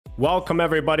Welcome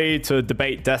everybody to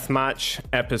Debate Deathmatch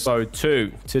episode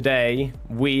 2. Today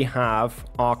we have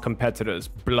our competitors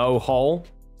BlowHole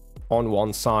on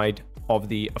one side of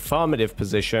the affirmative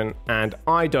position and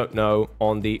I don't know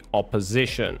on the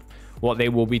opposition. What they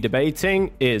will be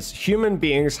debating is human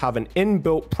beings have an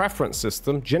inbuilt preference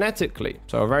system genetically.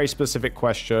 So a very specific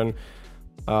question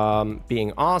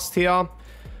being asked here.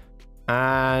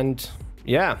 And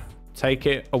yeah, take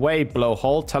it away,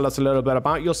 BlowHole. Tell us a little bit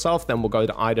about yourself, then we'll go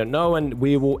to I don't know, and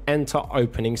we will enter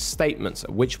opening statements,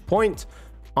 at which point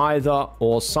either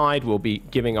or side will be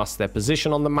giving us their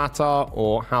position on the matter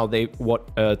or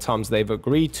what terms they've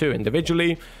agreed to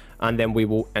individually, and then we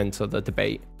will enter the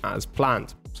debate as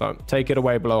planned. So take it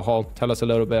away, BlowHole. Tell us a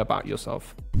little bit about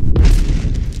yourself.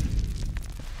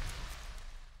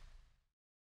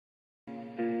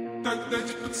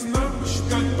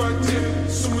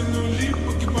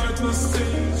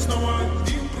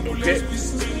 Okay,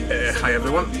 hi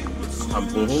everyone, I'm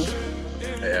BlowHole.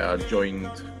 I joined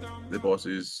the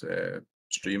boss's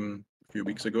stream a few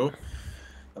weeks ago,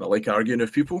 and I like arguing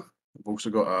with people. I've also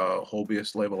got a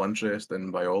hobbyist level interest in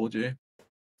biology,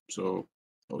 so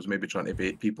I was maybe trying to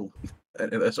bait people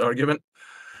into this argument,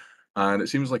 and it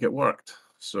seems like it worked.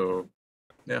 So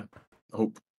yeah, I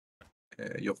hope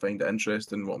you'll find it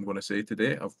interesting what I'm going to say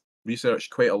today. I've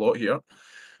researched quite a lot here.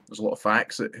 There's a lot of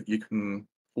facts that you can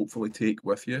hopefully take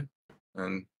with you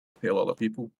and tell other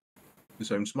people who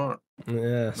sound smart.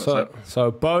 Yeah,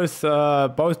 so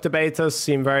both debaters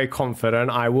seem very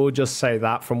confident. I will just say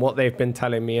that from what they've been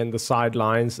telling me in the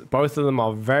sidelines, both of them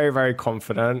are very, very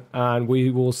confident, and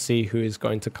we will see who is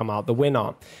going to come out the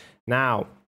winner. Now,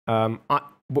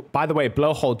 by the way,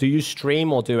 BlowHole, do you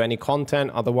stream or do any content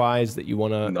otherwise that you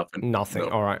want to? Nothing. No.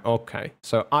 All right. Okay.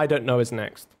 So I don't know is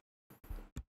next.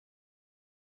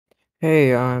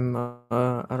 Hey, I'm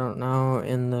I don't know,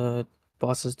 in the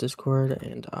boss's Discord,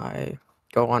 and I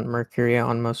go on Mercury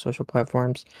on most social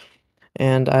platforms,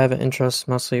 and I have an interest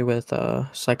mostly with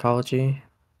psychology,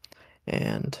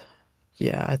 and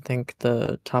yeah, I think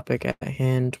the topic at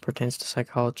hand pertains to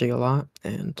psychology a lot,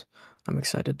 and I'm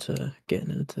excited to get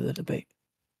into the debate.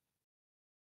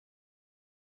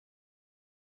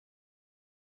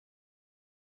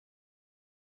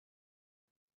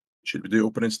 Should we do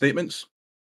opening statements?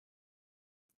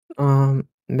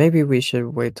 Maybe we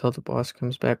should wait till the boss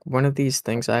comes back. One of these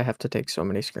things I have to take so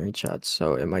many screenshots,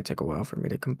 so it might take a while for me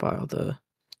to compile the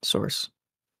source.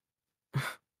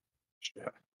 Yeah.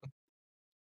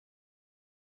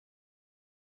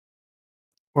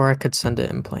 Or I could send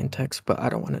it in plain text, but I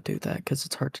don't want to do that because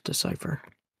it's hard to decipher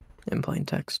in plain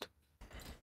text.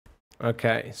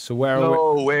 Okay, so where are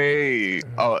No way.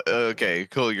 Oh, okay,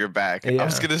 cool. You're back. Yeah. I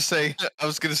was gonna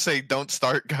say, don't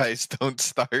start, guys. Don't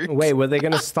start. Wait, were they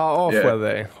gonna start off? Yeah. Were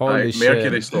they? Holy shit!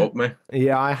 Mercury stopped me.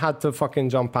 Yeah, I had to fucking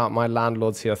jump out. My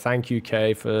landlord's here. Thank you,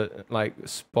 Kay, for like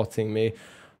spotting me.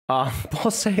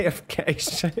 Boss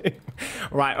AFK.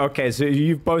 Right. Okay. So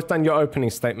you've both done your opening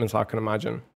statements, I can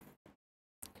imagine.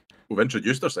 We've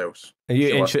introduced ourselves.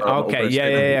 Okay,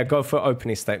 yeah. Go for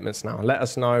opening statements now. Let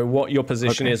us know what your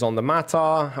position is on the matter,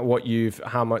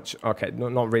 how much,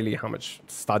 not really how much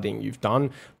studying you've done,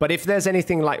 but if there's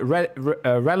anything like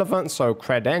relevant, so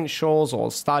credentials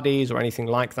or studies or anything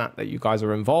like that that you guys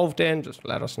are involved in, just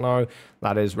let us know.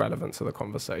 That is relevant to the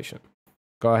conversation.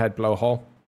 Go ahead, BlowHole.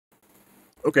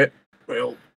 Okay,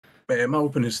 well, my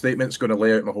opening statement's going to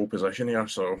lay out my whole position here,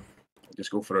 so just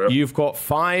go for it. You've got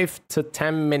 5 to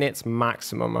 10 minutes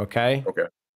maximum, okay? Okay.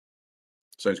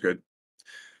 Sounds good.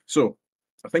 So,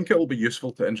 I think it'll be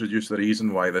useful to introduce the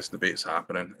reason why this debate's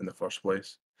happening in the first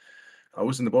place. I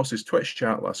was in the boss's Twitch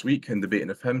chat last week and debating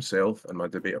with himself and my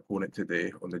debate opponent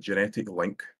today on the genetic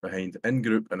link behind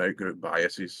in-group and out-group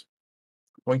biases.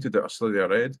 I pointed out a study I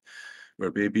read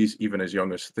where babies even as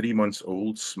young as 3 months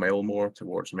old smile more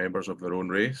towards members of their own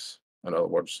race. In other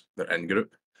words, they're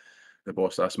in-group. The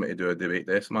boss asked me to do a debate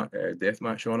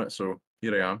deathmatch on it, so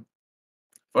here I am.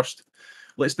 First,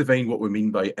 let's define what we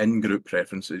mean by in-group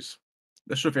preferences.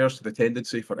 This refers to the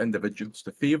tendency for individuals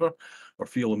to favour or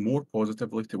feel more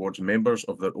positively towards members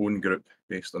of their own group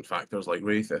based on factors like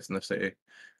race, ethnicity,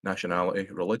 nationality,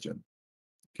 religion,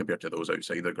 compared to those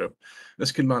outside their group.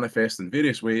 This can manifest in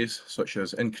various ways, such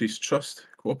as increased trust,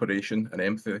 cooperation, and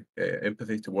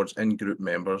empathy towards in-group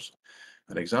members.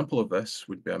 An example of this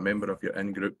would be a member of your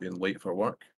in-group being late for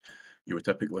work. You would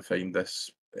typically find this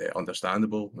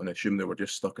understandable and assume they were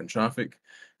just stuck in traffic,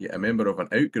 yet a member of an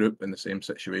out-group in the same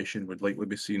situation would likely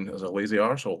be seen as a lazy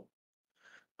arsehole.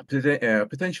 A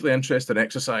potentially interesting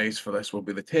exercise for this will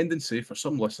be the tendency for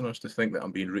some listeners to think that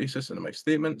I'm being racist in my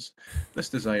statements. This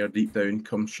desire deep down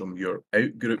comes from your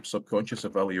out-group subconscious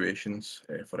evaluations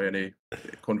for any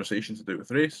conversation to do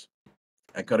with race.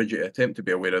 I encourage you to attempt to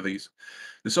be aware of these.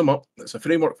 To sum up, it's a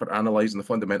framework for analysing the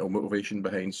fundamental motivation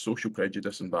behind social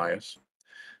prejudice and bias.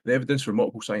 The evidence from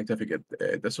multiple scientific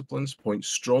disciplines points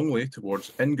strongly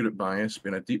towards in-group bias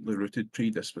being a deeply rooted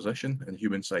predisposition in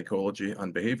human psychology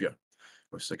and behaviour,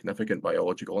 with significant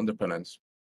biological underpinnings.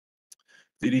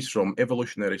 Theories from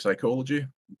evolutionary psychology,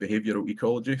 behavioral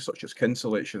ecology, such as kin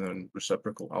selection and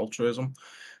reciprocal altruism,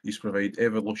 these provide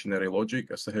evolutionary logic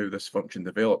as to how this function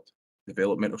developed.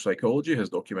 Developmental psychology has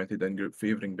documented in-group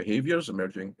favouring behaviours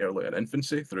emerging early in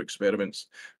infancy through experiments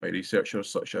by researchers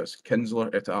such as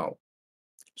Kinsler et al.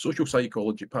 Social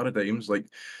psychology paradigms like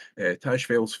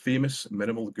Tajfeld's famous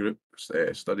minimal group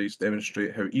studies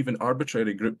demonstrate how even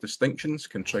arbitrary group distinctions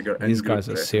can trigger These in-group guys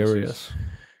are preferences. serious.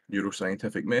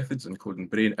 Neuroscientific methods, including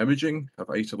brain imaging, have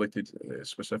isolated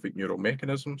specific neural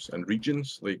mechanisms and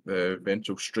regions like the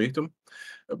ventral stratum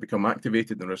have become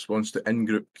activated in response to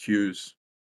in-group cues.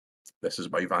 This is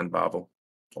by Van Bavel.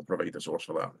 I'll provide a source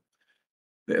for that.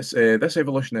 This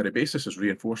evolutionary basis is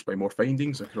reinforced by more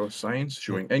findings across science,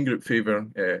 showing in-group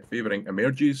favouring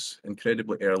emerges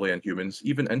incredibly early in humans.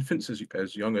 Even infants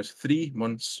as young as 3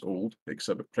 months old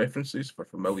exhibit preferences for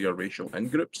familiar racial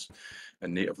in-groups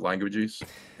and native languages.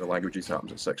 The languages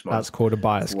happens at 6 months. That's called a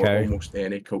bias, before okay? almost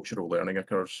any cultural learning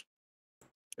occurs.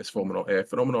 This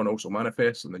phenomenon also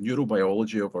manifests in the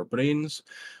neurobiology of our brains,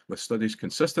 with studies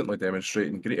consistently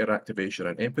demonstrating greater activation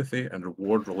in empathy and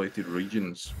reward-related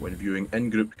regions when viewing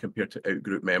in-group compared to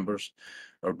out-group members.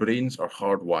 Our brains are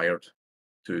hardwired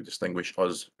to distinguish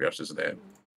us versus them.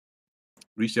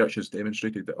 Research has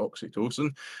demonstrated that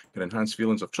oxytocin can enhance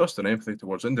feelings of trust and empathy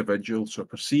towards individuals who are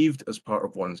perceived as part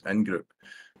of one's in-group.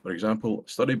 For example, a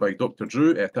study by Dr.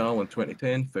 Drew et al. In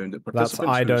 2010 found that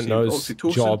participants who received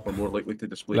oxytocin were more likely to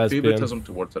display favoritism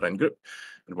towards their in-group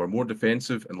and were more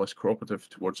defensive and less cooperative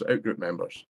towards the out-group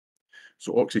members.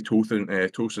 So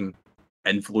oxytocin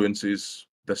influences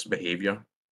this behaviour,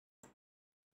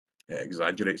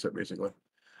 exaggerates it basically.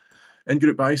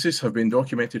 In-group biases have been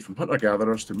documented from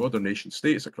hunter-gatherers to modern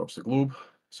nation-states across the globe.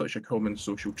 Such a common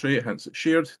social trait, hence its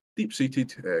shared,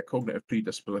 deep-seated cognitive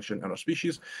predisposition in our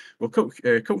species. Well,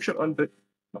 culture and...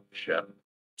 Oh, shit.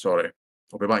 Sorry.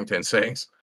 I'll be back in 10 seconds.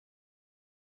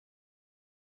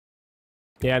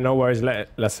 Yeah, no worries.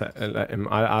 Let's let him.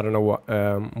 I don't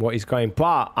know what he's going,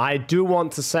 but I do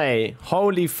want to say,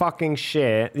 holy fucking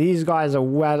shit, these guys are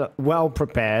well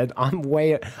prepared.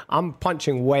 I'm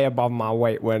punching way above my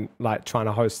weight when like trying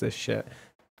to host this shit.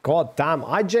 God damn,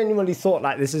 I genuinely thought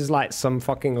like this is like some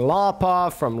fucking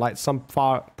LARPer from like some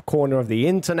far corner of the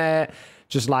internet,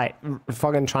 just like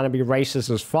fucking trying to be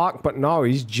racist as fuck. But no,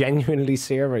 he's genuinely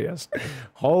serious.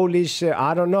 Holy shit,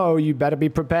 I don't know. You better be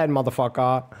prepared,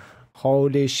 motherfucker.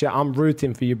 Holy shit, I'm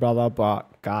rooting for you, brother, but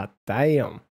god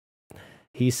damn.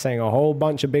 He's saying a whole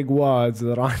bunch of big words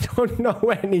that I don't know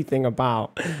anything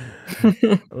about.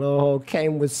 Oh,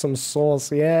 came with some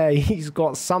sauce. Yeah, he's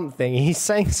got something. He's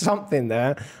saying something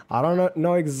there. I don't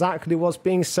know exactly what's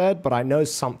being said, but I know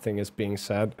something is being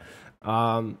said.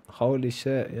 Holy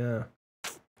shit, yeah.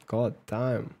 God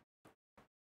damn.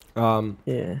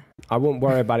 Yeah. I wouldn't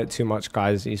worry about it too much,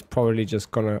 guys. He's probably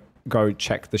just gonna go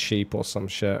check the sheep or some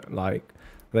shit. Like,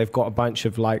 they've got a bunch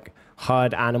of like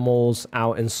herd animals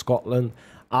out in Scotland.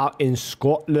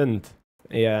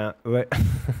 Yeah.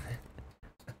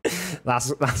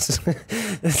 that's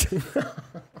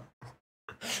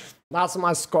that's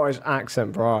my Scottish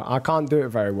accent, bro. I can't do it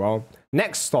very well.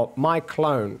 Next stop, my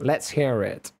clone. Let's hear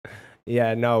it.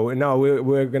 Yeah, no,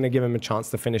 we're gonna give him a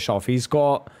chance to finish off. He's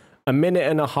got a minute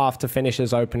and a half to finish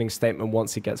his opening statement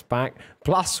once he gets back.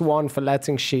 +1 for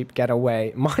letting sheep get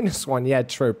away. -1, yeah,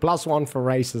 true. +1 for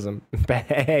racism.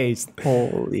 Based.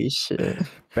 Holy shit.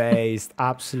 Based.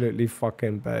 Absolutely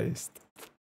fucking based.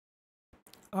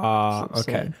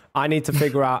 Okay. I need to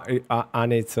figure out,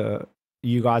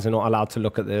 you guys are not allowed to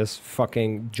look at this.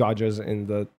 Fucking judges in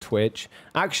the Twitch.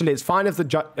 Actually, it's fine if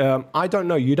the I don't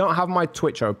know. You don't have my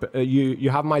Twitch open. You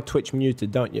have my Twitch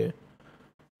muted, don't you?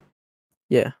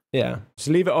 Yeah. Yeah, just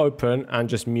leave it open and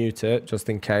just mute it, just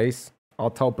in case. I'll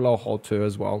tell BlowHole too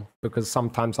as well, because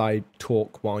sometimes I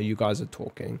talk while you guys are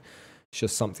talking. It's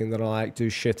just something that I like do,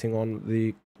 shitting on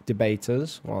the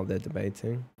debaters while they're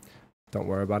debating. Don't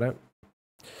worry about it.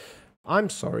 I'm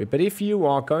sorry, but if you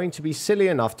are going to be silly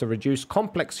enough to reduce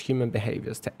complex human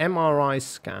behaviors to MRI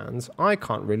scans, I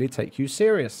can't really take you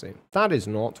seriously. That is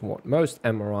not what most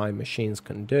MRI machines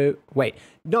can do. Wait,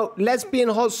 no, lesbian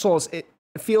hot sauce.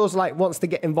 feels like wants to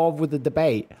get involved with the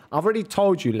debate. I've already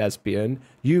told you, lesbian,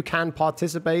 you can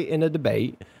participate in a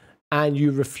debate and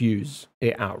you refuse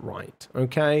it outright,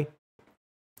 okay?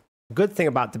 Good thing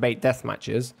about debate deathmatch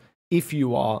is if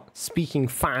you are speaking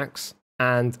facts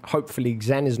and hopefully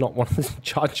Xen is not one of the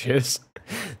judges,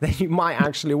 then you might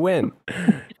actually win.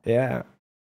 Yeah.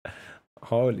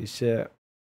 Holy shit.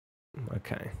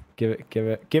 Okay.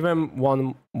 Give him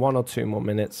one or two more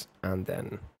minutes and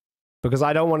then, because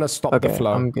I don't want to stop the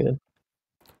flow. I'm good.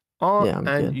 And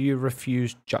good. you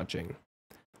refuse judging.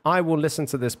 I will listen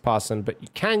to this person,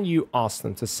 but can you ask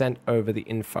them to send over the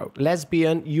info?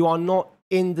 Lesbian, you are not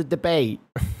in the debate.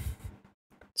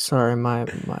 Sorry, my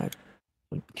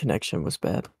connection was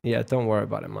bad. Yeah, don't worry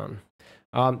about it, man.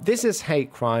 This is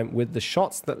hate crime with the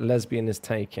shots that lesbian is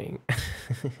taking.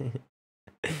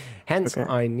 Hence,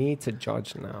 Okay. I need to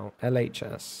judge now.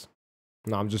 LHS.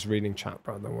 No, I'm just reading chat,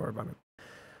 bro. Don't worry about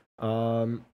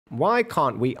it. Why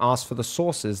can't we ask for the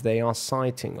sources they are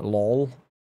citing? Lol.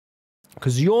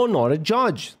 Because you're not a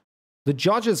judge. The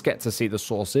judges get to see the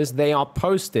sources. They are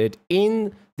posted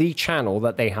in the channel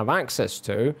that they have access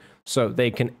to, so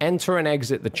they can enter and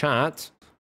exit the chat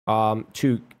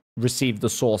to receive the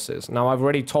sources. Now, I've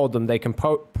already told them they can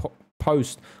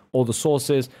post all the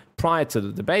sources prior to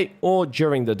the debate or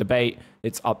during the debate.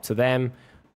 It's up to them.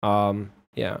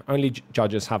 Yeah, only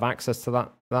judges have access to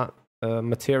that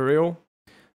material.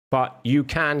 But you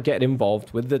can get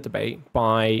involved with the debate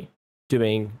by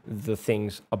doing the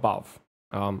things above.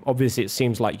 Obviously, it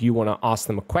seems like you want to ask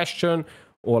them a question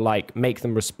or like make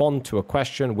them respond to a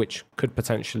question, which could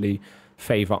potentially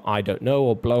favor I don't know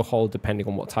or BlowHole, depending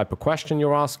on what type of question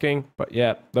you're asking. But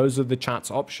yeah, those are the chat's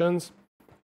options.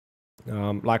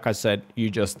 Like I said, you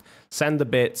just send the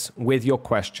bits with your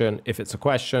question, if it's a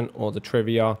question or the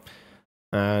trivia,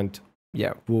 and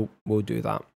yeah, we'll do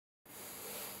that.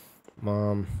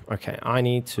 Okay, I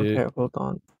need to. Okay, hold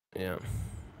on. Yeah.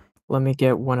 Let me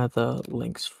get one of the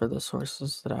links for the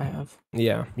sources that I have.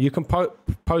 Yeah, you can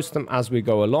post them as we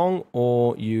go along,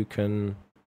 or you can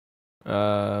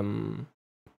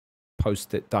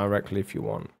post it directly if you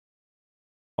want.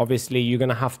 Obviously, you're going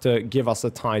to have to give us a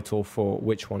title for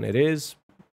which one it is.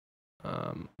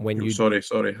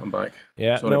 Sorry, I'm back.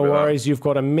 Yeah, sorry no worries. That. You've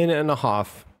got a minute and a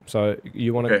half. So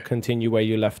you want to continue where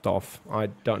you left off. I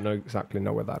don't exactly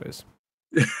know where that is.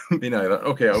 Me neither.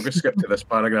 Okay, I'll just skip to this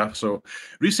paragraph. So,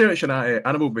 research in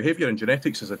animal behavior and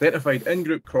genetics has identified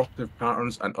in-group cooperative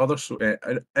patterns and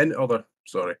in other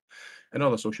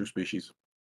social species.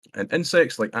 And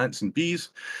insects like ants and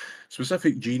bees,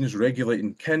 specific genes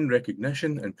regulating kin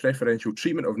recognition and preferential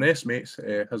treatment of nestmates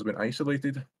has been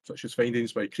isolated, such as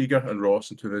findings by Krieger and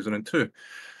Ross in 2002.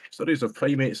 Studies of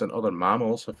primates and other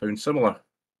mammals have found similar,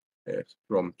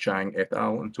 from Chang et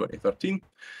al. In 2013.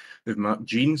 They've mapped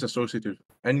genes associated with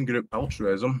in-group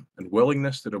altruism and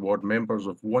willingness to reward members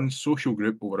of one social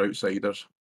group over outsiders.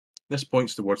 This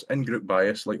points towards in-group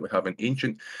bias likely having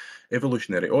ancient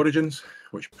evolutionary origins,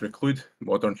 which preclude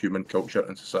modern human culture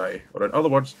and society. Or in other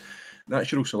words,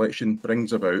 natural selection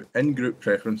brings about in-group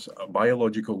preference at a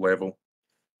biological level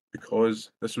because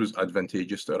this was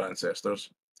advantageous to our ancestors.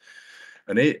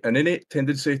 An innate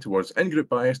tendency towards in-group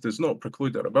bias does not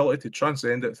preclude our ability to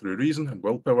transcend it through reason and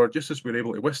willpower. Just as we're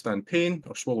able to withstand pain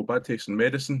or swallow bad taste in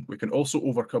medicine, we can also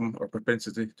overcome our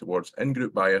propensity towards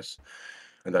in-group bias.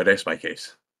 And I rest my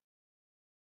case.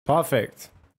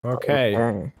 Perfect.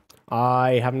 Okay.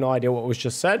 I have no idea what was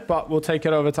just said, but we'll take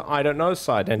it over to I don't know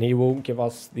side, and he will give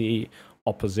us the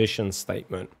opposition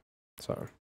statement. So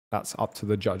that's up to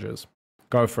the judges.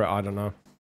 Go for it, I don't know.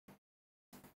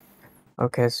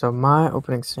 Okay, so my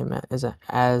opening statement isn't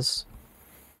as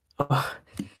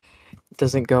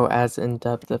doesn't go as in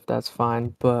depth, if that's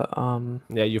fine, but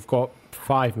yeah, you've got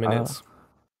 5 minutes.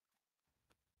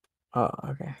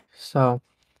 Okay. So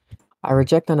I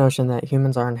reject the notion that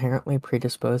humans are inherently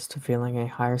predisposed to feeling a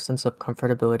higher sense of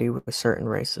comfortability with certain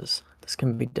races. This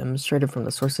can be demonstrated from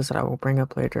the sources that I will bring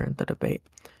up later in the debate.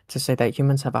 To say that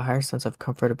humans have a higher sense of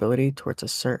comfortability towards a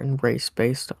certain race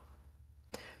based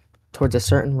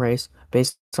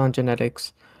on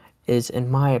genetics is, in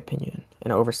my opinion,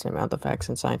 an overstatement of the facts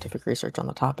and scientific research on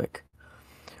the topic.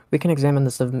 We can examine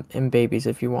this in babies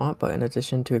if you want, but in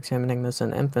addition to examining this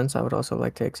in infants, I would also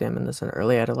like to examine this in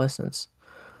early adolescents.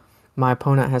 My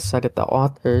opponent has cited the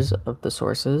authors of the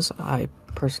sources. I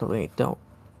personally don't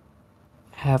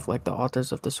have the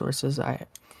authors of the sources. I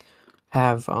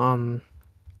have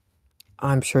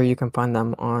I'm sure you can find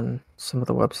them on some of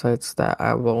the websites that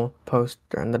I will post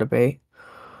during the debate.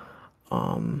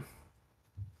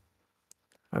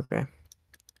 Okay.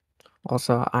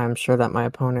 Also, I'm sure that my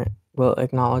opponent will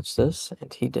acknowledge this,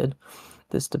 and he did.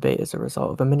 This debate is a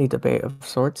result of a mini debate of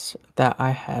sorts that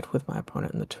I had with my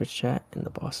opponent in the Twitch chat in the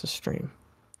boss's stream.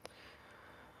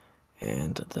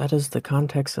 And that is the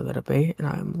context of the debate, and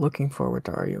I'm looking forward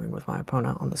to arguing with my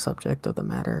opponent on the subject of the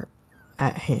matter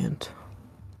at hand.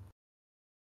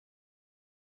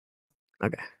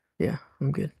 Okay, yeah,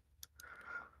 I'm good.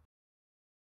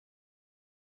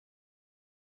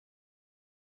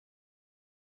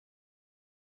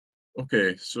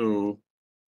 Okay, so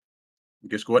you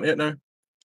just go into it now.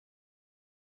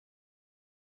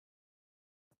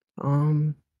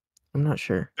 I'm not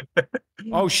sure.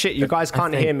 Oh shit, you guys I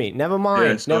can't hear think- me. Never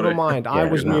mind, never sorry. mind. I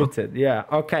Yeah, was no. muted. Yeah.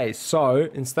 Okay, so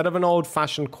instead of an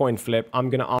old-fashioned coin flip,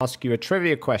 I'm going to ask you a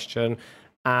trivia question,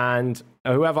 and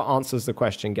whoever answers the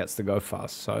question gets to go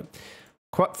first. So,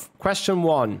 question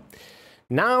 1.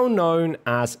 Now known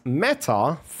as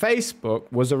Meta,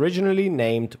 Facebook was originally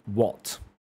named what?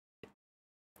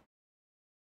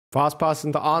 First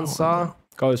person to answer no.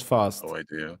 goes first. No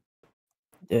idea.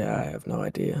 Yeah, I have no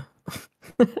idea.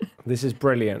 This is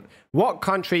brilliant. What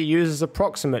country uses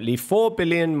approximately 4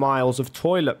 billion miles of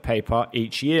toilet paper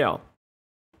each year?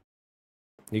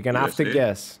 You're going to have to USA?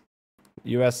 guess.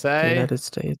 USA? United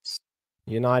States.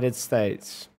 United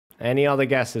States. Any other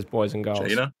guesses, boys and girls?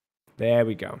 China? There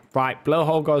we go. Right,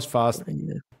 BlowHole goes first.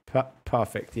 Yeah.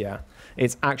 Perfect, yeah.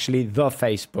 It's actually the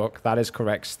Facebook. That is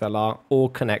correct, Stella. All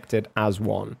connected as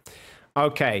one.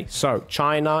 Okay, so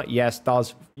China, yes,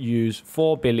 does use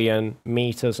 4 billion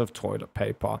meters of toilet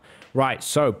paper. Right,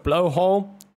 so BlowHole,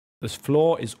 this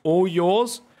floor is all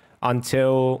yours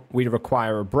until we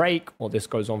require a break or this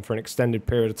goes on for an extended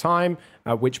period of time,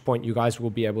 at which point you guys will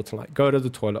be able to like go to the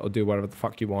toilet or do whatever the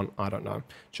fuck you want. I don't know.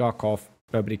 Jerk off.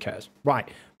 Nobody cares. Right,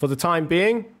 for the time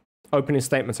being, opening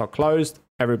statements are closed.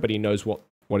 Everybody knows what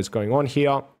is going on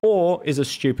here, or is as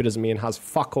stupid as me and has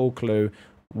fuck all clue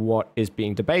what is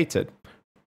being debated.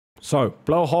 So,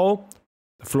 BlowHole,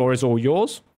 the floor is all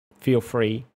yours. Feel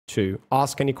free to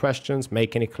ask any questions,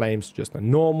 make any claims, just a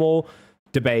normal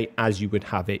debate as you would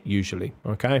have it usually.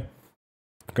 Okay?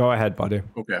 Go ahead, buddy.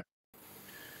 Okay.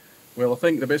 Well, I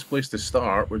think the best place to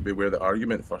start would be where the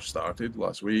argument first started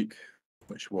last week,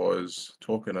 which was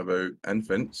talking about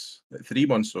infants at 3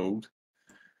 months old.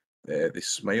 They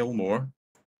smile more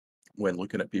when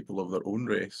looking at people of their own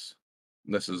race.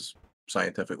 And this is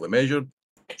scientifically measured.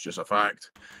 It's just a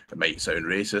fact. It might sound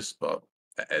racist, but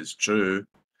it is true.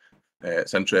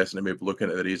 It's interesting to maybe looking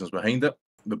at the reasons behind it.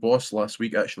 The boss last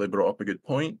week actually brought up a good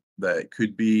point that it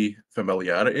could be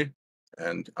familiarity.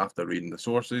 And after reading the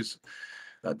sources,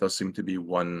 that does seem to be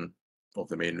one of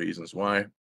the main reasons why.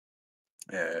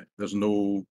 There's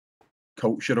no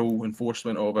cultural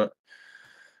enforcement of it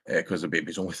because the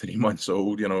baby's only 3 months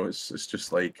old. You know, it's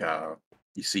just like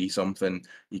you see something,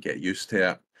 you get used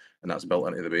to it, and that's built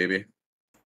into the baby.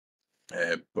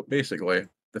 But basically,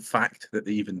 the fact that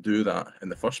they even do that in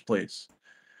the first place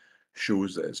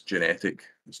shows that it's genetic.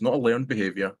 It's not a learned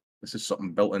behavior. This is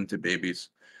something built into babies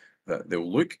that they'll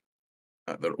look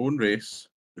at their own race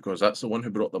because that's the one who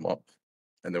brought them up,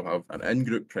 and they'll have an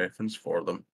in-group preference for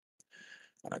them.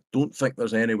 And I don't think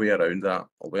there's any way around that.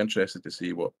 I'll be interested to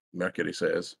see what Mercury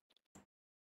says.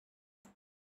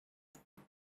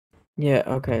 Yeah,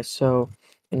 okay. So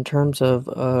in terms of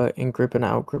in-group and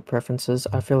out-group preferences,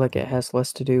 I feel like it has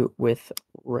less to do with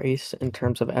race in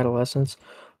terms of adolescence,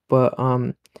 but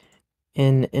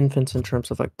in infants in terms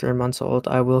of like 3 months old,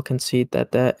 I will concede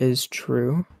that that is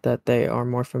true, that they are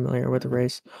more familiar with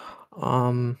race,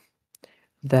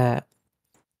 that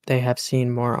they have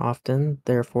seen more often,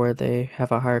 therefore they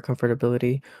have a higher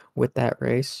comfortability with that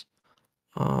race.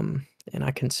 And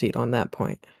I concede on that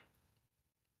point.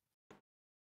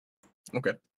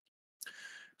 Okay. Do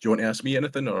you want to ask me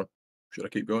anything, or should I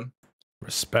keep going?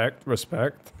 Respect.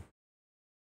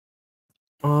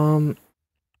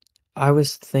 I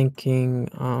was thinking,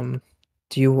 what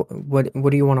do you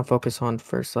want to focus on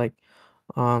first? Like,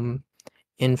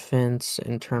 infants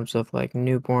in terms of like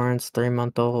newborns,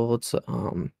 3-month-olds,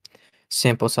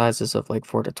 sample sizes of like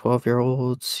 4 to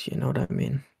 12-year-olds, you know what I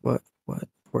mean? What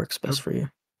works best for you?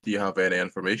 Do you have any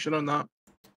information on that?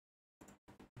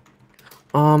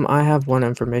 I have one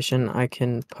information. I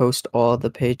can post all the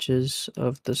pages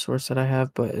of the source that I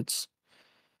have, but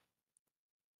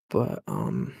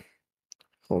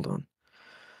hold on.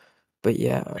 But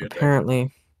yeah, Your time.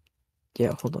 apparently,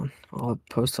 yeah, hold on. I'll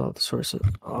post all the sources,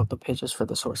 all the pages for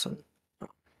the source. Okay.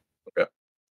 I'll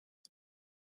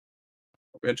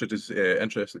be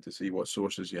interested to see what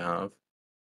sources you have.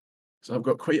 So I've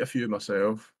got quite a few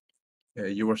myself.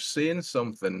 You were saying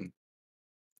something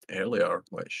earlier,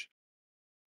 which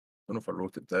I don't know if I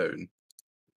wrote it down.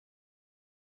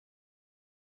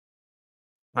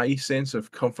 high sense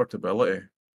of comfortability.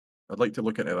 I'd like to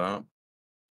look into that.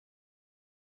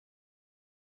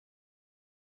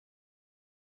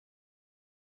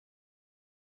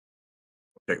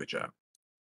 Check the chat.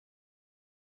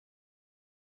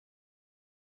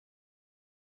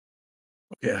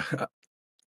 Okay.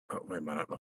 Oh, wait a minute.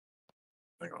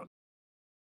 Hang on.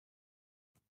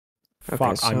 Okay, Fuck,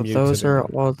 I so muted those him. are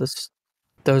all the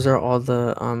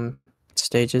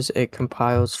stages. It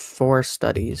compiles 4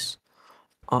 studies.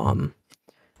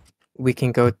 We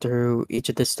can go through each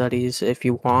of the studies if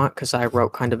you want, because I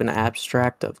wrote kind of an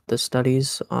abstract of the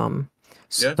studies. Yeah.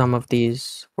 Some of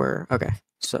these were okay,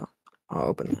 so I'll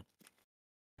open it.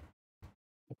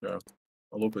 Yeah.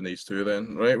 I'll open these two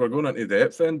then. Right, we're going into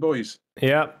depth then, boys.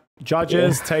 Yep.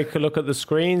 Judges, take a look at the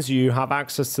screens. You have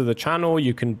access to the channel.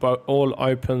 You can all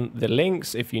open the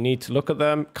links if you need to look at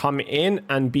them. Come in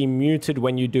and be muted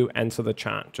when you do enter the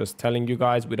chat. Just telling you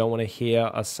guys, we don't want to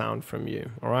hear a sound from you.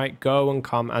 All right, go and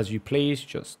come as you please.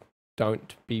 Just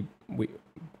don't be. We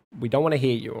don't want to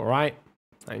hear you. All right.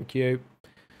 Thank you.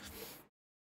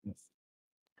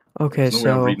 Okay, There's no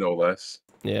way I'm so reading all this.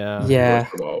 yeah,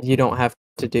 Come up. you don't have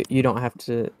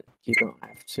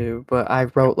to, but I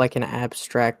wrote like an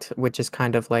abstract, which is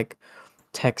kind of like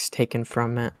text taken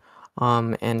from it,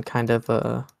 and kind of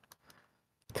a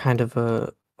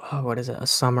what is it, a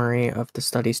summary of the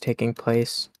studies taking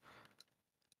place.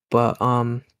 But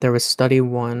there was study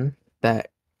 1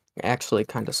 that actually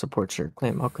kind of supports your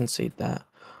claim. I'll concede that.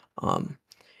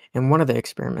 In one of the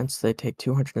experiments, they take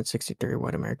 263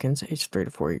 white Americans aged 3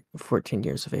 to 14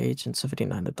 years of age and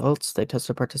 79 adults. They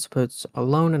tested participants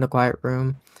alone in a quiet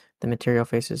room. The material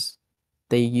faces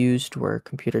they used were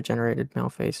computer-generated male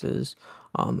faces.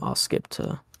 I'll skip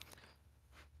to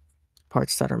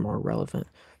parts that are more relevant.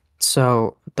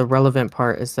 So the relevant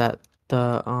part is that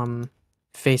the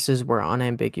faces were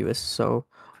unambiguous, so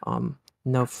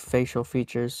no facial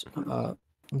features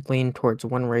lean towards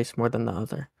one race more than the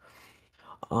other.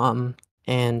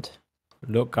 And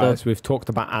Look, guys, we've talked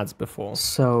about ads before.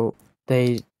 so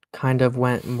they kind of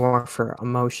went more for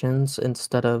emotions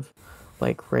instead of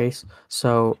like race.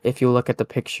 So if you look at the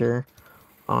picture,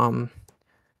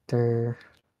 there,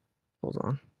 hold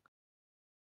on.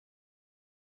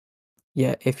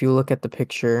 Yeah, if you look at the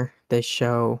picture, they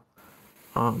show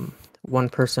one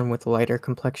person with lighter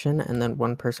complexion and then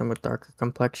one person with darker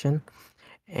complexion.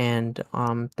 And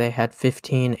they had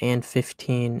 15 and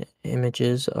 15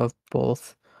 images of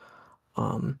both.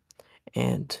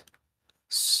 And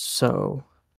so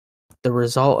the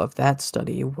result of that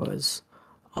study was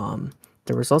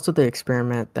the results of the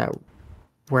experiment that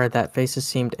where that faces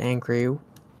that seemed angry were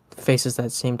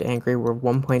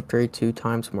 1.32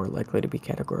 times more likely to be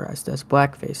categorized as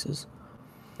black faces.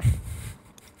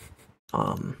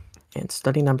 And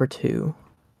study number 2,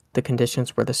 the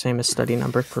conditions were the same as study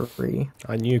number 3.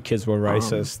 I knew kids were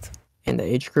racist. And the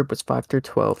age group was 5 through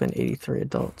 12 and 83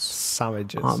 adults.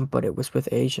 Savages. But it was with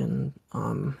Asian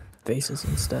faces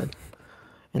instead.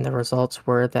 And the results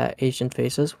were that Asian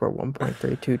faces were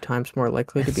 1.32 times more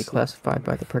likely to be classified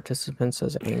by the participants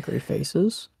as angry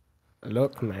faces.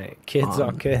 Look, mate, kids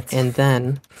are kids. And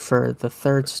then for the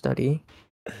 3rd study,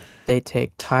 they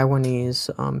take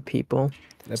Taiwanese people.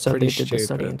 They're so pretty they did stupid. the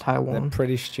study in Taiwan. They're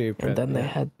pretty stupid. And then they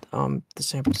had the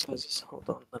sample sizes. Hold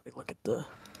on, let me look at the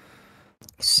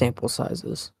sample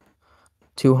sizes.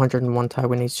 201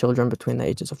 Taiwanese children between the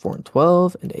ages of 4 and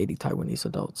 12, and 80 Taiwanese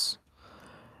adults.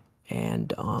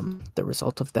 And the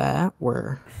result of that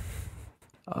were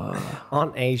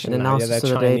aren't Asian. an analysis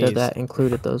of the Chinese. data that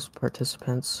included those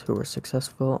participants who were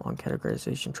successful on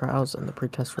categorization trials, and the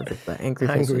pretest revealed that angry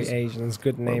faces Asians,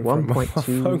 good were name.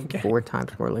 1.24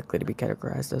 times more likely to be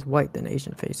categorized as white than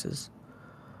Asian faces.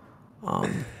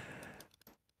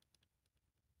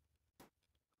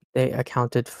 They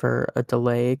accounted for a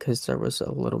delay because there was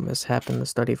a little mishap in the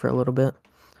study for a little bit.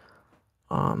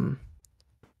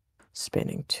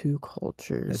 Spanning 2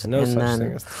 cultures. There's no and such then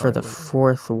thing as for the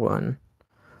Taiwan. 4th one,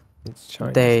 It's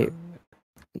Chinese.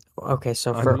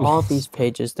 So for all these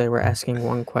pages, they were asking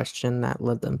one question that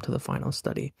led them to the final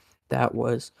study. That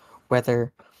was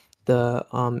whether the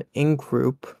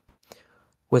in-group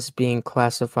was being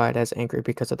classified as angry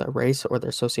because of their race or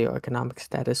their socioeconomic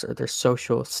status or their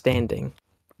social standing.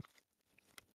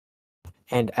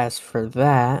 And as for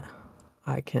that,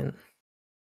 I can...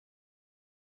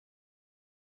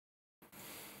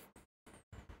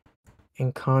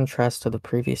 In contrast to the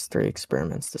previous 3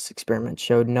 experiments, this experiment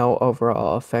showed no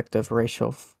overall effect of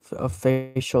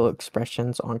facial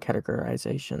expressions on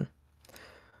categorization.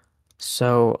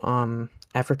 So,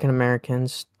 African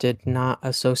Americans did not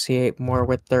associate more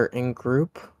with their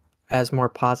in-group as more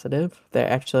positive. They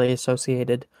actually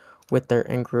associated with their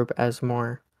in-group as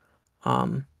more,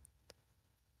 oh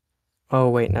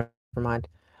wait, never mind.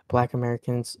 Black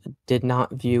Americans did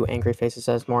not view angry faces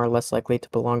as more or less likely to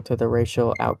belong to the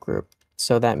racial outgroup.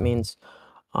 So that means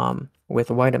with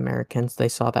white Americans, they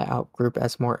saw the outgroup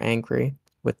as more angry.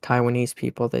 With Taiwanese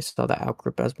people, they saw the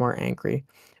outgroup as more angry.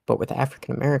 But with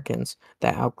African Americans, the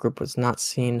outgroup was not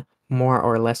seen more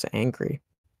or less angry.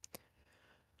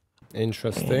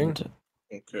 Interesting.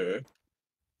 Okay.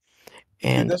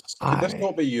 And Could this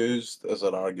not be used as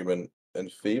an argument in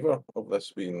favor of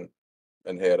this being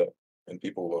inherent in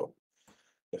people, though?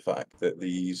 The fact that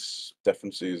these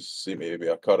differences seem to be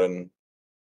occurring,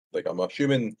 like I'm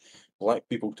assuming black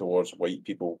people towards white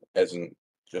people isn't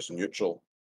just neutral.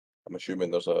 I'm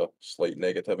assuming there's a slight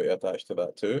negativity attached to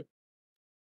that too.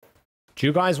 Do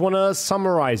you guys want to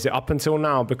summarize it up until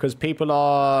now? Because people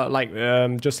are like,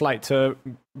 just like to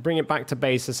bring it back to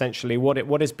base, essentially.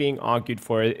 What is being argued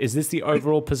for? Is this the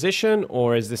overall position,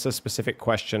 or is this a specific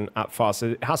question at first?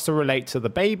 It has to relate to the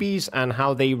babies and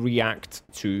how they react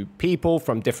to people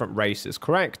from different races,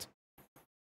 correct?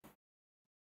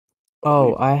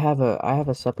 oh, I have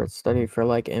a separate study for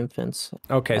like infants.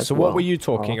 Okay, as so what were well. you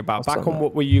talking I'll about? Back send on that.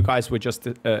 what were you guys were just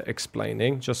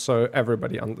explaining, just so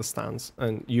everybody understands,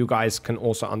 and you guys can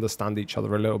also understand each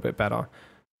other a little bit better.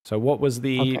 So what was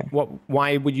the Okay.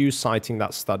 why were you citing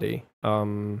that study? I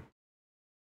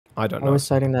don't I know. was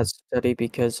citing that study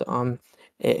because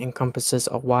it encompasses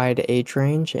a wide age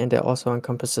range, and it also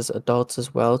encompasses adults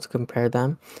as well to compare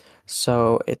them.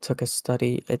 So it took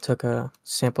a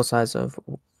sample size of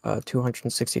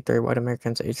 263 white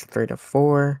Americans aged 3 to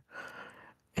 4,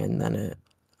 and then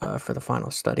for the final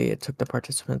study, it took the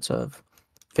participants of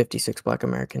 56 Black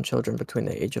American children between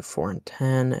the age of 4 and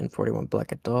 10, and 41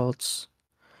 Black adults,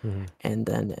 and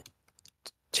then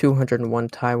 201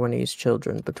 Taiwanese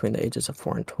children between the ages of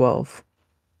 4 and 12.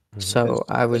 So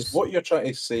I Is was, what you're trying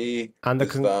to say And the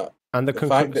is that and the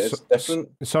fact that it's different?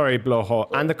 Sorry, BlowHole.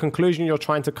 And the conclusion you're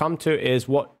trying to come to is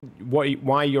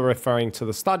why you're referring to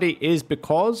the study is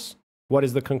because what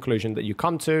is the conclusion that you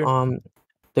come to?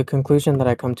 the conclusion that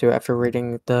I come to after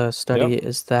reading the study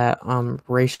is that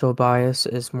racial bias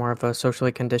is more of a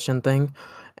socially conditioned thing,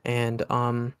 and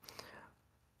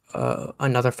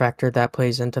another factor that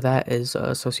plays into that is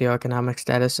socioeconomic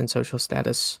status and social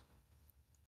status.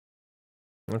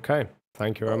 Okay,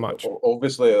 thank you very much.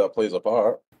 Obviously, that plays a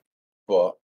part,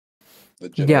 but the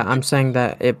Yeah, I'm genetics saying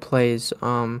that it plays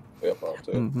play a part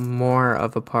too. more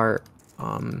of a part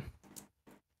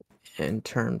in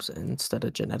terms instead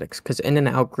of genetics, because in and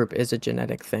out group is a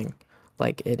genetic thing,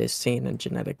 like it is seen in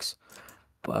genetics,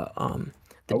 but the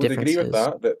I would difference agree with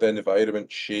is that the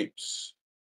environment shapes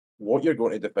what you're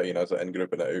going to define as an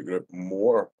in-group and an out-group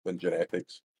more than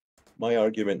genetics. My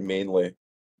argument mainly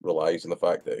relies on the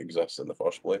fact that it exists in the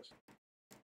first place.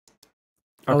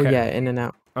 oh Okay. yeah, in and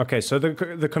out. Okay, so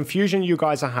the confusion you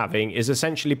guys are having is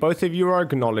essentially both of you are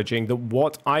acknowledging that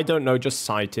what I don't know just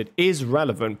cited is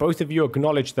relevant. Both of you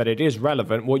acknowledge that it is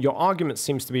relevant. What your argument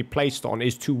seems to be placed on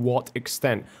is to what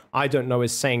extent. I don't know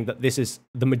is saying that this is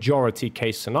the majority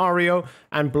case scenario,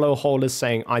 and BlowHole is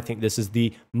saying I think this is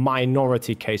the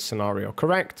minority case scenario,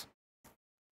 correct?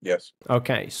 Yes.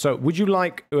 Okay, so would you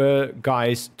like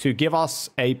guys to give us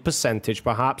a percentage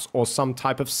perhaps or some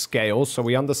type of scale so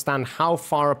we understand how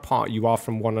far apart you are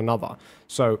from one another?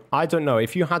 So I don't know,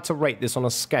 if you had to rate this on a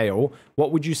scale,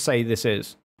 what would you say this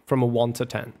is from a 1 to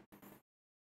 10?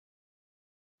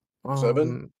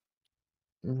 7?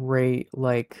 Rate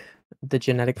like the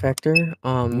genetic factor.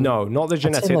 No, not the I'd say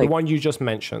genetic, the like, one you just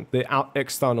mentioned, the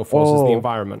external forces, the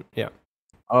environment. Yeah.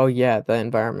 oh yeah, the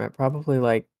environment, probably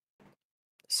like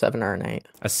 7 or an 8.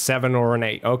 A 7 or an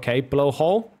 8. Okay,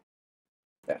 BlowHole?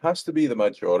 It has to be the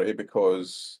majority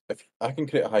because if I can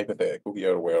create a hypothetical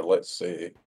here where, let's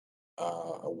say,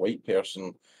 a white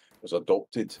person was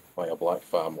adopted by a black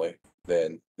family,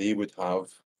 then they would have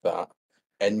that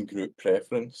in-group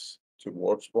preference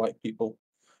towards black people.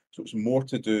 So it's more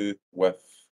to do with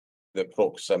the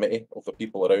proximity of the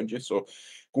people around you. So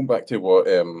going back to what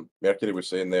Mercury was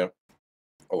saying there,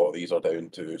 a lot of these are down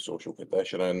to social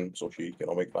conditioning,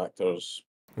 socioeconomic factors,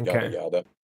 yada Okay. yada.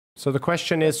 So the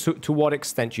question is to what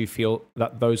extent you feel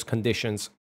that those conditions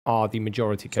are the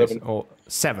majority case, 7. or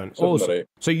 7? 7 Also, or 8.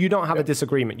 so you don't have a Yeah.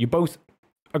 disagreement. You both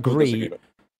No agree. disagreement.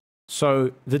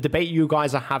 So the debate you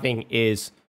guys are having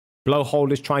is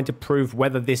BlowHole is trying to prove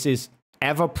whether this is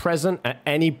ever present at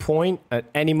any point, at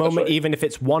any moment, right. even if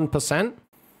it's 1%.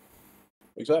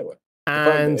 Exactly. The fact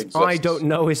that And it I exists, don't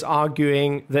know is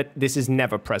arguing that this is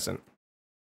never present.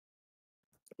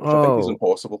 which I think is Oh,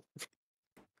 impossible.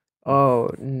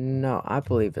 oh no, I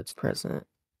believe it's present.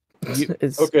 You-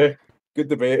 It's Okay. Good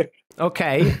debate.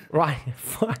 Okay, right.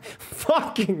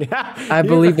 Fucking hell. I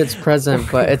believe it's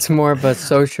present, but it's more of a I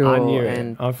social knew it.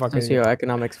 and I fucking knew it.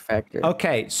 socioeconomic factor.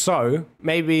 Okay, so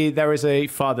maybe there is a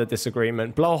further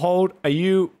disagreement. BlowHole, are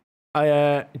you?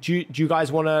 Do you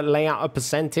guys want to lay out a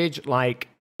percentage? Like,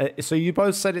 so you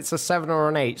both said it's a 7 or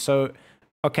an 8. So,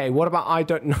 okay, what about I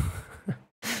don't know?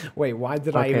 Wait, why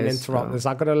did I even Okay, interrupt so- this?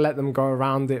 I gotta let them go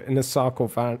around it in a circle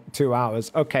for 2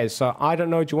 hours. Okay, so I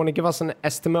don't know. Do you want to give us an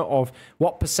estimate of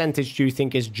what percentage do you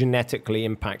think is genetically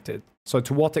impacted? So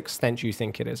to what extent do you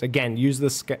think it is? Again, use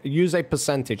a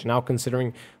percentage. Now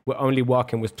considering we're only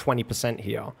working with 20%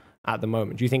 here at the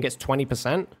moment. Do you think it's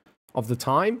 20% of the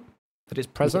time that it's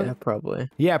present? Yeah, probably.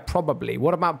 Yeah, probably.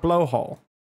 What about BlowHole?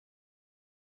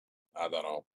 I don't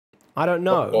know. I don't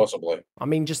know. Possibly. I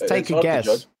mean, just It's take a hard to guess.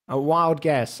 judge. A wild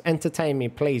guess. Entertain me,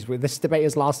 please. This debate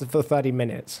has lasted for 30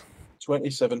 minutes.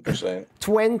 27%.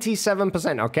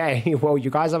 27%. Okay, well, you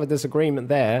guys have a disagreement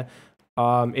there.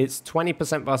 It's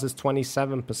 20% versus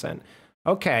 27%.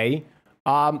 Okay.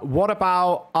 What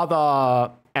about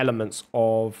other elements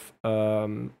of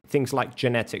things like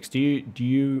genetics? Do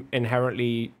you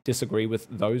inherently disagree with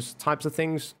those types of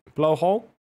things, BlowHole?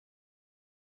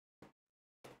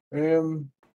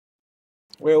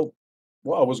 Well,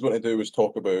 what I was going to do was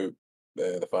talk about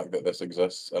the fact that this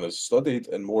exists and is studied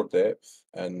in more depth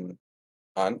in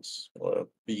ants or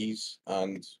bees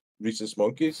and rhesus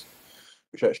monkeys,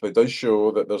 which actually does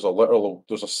show that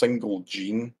there's a single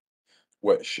gene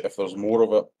which, if there's more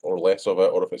of it or less of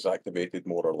it, or if it's activated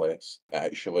more or less, it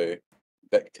actually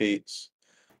dictates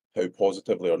how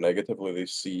positively or negatively they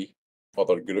see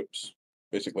other groups,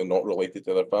 basically not related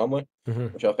to their family,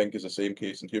 which I think is the same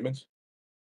case in humans.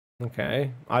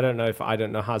 Okay, I don't know if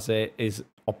has it is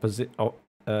opposite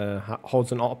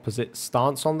holds an opposite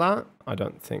stance on that. I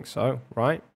don't think so,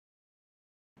 right?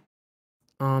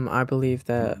 I believe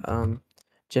that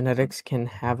genetics can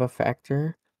have a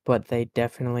factor, but they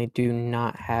definitely do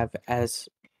not have as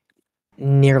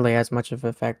nearly as much of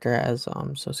a factor as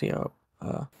socio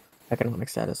economic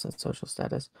status and social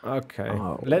status. Okay,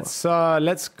 Oh.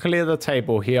 let's clear the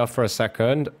table here for a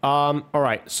second. All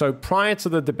right. So prior to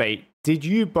the debate, did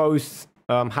you both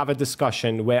have a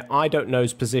discussion where I don't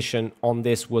know's position on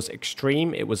this was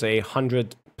extreme? It was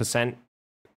 100%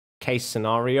 case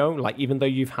scenario. Like, even though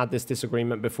you've had this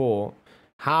disagreement before,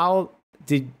 how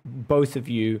did both of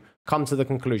you come to the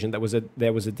conclusion that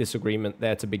there was a disagreement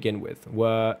there to begin with?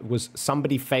 Was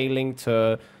somebody failing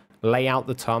to lay out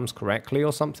the terms correctly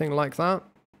or something like that?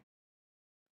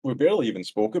 We barely even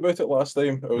spoke about it last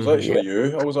time. It was actually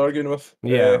you I was arguing with,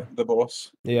 Yeah. the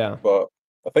boss. Yeah. But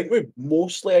I think we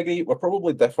mostly agree. We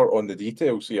probably differ on the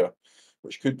details here,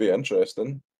 which could be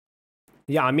interesting.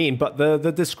 Yeah, I mean, but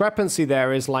the discrepancy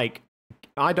there is like,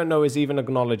 I don't know, is even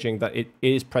acknowledging that it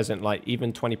is present like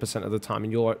even 20% of the time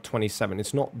and you're at 27.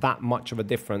 It's not that much of a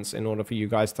difference in order for you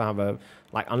guys to have a,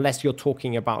 like, unless you're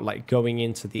talking about like going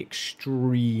into the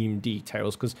extreme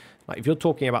details, because like if you're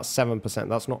talking about 7%,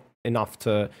 that's not enough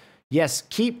to, yes,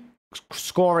 keep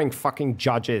scoring fucking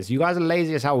judges. You guys are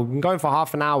lazy as hell. We've been going for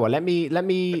half an hour. Let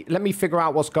me figure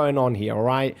out what's going on here, all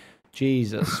right?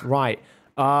 Jesus, right.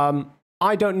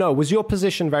 I don't know. Was your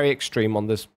position very extreme on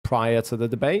this prior to the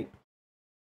debate?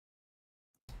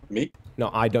 Me? No,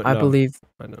 I don't know. I believe,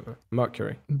 I don't know.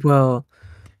 Mercury. well,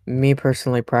 me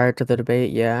personally, prior to the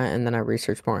debate, yeah, and then I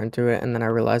researched more into it, and then I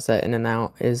realized that in and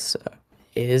out is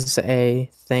a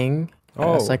thing,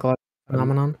 Oh, a psychological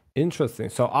phenomenon. Interesting.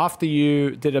 So after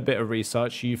you did a bit of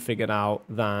research, you figured out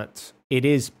that it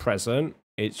is present.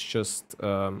 It's just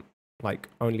like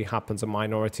only happens a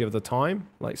minority of the time,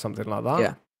 like something like that.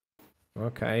 Yeah.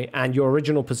 Okay. And your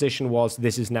original position was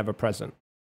this is never present.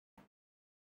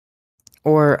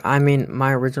 Or, I mean,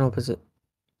 my original position,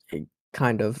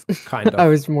 kind of. Kind of. I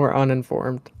was more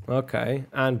uninformed. Okay.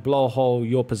 And BlowHole,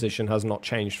 your position has not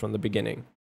changed from the beginning.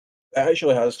 It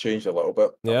actually has changed a little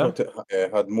bit. Yeah? I thought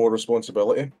it had more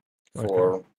responsibility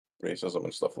for racism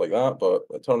and stuff like that, but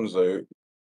it turns out,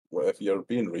 well, if you're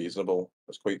being reasonable,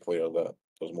 it's quite clear that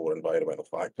there's more environmental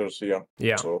factors here.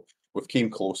 Yeah. So we've came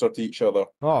closer to each other.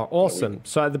 Oh, awesome.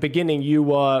 So at the beginning, you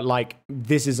were like,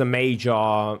 this is a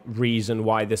major reason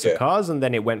why this occurs, and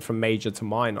then it went from major to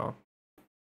minor.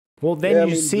 Well, then Yeah, I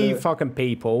you mean, see fucking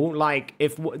people, like,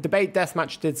 if Debate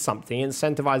Deathmatch did something,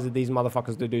 incentivizes these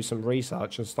motherfuckers to do some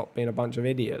research and stop being a bunch of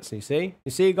idiots, you see? You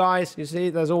see, guys? You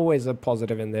see? There's always a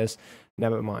positive in this.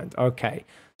 Never mind. Okay.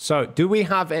 So do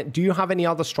you have any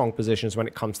other strong positions when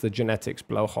it comes to genetics,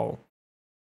 BlowHole?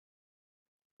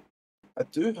 I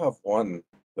do have one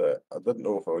that I didn't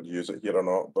know if I would use it here or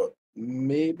not, but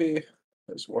maybe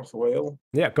it's worthwhile.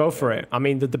 Yeah, go for it. I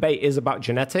mean, the debate is about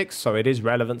genetics, so it is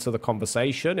relevant to the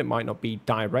conversation. It might not be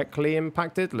directly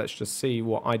impacted. Let's just see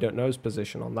what I don't know's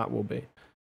position on that will be.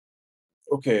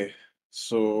 Okay,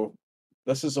 so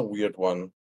this is a weird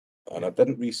one, and I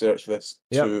didn't research this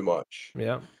Yep. too much.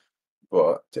 Yeah.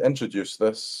 But to introduce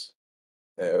this,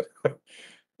 uh,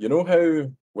 you know how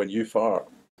when you fart,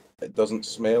 it doesn't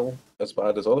smell as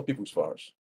bad as other people's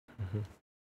farts?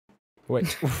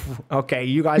 Wait. Okay,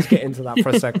 you guys get into that for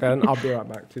a second. I'll be right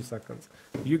back. 2 seconds.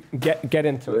 You get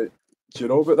into it. Right. Do you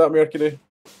know about that, Mercury?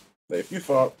 That if you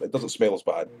fart, it doesn't smell as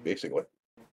bad, basically.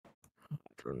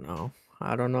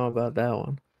 I don't know about that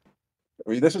one. I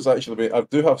mean, this is actually, I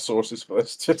do have sources for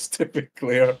this, just to be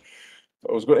clear.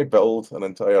 I was going to build an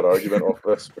entire argument off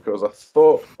this because I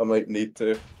thought I might need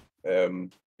to.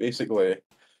 Basically,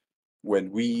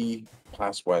 when we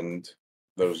pass wind,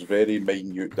 there's very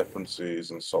minute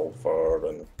differences in sulfur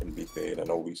and methane and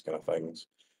all these kind of things.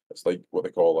 It's like what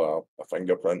they call a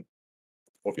fingerprint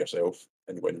of yourself.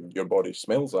 And when your body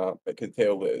smells that, it can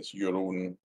tell that it's your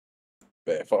own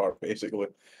fart, basically.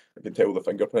 It can tell the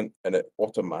fingerprint, and it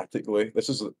automatically, this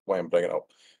is why I'm bringing it up,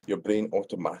 your brain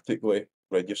automatically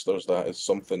registers that as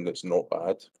something that's not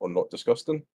bad or not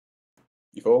disgusting.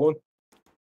 You following?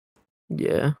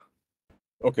 Yeah.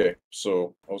 Okay,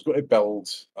 so I was going to build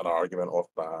an argument off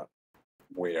that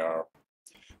where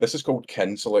this is called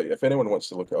kin selection. If anyone wants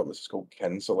to look it up, this is called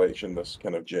kin selection, this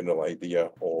kind of general idea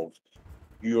of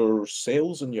your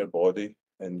cells in your body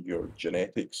and your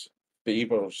genetics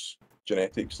favors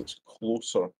genetics that's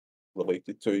closer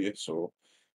related to you. So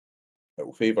it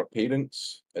will favor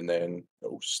parents, and then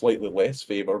it will slightly less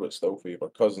favor, but still favor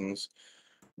cousins,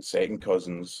 second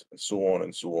cousins, and so on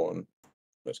and so on.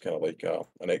 It's kind of like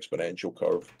an exponential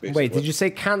curve, basically. Wait, did you say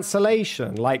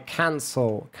cancellation? Like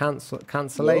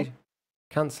cancellation?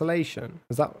 Cancellation?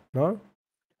 Is that no?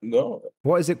 No.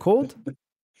 What is it called?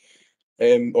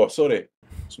 Oh, sorry,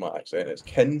 it's my accent. It's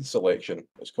kin selection.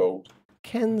 It's called.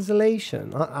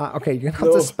 Cancellation. Okay, you're gonna have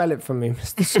No. to spell it for me,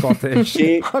 Mr. Scottish.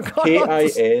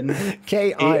 K-I-N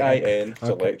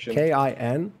selection.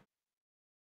 K-I-N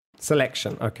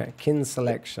selection. Okay, kin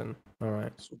selection. All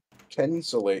right. So kin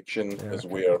selection Yeah, is okay.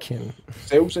 where Kin.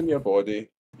 cells in your body,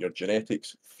 your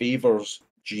genetics favors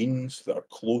genes that are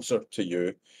closer to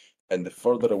you, and the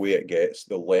further away it gets,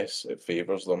 the less it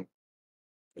favors them.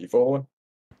 Are you following?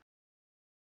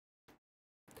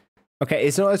 Okay,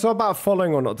 it's not about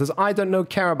following or not. Does I don't know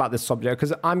care about this subject?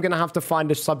 Because I'm gonna have to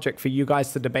find a subject for you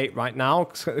guys to debate right now,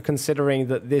 considering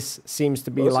that this seems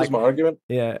to be This like. is my argument.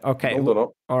 Yeah. Okay. Hold on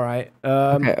up. All right.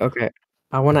 Okay.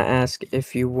 I want to ask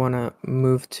if you want to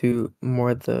move to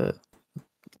more the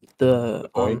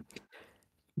point.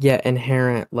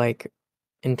 inherent, like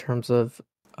in terms of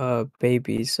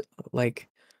babies, like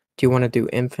do you want to do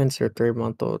infants or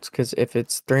 3-month-olds? Because if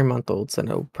it's 3-month-olds, then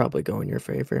it'll probably go in your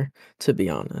favor, to be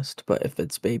honest. But if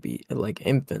it's like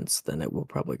infants, then it will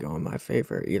probably go in my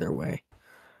favor either way.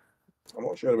 I'm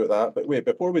not sure about that, but wait,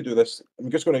 before we do this,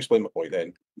 I'm just going to explain my point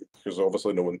then, because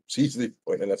obviously no one sees the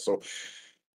point in this. So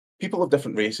people of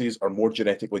different races are more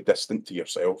genetically distant to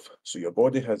yourself, so your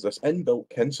body has this inbuilt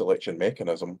kin selection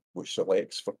mechanism which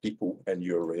selects for people in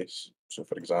your race. So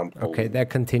for example, okay, they're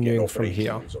continuing from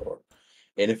here. or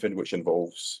anything which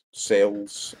involves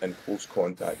cells in close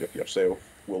contact with yourself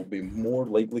will be more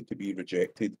likely to be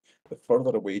rejected the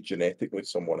further away genetically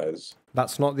someone is.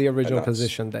 That's not the original that's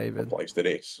position, David. Applies to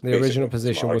race. The original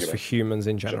position was for humans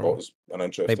in general.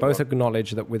 They both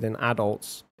acknowledge that within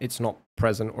adults, it's not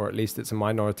present, or at least it's a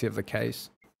minority of the case.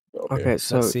 Okay,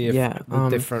 so Let's see if yeah, they're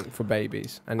different for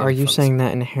babies. And are you infants. saying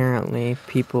that inherently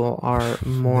people are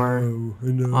more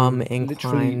inclined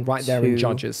literally right there in to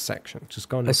judges section? Just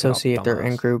go and look associate it up, their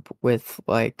dumbass. in-group with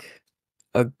like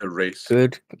a race? Their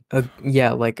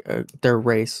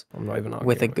race I'm not even with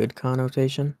a arguing. good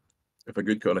connotation? With a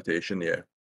good connotation, yeah.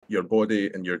 Your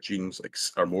body and your genes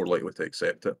are more likely to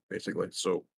accept it, basically.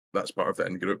 So that's part of the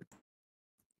in-group.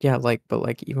 Yeah,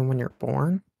 but even when you're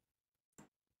born?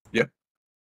 Yeah.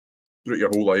 Throughout your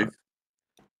whole life.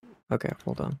 Okay,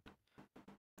 hold on.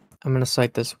 I'm gonna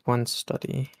cite this one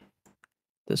study.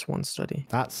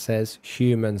 That says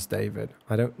humans, David.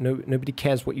 I don't know. Nobody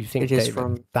cares what you think, It is David.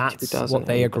 from That's what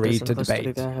they 2008, but there's agreed to another study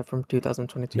debate. that I have from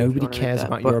 2022. Nobody if you wanna read cares that,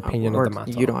 about your but- opinion or of the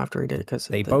matter. You don't have to read it because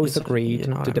They both agreed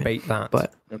to debate that.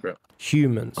 But Okay.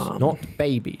 Humans, not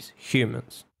babies.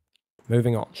 Humans.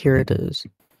 Moving on. here it is.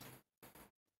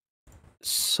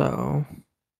 So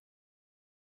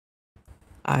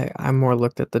I more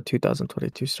looked at the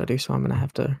 2022 study, so I'm gonna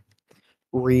have to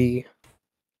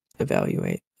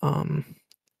re-evaluate.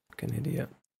 Fucking idiot.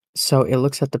 So it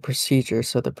looks at the procedure.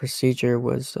 So the procedure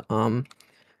was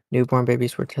Newborn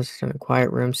babies were tested in a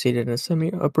quiet room, seated in a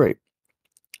semi-upright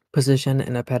position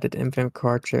in a padded infant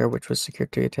car chair, which was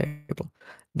secured to a table.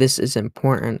 This is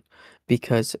important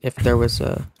because if there was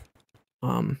a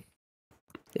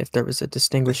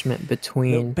distinguishment No,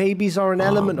 between babies are an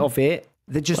element of it.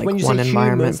 They're just like when you one say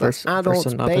environment humans, that's versus adults,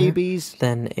 another, babies,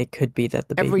 then it could be that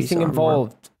the babies everything are more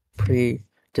involved.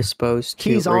 predisposed to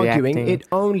He's arguing reacting it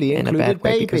only in a bad included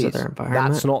way because of babies. their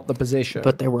environment. That's not the position.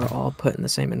 But they were all put in the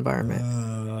same environment.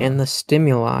 And the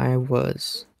stimuli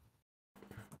was,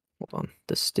 hold on,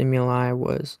 the stimuli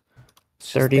was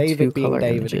It's just 32 David being color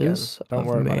David again. images Don't of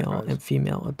worry about it, male guys. and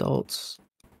female adults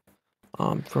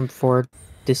from 4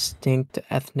 distinct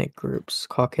ethnic groups: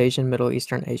 Caucasian, Middle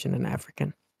Eastern, Asian, and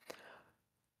African.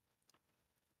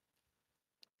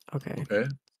 Okay. Okay.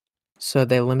 So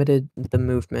they limited the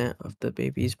movement of the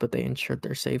babies, but they ensured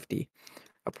their safety.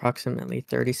 Approximately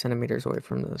 30 centimeters away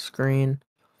from the screen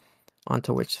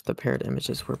onto which the paired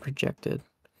images were projected.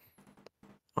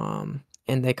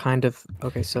 And they kind of,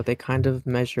 okay, so they kind of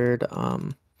measured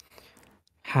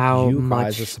how You guys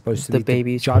much are supposed to the be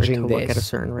babies were judging to look at a this.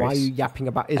 certain Why are you race yapping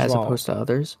about as Israel? opposed to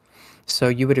others. So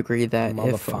you would agree that if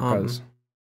Motherfuckers.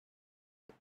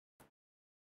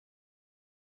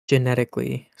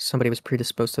 genetically somebody was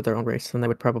predisposed to their own race, then they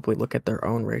would probably look at their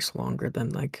own race longer than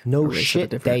like a No race of a shit,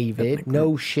 different David. ethnic group.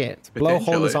 No shit. BlowHole is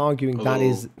Potentially, arguing that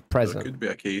is although present. There could be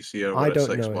a case here I where at don't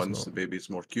 6 know, it's months not. the baby's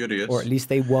more curious. Or at least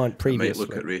they weren't They might look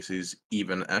previously. at races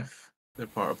even if they're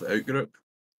part of the outgroup.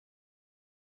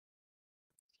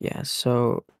 Yeah,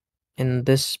 so in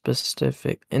this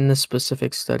specific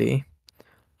study,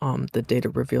 the data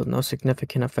revealed no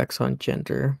significant effects on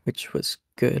gender, which was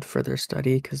good for their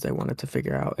study because they wanted to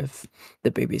figure out if the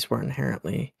babies were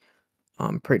inherently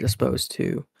predisposed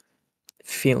to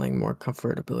feeling more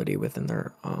comfortability within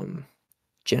their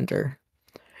gender.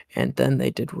 And then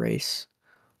they did race,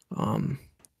 and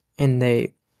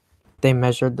they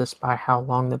measured this by how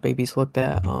long the babies looked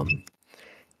at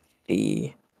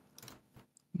the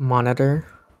monitor,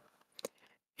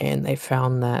 and they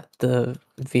found that the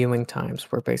viewing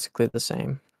times were basically the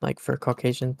same. Like for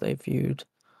Caucasians, they viewed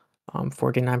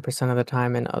 49% of the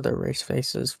time, and other race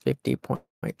faces 50.27%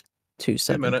 Wait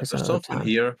a minute, of there's the something time.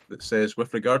 here that says,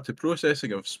 with regard to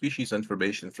processing of species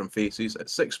information from faces at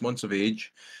 6 months of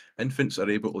age, infants are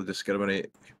able to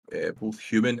discriminate both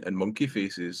human and monkey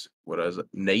faces, whereas at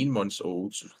 9 months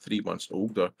old, so 3 months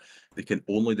older, they can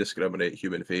only discriminate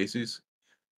human faces.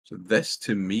 So this,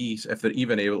 to me, if they're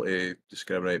even able to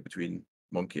discriminate between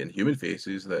monkey and human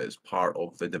faces, that is part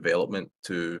of the development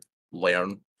to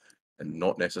learn and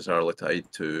not necessarily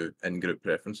tied to in-group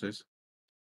preferences.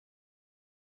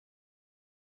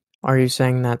 Are you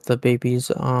saying that the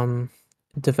babies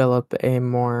develop a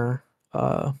more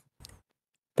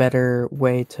better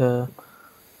way to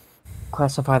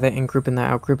classify the in-group and the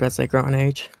out-group as they grow in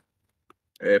age?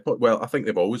 Well, I think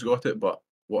they've always got it, but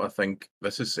what I think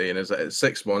this is saying is that at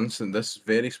 6 months, in this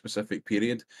very specific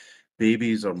period,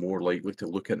 babies are more likely to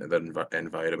look into their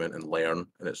environment and learn,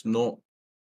 and it's not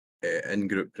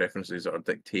in-group preferences that are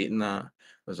dictating that.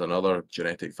 There's another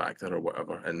genetic factor or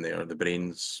whatever in there. The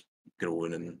brain's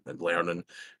growing and learning,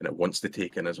 and it wants to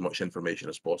take in as much information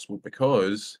as possible,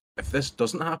 because if this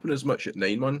doesn't happen as much at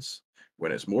 9 months,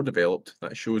 when it's more developed,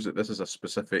 that shows that this is a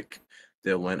specific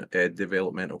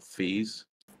developmental phase.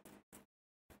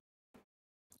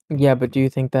 Yeah, but do you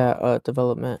think that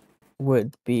development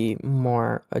would be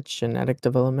more a genetic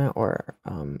development or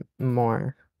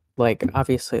more like,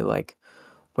 obviously, like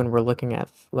when we're looking at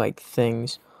like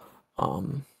things,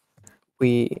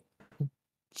 we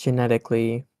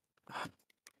genetically,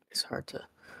 it's hard to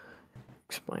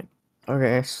explain.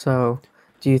 Okay, so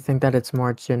do you think that it's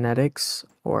more genetics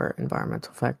or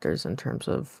environmental factors in terms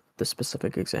of the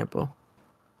specific example?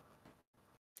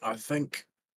 I think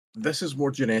this is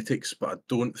more genetics, but I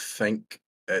don't think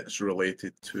it's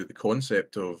related to the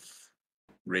concept of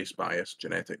race bias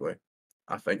genetically.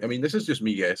 I mean, this is just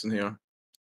me guessing here,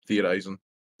 theorizing,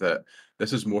 that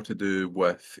this is more to do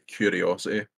with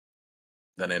curiosity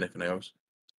than anything else.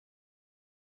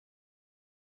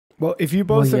 Well, if you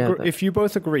Well, both yeah, if you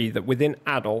both agree that within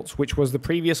adults, which was the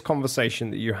previous conversation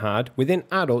that you had, within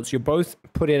adults, you both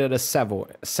put it at a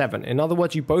 7. In other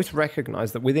words, you both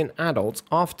recognize that within adults,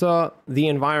 after the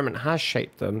environment has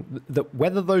shaped them, that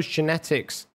whether those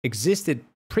genetics existed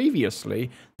previously,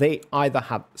 they either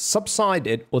have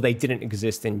subsided or they didn't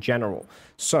exist in general.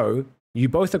 So you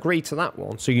both agree to that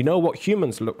one. So you know what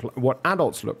humans look like, what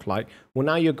adults look like. Well,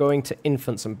 now you're going to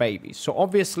infants and babies. So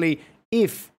obviously,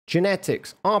 if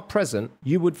genetics are present,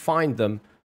 you would find them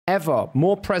ever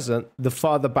more present the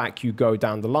further back you go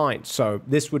down the line. So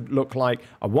this would look like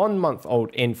a 1-month-old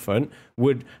infant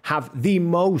would have the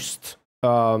most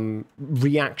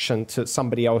reaction to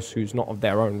somebody else who's not of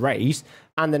their own race,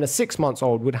 and then a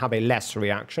 6-month-old would have a less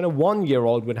reaction. A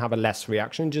 1-year-old would have a less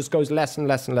reaction. It just goes less and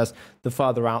less and less the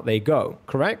further out they go.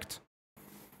 Correct?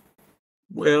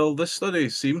 Well, this study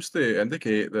seems to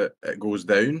indicate that it goes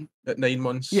down at 9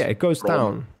 months. Yeah, it goes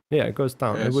down. Yeah, it goes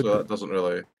down. Yeah, It would so that doesn't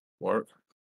really work.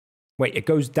 Wait, it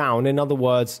goes down. In other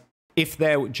words, if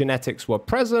their genetics were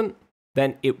present,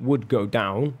 then it would go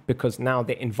down because now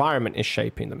the environment is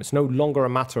shaping them. It's no longer a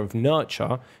matter of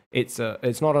nurture. It's no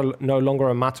longer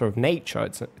a matter of nature.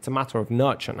 It's a matter of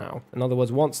nurture now. In other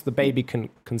words, once the baby can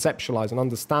conceptualize and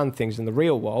understand things in the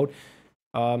real world,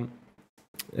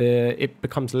 it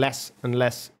becomes less and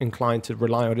less inclined to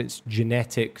rely on its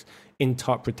genetic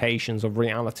interpretations of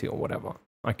reality or whatever,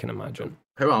 I can imagine.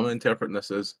 How I'm interpreting this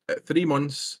is at 3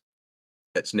 months,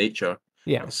 it's nature.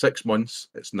 Yeah. At 6 months,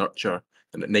 it's nurture.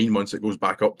 And at 9 months, it goes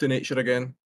back up to nature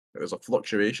again. There's a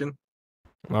fluctuation.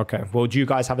 Okay. Well, do you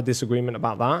guys have a disagreement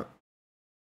about that?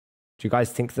 Do you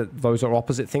guys think that those are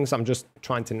opposite things? I'm just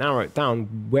trying to narrow it down.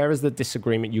 Where is the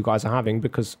disagreement you guys are having?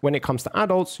 Because when it comes to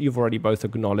adults, you've already both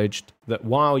acknowledged that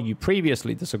while you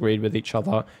previously disagreed with each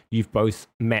other, you've both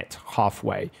met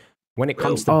halfway. When it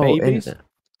comes to babies...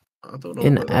 I don't know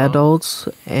in about that. adults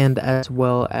and as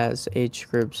well as age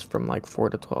groups from like 4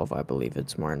 to 12, I believe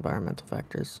it's more environmental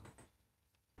factors.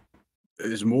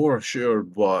 It's more sure,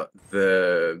 but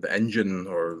the engine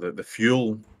or the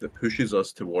fuel that pushes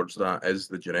us towards that is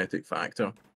the genetic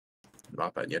factor, in my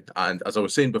opinion. And as I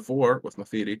was saying before with my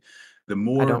theory, the I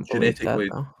more don't believe that, genetically...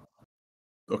 though.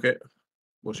 Okay,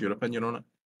 what's your opinion on it?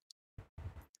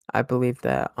 I believe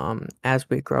that as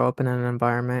we grow up in an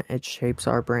environment, it shapes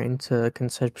our brain to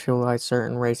conceptualize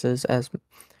certain races as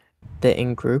the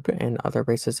in-group and other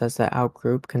races as the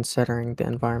out-group, considering the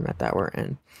environment that we're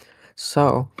in.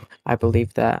 So I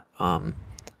believe that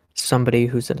somebody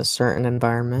who's in a certain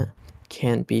environment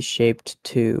can be shaped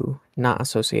to not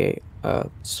associate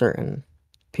certain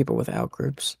people with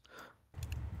out-groups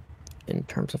in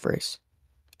terms of race.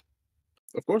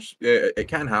 Of course, yeah, it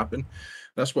can happen.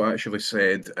 That's what I actually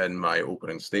said in my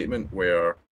opening statement,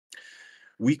 where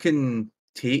we can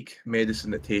take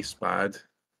medicine that tastes bad,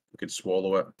 we can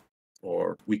swallow it,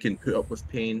 or we can put up with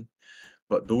pain,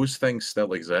 but those things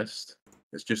still exist.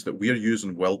 It's just that we're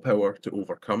using willpower to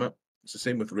overcome it. It's the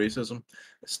same with racism.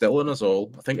 It's still in us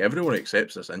all. I think everyone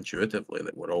accepts this intuitively,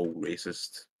 that we're all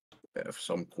racist at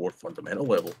some core fundamental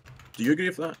level. Do you agree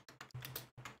with that?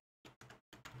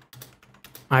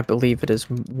 I believe it is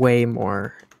way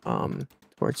more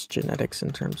towards genetics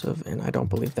in terms of, and I don't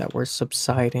believe that we're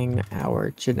subsiding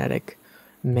our genetic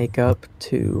makeup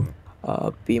to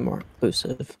be more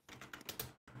inclusive.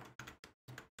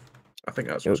 I think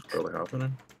that's what's clearly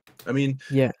happening. I mean,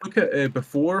 Yeah, look at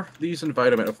before these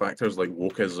environmental factors like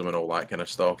wokeism and all that kind of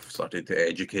stuff started to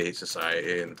educate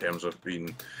society in terms of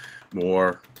being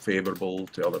more favourable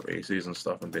to other races and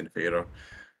stuff and being fairer.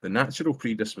 The natural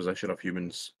predisposition of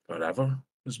humans forever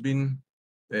has been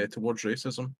towards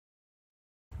racism.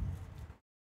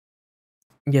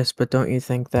 yes, but don't you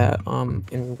think that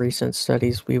in recent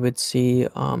studies we would see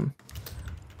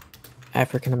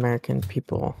African American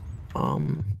people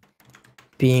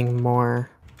being more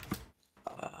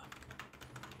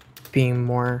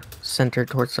centered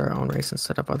towards their own race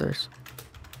instead of others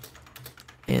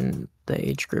in the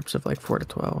age groups of like 4 to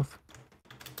 12?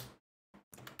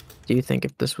 Do you think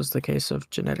if this was the case of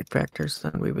genetic factors,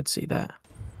 then we would see that?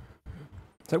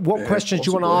 So what questions do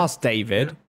you want to possibly. ask, David?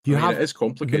 Yeah. You I mean, have it is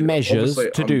complicated. the measures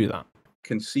Obviously, to I'm do that.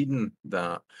 conceding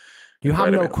that You have no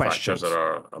environmental questions. factors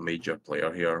are a major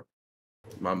player here.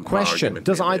 My Question. argument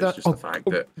Does mainly either... is just the fact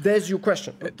that there's your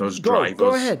question. it does Go drive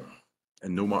us. ahead.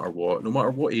 And no matter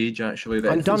what age, actually, the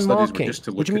I'm infant done studies marking. were just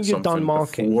to What look do you mean at you're done something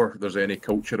marking? before there's any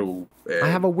cultural I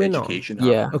have a winner. education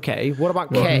Yeah. happening. Okay, what about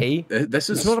Mhm. K? This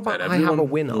is It's not about at I have a everyone,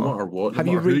 winner. no matter what, no Have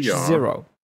you matter who reached you are. zero?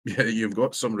 Yeah, you've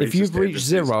got some racist If you've reached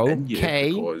tendencies zero, in you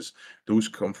K, because those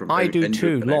come from I do in-group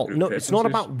too. and Lol. out-group No, it's not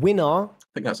preferences. about winner. I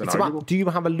think that's It's inarguable. about do you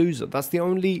have a loser? That's the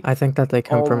only... I think that they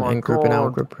come Oh from my in-group and God.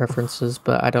 out-group preferences,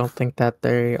 but I don't think that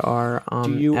they are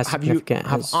Do you as significant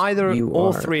have as either you all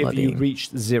are three of you levying.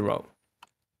 reached zero?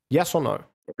 Yes or no?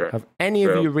 Okay. Have any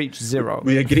of Well, you reached zero?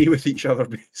 We agree with each other,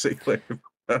 basically.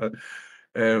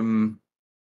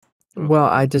 Well,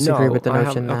 I disagree No, with the I have.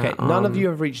 notion Okay, that none of you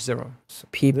have reached zero. So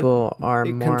people are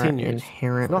it more continues. There's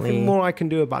inherently nothing more I can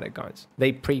do about it, guys.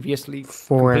 They previously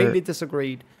for completely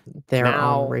disagreed. their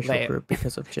Now own racial they're group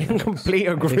because of in genetics. complete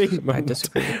agreement. I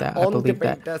disagree with that. I On believe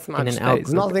debate that deathmatch in an days. out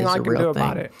group Nothing is I a can do real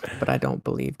about thing, it. but I don't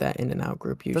believe that in and out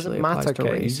group usually Doesn't matter, applies to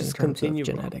okay? You race in just terms continue, of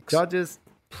bro. genetics. Judges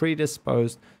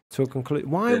predisposed to a conclusion.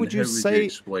 Why Then would you how would you say,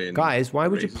 explain guys? Why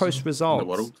would you racism post in the results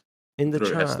world in the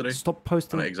through chat? history? Stop And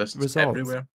posting it exists results.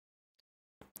 everywhere.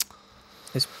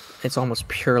 It's almost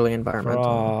purely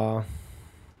environmental.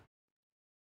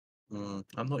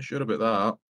 I'm not sure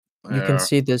about that. You can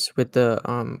see this with the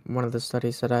one of the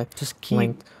studies that I Just keep.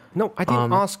 linked. No, I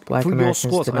didn't ask Black for your Americans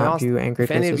scores. did I not asked view angry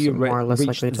if any of faces you more or less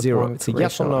reached likely to zero. belong It's to a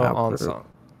yes or racial no outgroup. answer.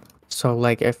 So,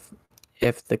 like,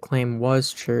 if the claim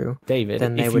was true, David,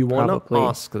 then they if would you want to probably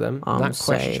ask them that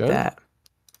say question, that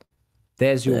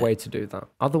there's your the way to do that.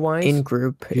 Otherwise, in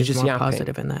group you're is just more yapping.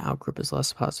 positive and the out group is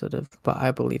less positive. But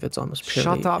I believe it's almost purely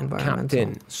Shut up, environmental.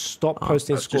 Captain. Stop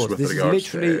posting That's just scores. with This is regards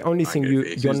literally the to only thing angry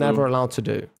you're faces, never though. allowed to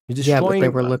do. You're Yeah, but they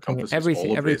destroying were That looking encompasses everything,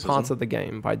 all of every part racism. of the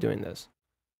game by doing this.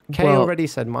 Kay Well, already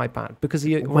said my bad because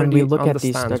he when we already look at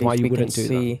these understands why studies, you we can wouldn't do that.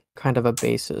 see kind of a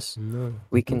basis. No.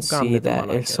 We can Calm see little that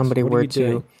man, I if guess. somebody What are were you to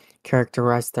doing?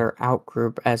 characterize their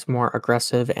outgroup as more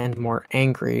aggressive and more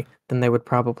angry, then they would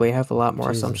probably have a lot more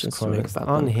Jesus assumptions to make Christ. about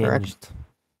them, correct? Unhinged.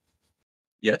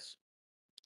 Yes,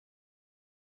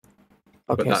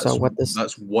 but Okay, so what this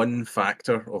that's one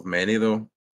factor of many, though.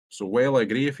 So while I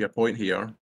agree with your point here,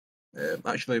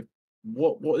 actually,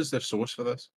 what is their source for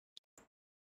this?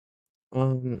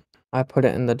 I put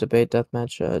it in the debate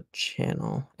deathmatch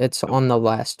channel. It's on the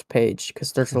last page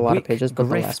because there's a lot of Wick pages, but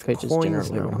the last Grift page is coins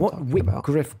generally now. what I'm What talking Wick about.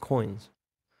 Griff coins?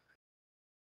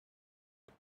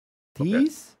 Okay.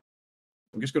 These?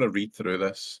 I'm just going to read through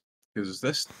this because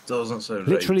this doesn't sound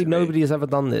Literally right to me. nobody has ever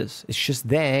done this. It's just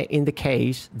there in the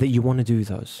case that you want to do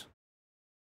those.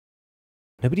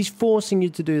 Nobody's forcing you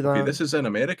to do that. Okay, this is in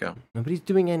America. Nobody's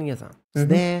doing any of that. It's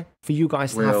there for you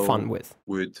guys to have fun with.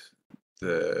 Would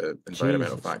the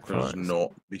environmental Jesus factors Christ.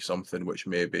 not be something which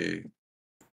maybe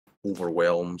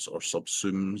overwhelms or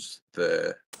subsumes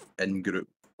the in-group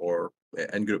or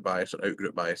in-group bias or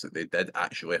out-group bias that they did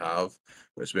actually have,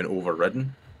 but it's been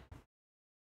overridden?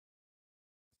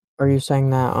 Are you saying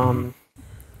that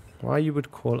Why you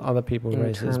would call other people in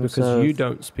racist? terms Because you of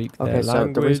don't speak their okay, so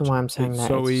language. the reason why I'm saying it's that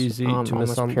so it's easy to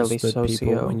almost purely misunderstand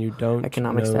people when you don't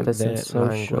economic know status and their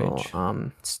social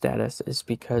language. status is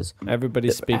because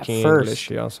Everybody's at speaking first, English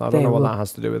here, so I they don't know what looked- that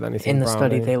has to do with anything. in the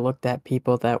study Brownie. they looked at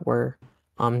people that were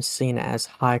seen as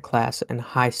high class and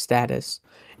high status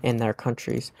in their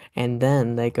countries, and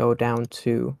then they go down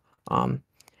to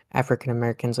African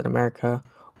Americans in America,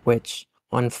 which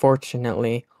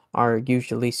unfortunately are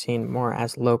usually seen more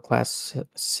as low class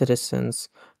citizens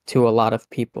to a lot of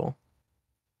people.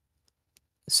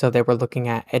 So they were looking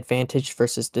at advantaged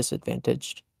versus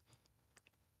disadvantaged.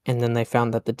 And then they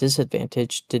found that the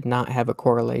disadvantaged did not have a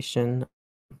correlation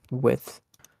with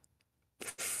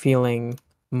feeling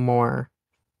more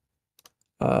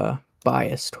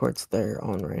biased towards their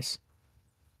own race.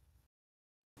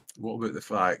 What about the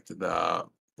fact that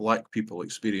black people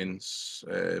experience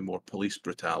more police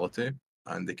brutality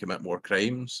and they commit more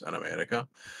crimes in America?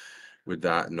 Would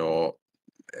that not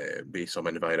be some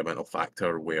environmental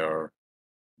factor where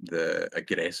the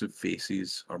aggressive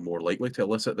faces are more likely to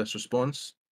elicit this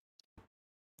response?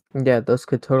 Yeah, those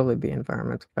could totally be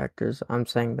environmental factors. I'm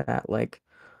saying that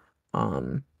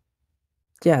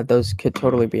yeah, those could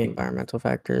totally be environmental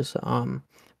factors.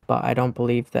 But I don't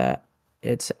believe that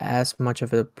it's as much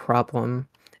of a problem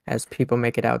as people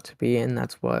make it out to be, and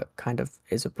that's what kind of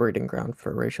is a breeding ground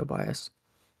for racial bias.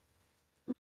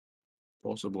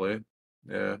 Possibly.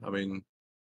 Yeah, I mean,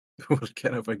 we're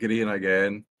kind of agreeing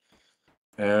again.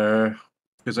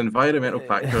 Because environmental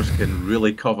factors can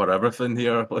really cover everything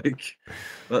here. Like,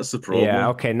 that's the problem. Yeah,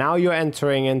 okay. Now you're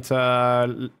entering into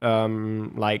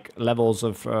like levels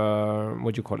of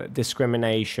what do you call it?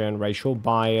 Discrimination, racial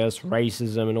bias,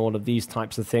 racism, and all of these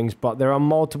types of things. But there are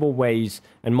multiple ways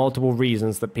and multiple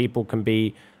reasons that people can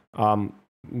be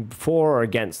for or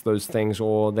against those things,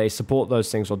 or they support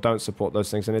those things or don't support those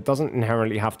things. And it doesn't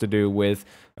inherently have to do with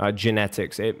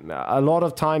genetics. A lot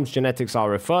of times genetics are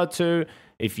referred to.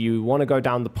 If you want to go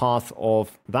down the path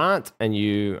of that and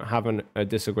you have a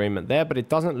disagreement there, but it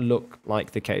doesn't look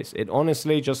like the case. It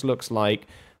honestly just looks like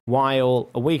while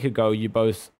a week ago you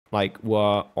both like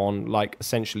were on like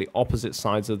essentially opposite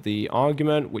sides of the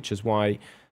argument, which is why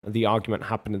the argument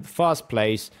happened in the first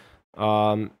place.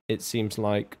 It seems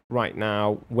like right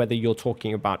now, whether you're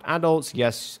talking about adults,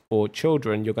 yes, or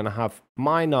children, you're going to have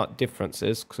minor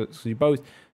differences because you both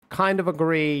kind of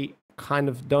agree, kind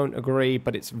of don't agree,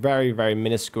 but it's very, very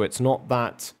minuscule. It's not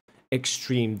that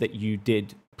extreme that you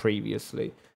did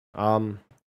previously.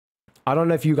 I don't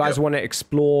know if you guys want to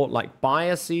explore like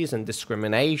biases and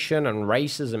discrimination and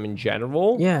racism in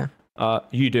general. Yeah.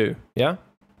 You do, yeah?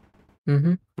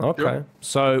 Mm-hmm. Okay. Sure.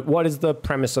 So what is the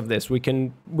premise of this? We're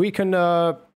going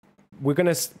to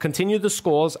continue the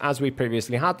scores as we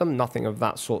previously had them. Nothing of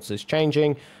that sort is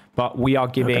changing, but we are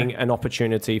giving an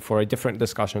opportunity for a different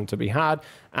discussion to be had,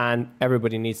 and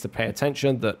everybody needs to pay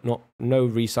attention that no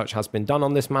research has been done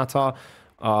on this matter.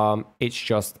 It's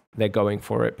just they're going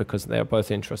for it because they're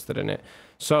both interested in it.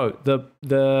 So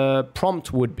the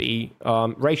prompt would be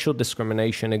racial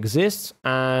discrimination exists,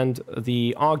 and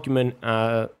the argument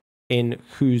in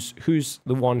who's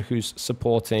the one who's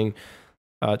supporting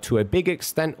to a big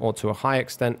extent or to a high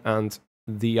extent, and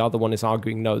the other one is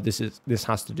arguing no, this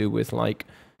has to do with like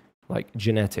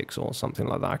genetics or something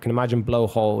like that. I can imagine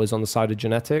BlowHole is on the side of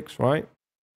genetics, right?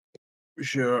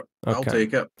 Sure. Okay. I'll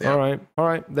take it. Yeah. All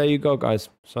right. There you go, guys.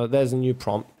 So there's a new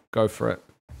prompt. Go for it.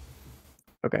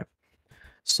 Okay.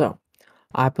 So,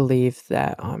 I believe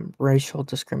that racial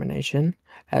discrimination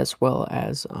as well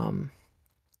as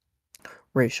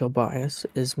racial bias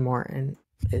is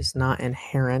not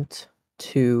inherent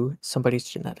to somebody's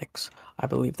genetics. I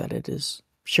believe that it is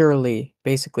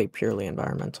basically purely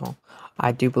environmental.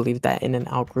 I do believe that in and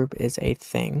out group is a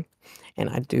thing, and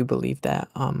I do believe that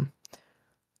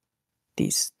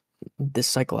this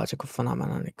psychological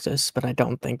phenomenon exists, but I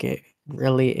don't think it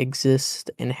really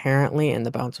exists inherently in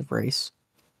the bounds of race.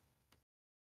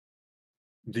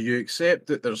 Do you accept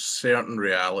that there's certain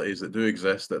realities that do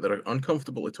exist that are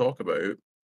uncomfortable to talk about,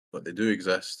 but they do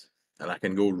exist? And I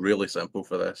can go really simple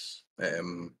for this.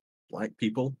 Black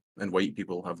people and white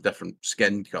people have different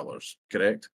skin colors,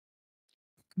 correct?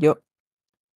 Yep.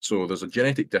 So there's a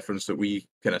genetic difference that we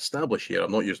can establish here.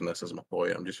 I'm not using this as my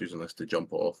point. I'm just using this to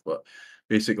jump off. But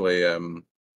basically, the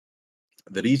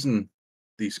reason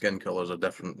these skin colors are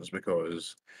different is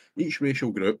because each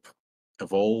racial group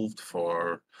evolved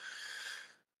for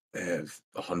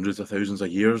hundreds of thousands of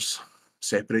years,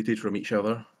 separated from each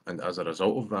other, and as a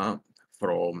result of that,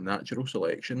 from natural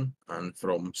selection and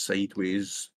from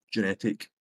sideways genetic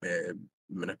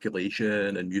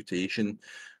manipulation and mutation,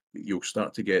 you'll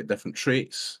start to get different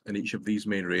traits in each of these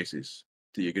main races.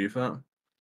 Do you agree with that?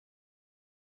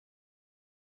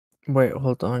 Wait,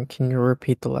 hold on. Can you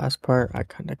repeat the last part? I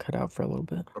kind of cut out for a little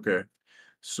bit. Okay.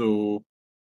 So,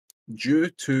 due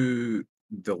to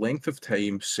the length of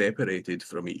time separated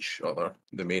from each other,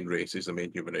 the main races, the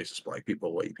main human races, black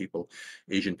people, white people,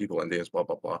 Asian people, Indians, blah,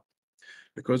 blah, blah,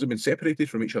 because they've been separated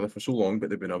from each other for so long, but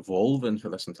they've been evolving for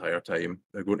this entire time,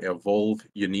 they're going to evolve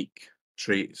unique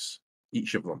traits,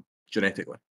 each of them,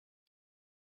 genetically.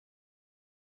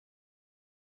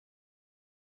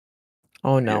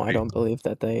 Oh Do you no, I agree? don't believe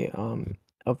that they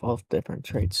evolve different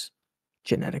traits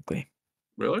genetically.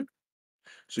 Really?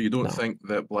 So you don't No. think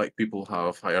that black people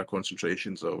have higher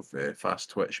concentrations of fast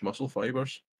twitch muscle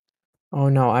fibers? Oh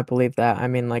no, I believe that. I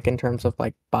mean, like in terms of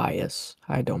like bias,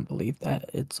 I don't believe that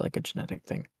it's like a genetic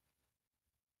thing.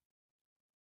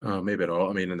 Maybe not.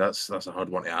 I mean, and that's a hard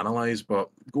one to analyze. But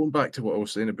going back to what I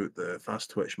was saying about the fast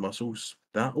twitch muscles,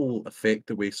 that will affect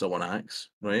the way someone acts,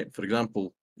 right? For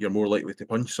example, you're more likely to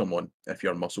punch someone if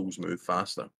your muscles move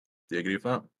faster. Do you agree with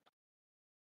that?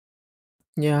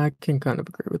 Yeah, I can kind of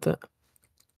agree with that.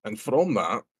 And from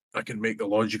that, I can make the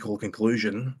logical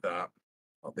conclusion that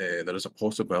there is a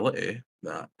possibility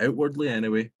that outwardly,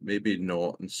 anyway, maybe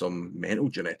not in some mental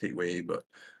genetic way, but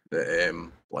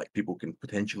that black people can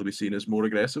potentially be seen as more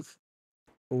aggressive.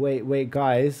 Wait,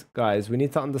 guys, we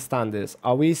need to understand this.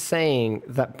 Are we saying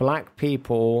that black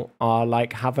people are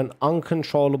like have an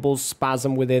uncontrollable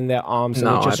spasm within their arms and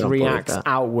No, it I just don't believe reacts that.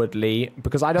 outwardly?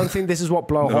 Because I don't think this is what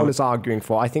BlowHole No. is arguing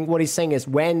for. I think what he's saying is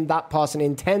when that person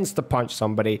intends to punch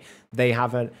somebody, they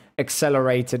have an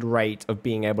accelerated rate of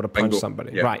being able to punch Bingo.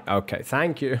 somebody. Yeah. Right, okay,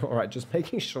 thank you. All right, just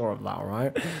making sure of that, all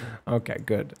right? Okay,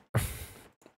 good.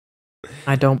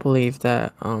 I don't believe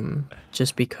that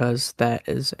just because that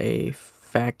is a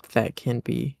fact that can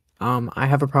be I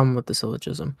have a problem with the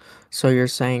syllogism. So you're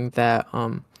saying that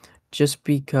just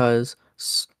because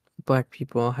black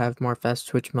people have more fast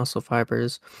twitch muscle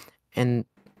fibers, and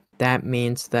that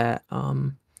means that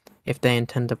if they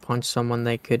intend to punch someone,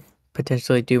 they could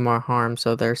potentially do more harm,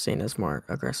 so they're seen as more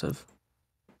aggressive.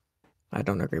 I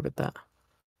don't agree with that.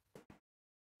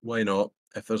 Why not?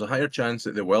 If there's a higher chance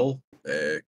that they will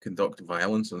conduct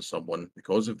violence on someone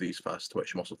because of these fast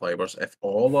twitch muscle fibers, if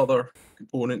all other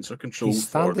components are controlled for the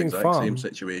standing exact same firm.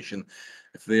 situation,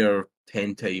 if they are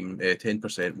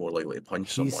 10% more likely to punch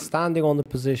He's someone, standing on the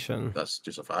position. that's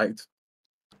just a fact.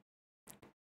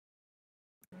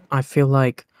 I feel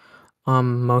like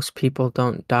most people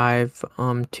don't dive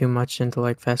too much into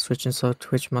like fast twitch and slow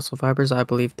twitch muscle fibers. I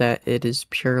believe that it is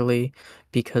purely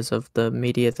because of the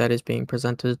media that is being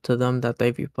presented to them that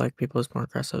they view black people as more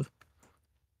aggressive.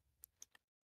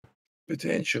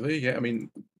 Potentially, yeah. I mean,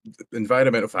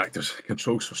 environmental factors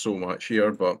controls for so much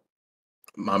here, but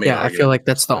my main Yeah, I feel argument, like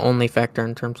that's the only factor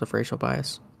in terms of racial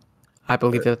bias. I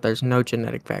believe that there's no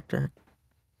genetic factor.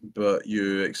 but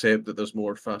you accept that there's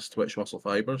more fast twitch muscle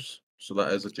fibers, so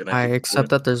that is a I genetic accept component.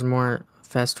 that there's more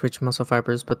fast twitch muscle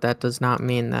fibers, but that does not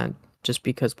mean that just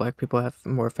because black people have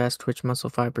more fast twitch muscle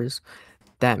fibers,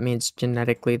 that means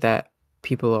genetically that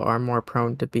people are more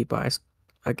prone to be biased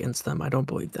against them. I don't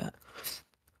believe that.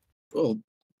 Well,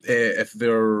 if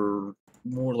they're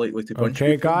more likely to punch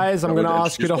Okay, people, guys, I'm that going to would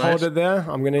ask you to introduce hold bias. it there.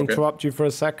 I'm going to Okay. interrupt you for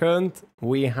a second.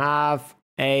 We have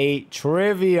a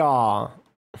trivia. Oh,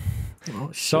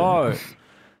 shit. So,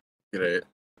 Great.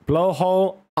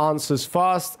 BlowHole answers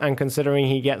first, and considering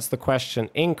he gets the question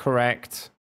incorrect,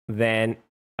 then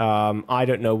I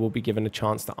don't know, will be given a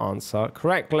chance to answer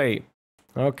correctly.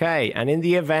 Okay, and in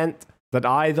the event that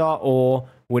either or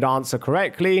would answer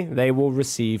correctly, they will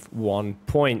receive 1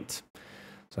 point.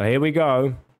 So here we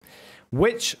go.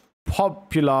 Which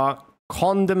popular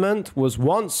condiment was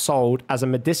once sold as a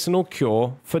medicinal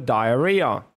cure for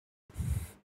diarrhea?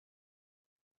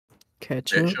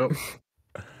 Ketchup. Ketchup.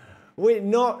 Wait,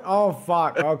 not. Oh,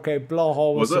 fuck. Okay,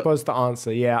 BlowHole was Was it? supposed to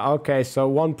answer. Yeah, okay, so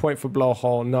 1 point for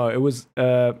BlowHole. No, it was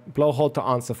BlowHole to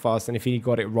answer first, and if he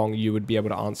got it wrong, you would be able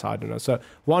to answer. I don't know. So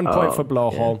 1 point for Oh,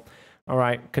 BlowHole. All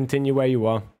right, continue where you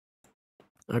were.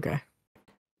 Okay.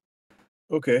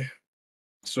 Okay.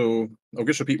 So I'll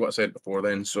just repeat what I said before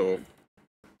then. So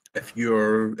if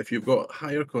you've got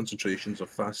higher concentrations of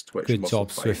fast twitch Good muscle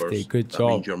job, Swifty. fibers, Good that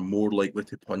means job. you're more likely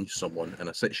to punch someone in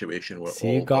a situation where See,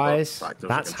 all other guys, factors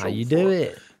that's are how controlled you for. do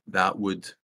it. That would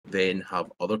then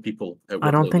have other people I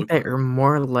outwardly don't think that looking. you're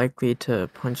more likely to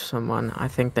punch someone. I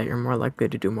think that you're more likely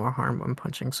to do more harm when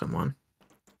punching someone.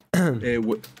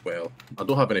 Well, I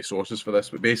don't have any sources for this,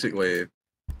 but basically,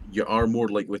 you are more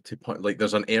likely to punch. Like,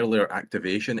 there's an earlier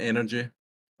activation energy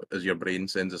as your brain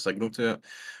sends a signal to it.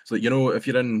 So, if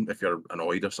you're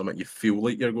annoyed or something, you feel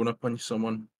like you're going to punch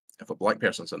someone. If a black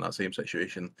person's in that same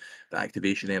situation, the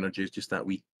activation energy is just that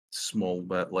wee small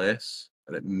bit less,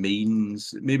 and it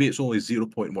means maybe it's only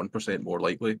 0.1% more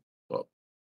likely, but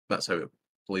that's how it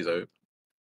plays out.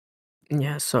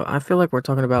 Yeah, so I feel like we're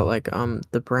talking about like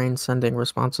the brain sending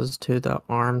responses to the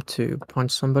arm to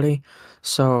punch somebody.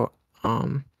 So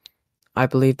I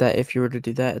believe that if you were to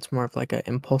do that, it's more of like an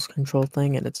impulse control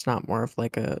thing, and it's not more of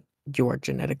like you are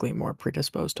genetically more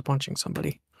predisposed to punching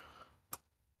somebody.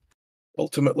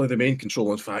 Ultimately, the main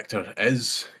controlling factor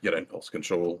is your impulse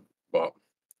control, but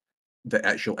the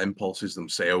actual impulses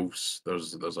themselves,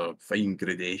 there's a fine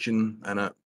gradation in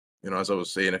it. As I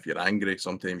was saying, if you're angry,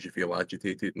 sometimes you feel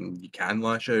agitated and you can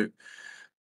lash out.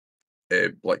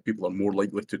 Black people are more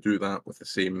likely to do that with the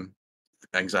same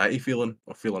anxiety feeling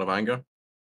or feeling of anger.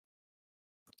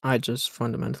 I just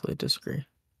fundamentally disagree.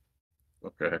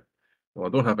 Okay. Well, I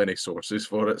don't have any sources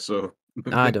for it, so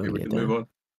I maybe don't we can move either. on.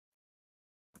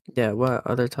 Yeah, what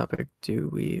other topic do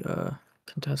we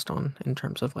contest on in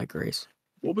terms of like race?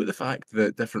 What about the fact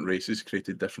that different races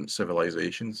created different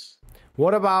civilizations?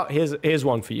 What about here's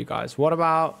one for you guys. What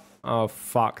about oh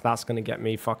fuck, that's gonna get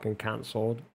me fucking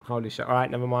cancelled. Holy shit.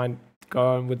 Alright, never mind.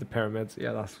 Go on with the pyramids.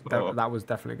 Yeah, Oh. that was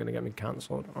definitely gonna get me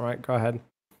cancelled. Alright, go ahead.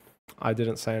 I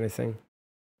didn't say anything.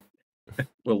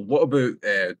 Well, what about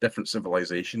different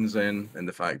civilizations then, and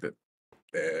the fact that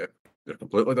they're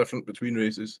completely different between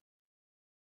races?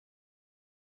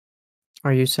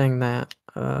 Are you saying that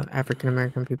African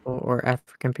American people or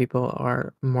African people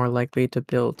are more likely to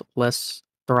build less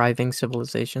thriving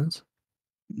civilizations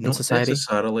in Not society?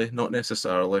 necessarily, not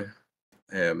necessarily.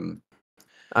 Um,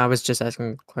 I was just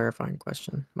asking a clarifying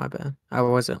question. My bad. I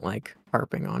wasn't like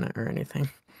harping on it or anything.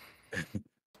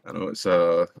 I know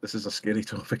this is a scary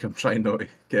topic. I'm trying not to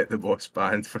get the boss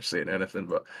banned for saying anything,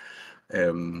 but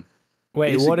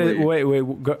Wait,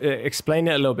 basically, explain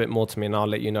it a little bit more to me and I'll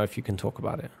let you know if you can talk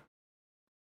about it.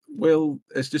 well,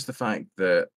 it's just the fact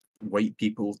that white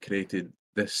people created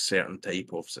this certain type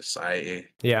of society.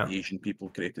 Yeah. Asian people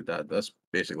created that. That's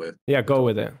basically Yeah, the go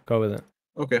with topic. it. Go with it.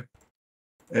 Okay.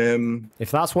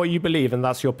 If that's what you believe and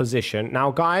that's your position.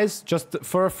 Now, guys, just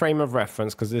for a frame of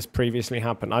reference, because this previously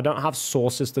happened, I don't have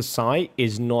sources to cite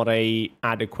is not a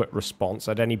adequate response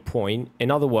at any point.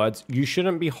 In other words, you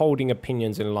shouldn't be holding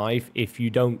opinions in life if you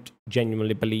don't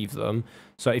genuinely believe them.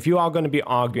 So if you are going to be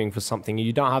arguing for something and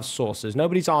you don't have sources,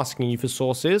 nobody's asking you for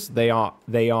sources. They're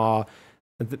going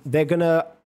to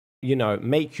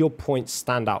make your point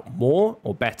stand out more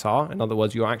or better. In other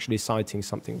words, you're actually citing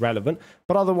something relevant.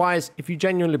 But otherwise, if you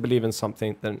genuinely believe in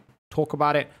something, then talk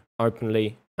about it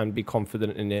openly and be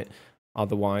confident in it.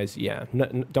 Otherwise, yeah,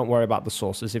 don't worry about the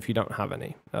sources if you don't have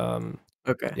any.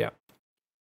 Okay. Yeah,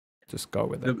 just go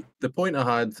with it. The point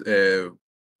I had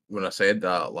when I said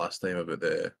that last time about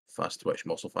the fast twitch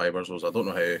muscle fibers was I don't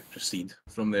know how to proceed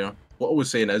from there. What I was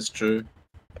saying is true.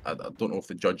 I don't know if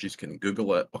the judges can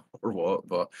Google it or what,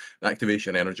 but the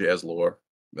activation energy is lower.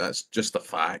 That's just a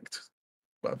fact.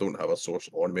 But I don't have a source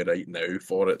on me right now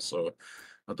for it, so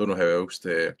I don't know how else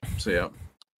to say it.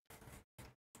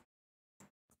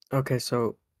 Okay,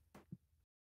 so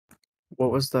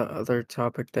what was the other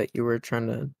topic that you were trying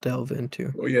to delve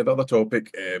into? Oh yeah, the other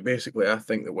topic. Basically, I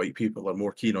think that white people are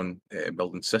more keen on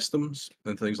building systems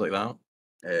and things like that.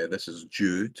 This is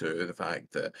due to the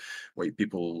fact that white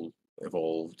people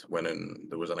evolved when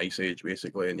there was an ice age,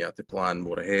 basically, and you had to plan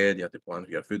more ahead. You had to plan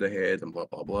for your food ahead, and blah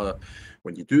blah blah.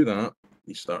 When you do that,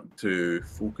 you start to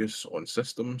focus on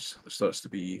systems. There starts to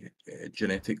be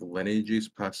genetic lineages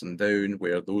passing down,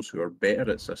 where those who are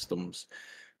better at systems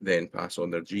then pass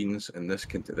on their genes, and this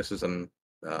is an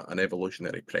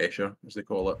evolutionary pressure, as they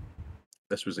call it.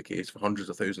 This was the case for hundreds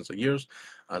of thousands of years.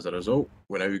 As a result,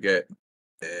 we now get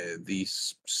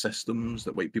these systems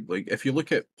that white people like. If you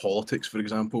look at politics, for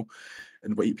example,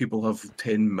 and white people have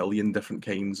 10 million different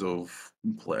kinds of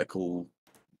political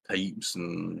types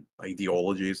and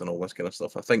ideologies and all this kind of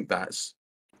stuff. I think that's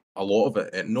a lot of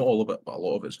it, not all of it, but a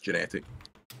lot of it's genetic.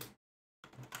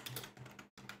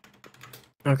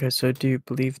 Okay, so do you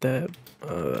believe that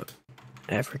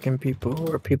African people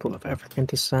or people of African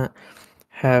descent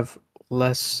have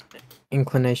less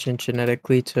inclination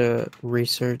genetically to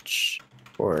research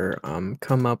or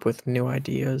come up with new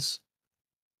ideas?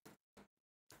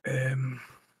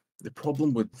 The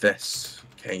problem with this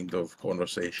kind of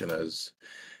conversation is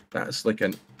that's like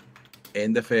an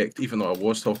end effect, even though I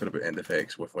was talking about end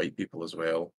effects with white people as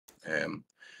well.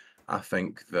 I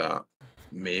think that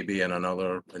maybe in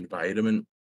another environment,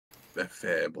 if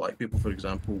black people, for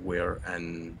example, were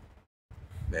in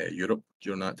Europe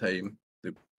during that time,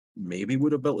 they maybe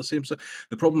would have built the same.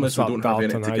 The problem What's is we up, don't have Dalton?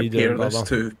 anything to How you doing, compare this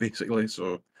brother? to, basically.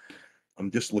 So I'm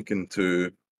just looking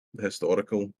to the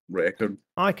historical record.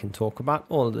 I can talk about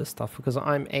all of this stuff because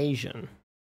I'm Asian.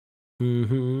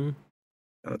 Mm-hmm.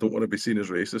 I don't want to be seen as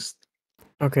racist.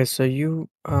 Okay, so you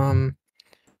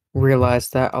realize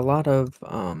that a lot of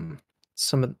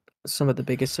some of the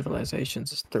biggest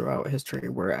civilizations throughout history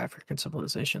were African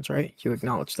civilizations, right? You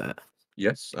acknowledge that.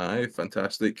 Yes, aye,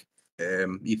 fantastic.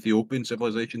 Ethiopian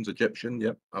civilizations, Egyptian,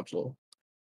 yep, absolutely.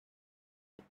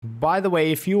 By the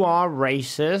way, if you are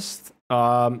racist,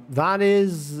 that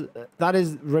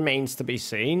is remains to be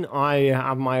seen. I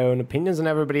have my own opinions, and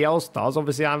everybody else does.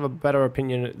 Obviously, I have a better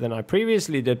opinion than I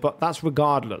previously did, but that's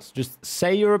regardless. Just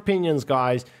say your opinions,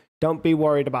 guys. Don't be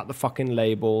worried about the fucking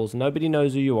labels. Nobody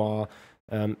knows who you are.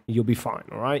 You'll be fine,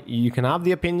 all right? You can have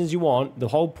the opinions you want. The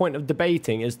whole point of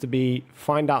debating is to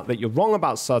find out that you're wrong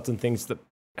about certain things that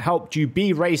helped you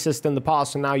be racist in the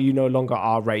past, and now you no longer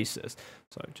are racist.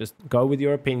 So just go with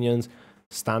your opinions,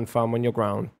 stand firm on your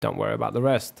ground. Don't worry about the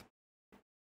rest.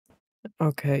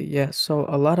 Okay, yeah. So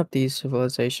a lot of these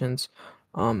civilizations,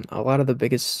 a lot of the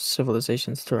biggest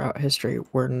civilizations throughout history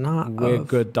were not We're of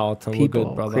good, Dalton. We're good,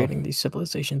 people brother. creating these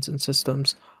civilizations and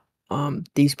systems.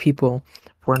 These people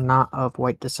were not of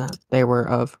white descent. They were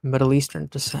of Middle Eastern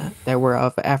descent. They were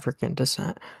of African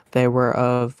descent. They were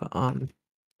of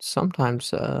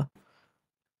sometimes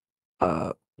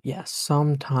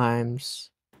sometimes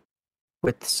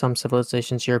with some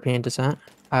civilizations European descent.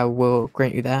 I will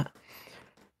grant you that.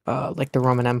 Like the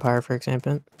Roman Empire, for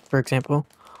example.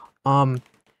 Um,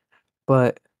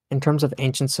 but in terms of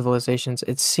ancient civilizations,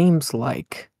 it seems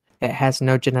like it has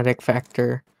no genetic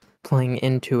factor playing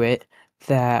into it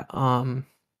that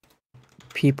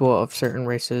people of certain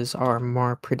races are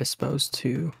more predisposed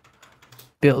to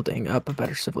building up a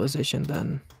better civilization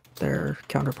than their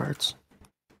counterparts.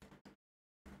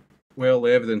 Well,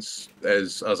 the evidence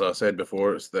is, as I said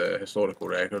before, it's the historical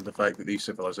record. The fact that these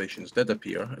civilizations did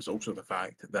appear is also the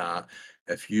fact that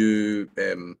if you,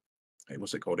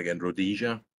 what's it called again,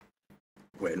 Rhodesia,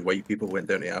 when white people went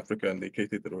down to Africa and they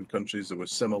created their own countries, there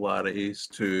was similarities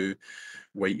to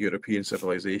white European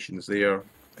civilizations there.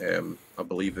 I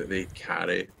believe that they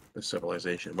carry the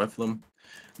civilization with them.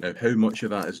 Now, how much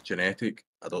of that is genetic?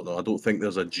 I don't know. I don't think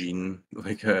there's a gene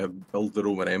like a build the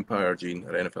Roman Empire gene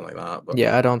or anything like that. But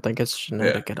Yeah, I don't think it's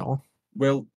genetic at all.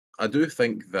 well, I do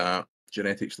think that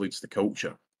genetics leads to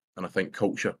culture, and I think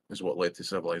culture is what led to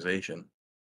civilization.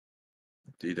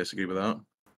 Do you disagree with that?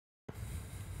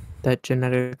 that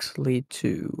genetics lead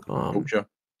to Culture.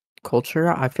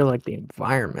 culture. I feel like the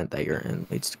environment that you're in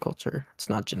leads to culture. It's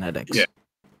not genetics. Yeah.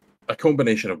 A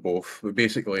combination of both. But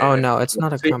basically, Oh no, it's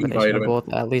not a take combination of environment.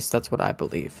 both. At least that's what I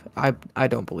believe. I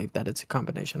don't believe that it's a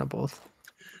combination of both.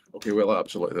 Okay, well,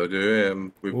 absolutely they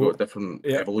do. We've Well, got different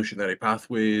yeah. evolutionary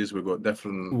pathways. We've got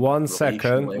different. One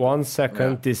relation levels.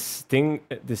 second.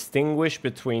 Distinguish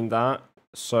between that.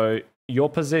 So your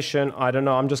position, I don't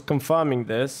know, I'm just confirming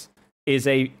this, is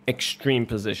a extreme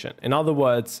position. In other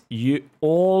words,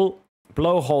 all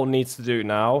BlowHole needs to do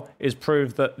now is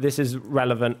prove that this is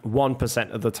relevant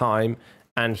 1% of the time,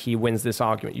 and he wins this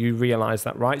argument. You realize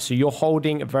that, right? So you're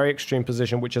holding a very extreme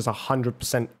position, which is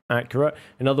 100% accurate.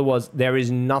 In other words, there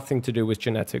is nothing to do with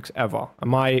genetics ever.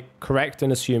 Am I correct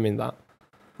in assuming that?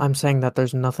 I'm saying that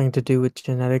there's nothing to do with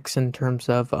genetics in terms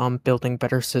of building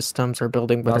better systems or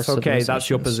building better That's okay. That's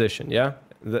your civilizations. position, yeah?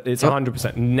 It's Yep.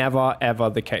 100%. Never, ever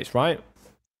the case, right?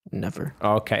 Never.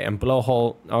 Okay, and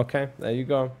BlowHole. Okay, there you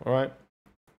go. All right.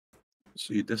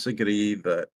 So you disagree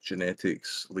that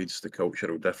genetics leads to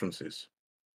cultural differences?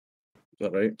 Is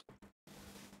that right?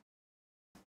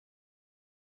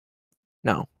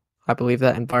 No. I believe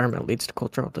that environment leads to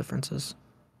cultural differences.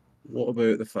 What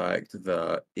about the fact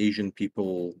that Asian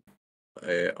people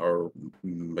are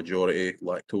majority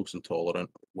lactose intolerant,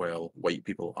 while white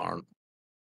people aren't?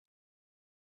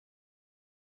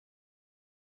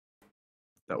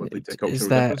 That would lead to Is cultural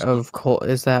that differences.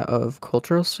 is that of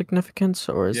cultural significance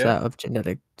or is Yeah. that of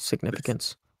genetic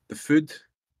significance? The food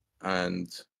and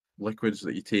liquids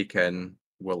that you take in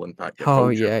will impact your Oh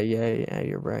culture. yeah,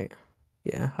 you're right.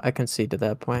 Yeah, I can see to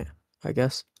that point, I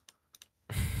guess.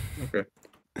 Okay.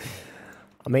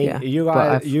 I mean, Yeah,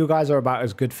 but you guys are about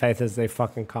as good faith as they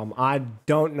fucking come. I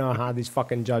don't know how these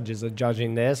fucking judges are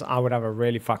judging this. I would have a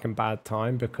really fucking bad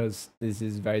time because this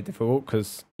is very difficult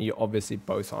because you obviously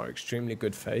both are extremely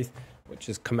good faith, which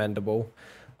is commendable.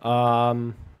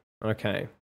 Okay.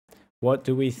 What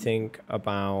do we think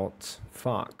about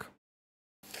fuck?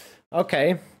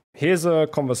 Okay. Here's a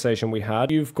conversation we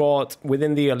had. You've got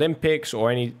within the Olympics or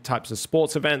any types of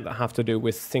sports event that have to do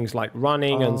with things like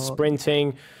running and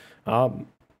sprinting. A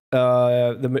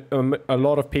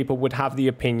lot of people would have the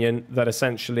opinion that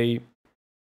essentially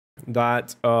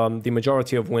that the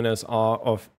majority of winners are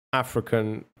of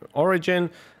African origin,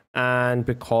 and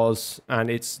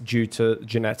it's due to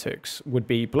genetics. Would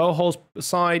be BlowHole's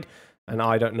side, and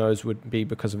I don't know's would be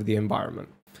because of the environment.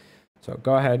 So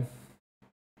go ahead,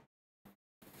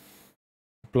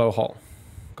 BlowHole.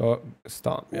 Go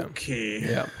start. Yeah. Okay.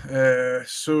 Yeah.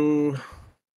 So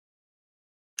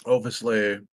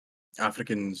obviously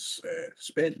Africans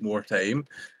spent more time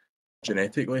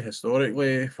genetically,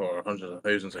 historically, for hundreds of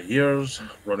thousands of years,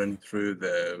 running through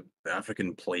the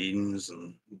African plains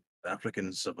and the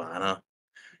African savanna.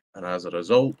 And as a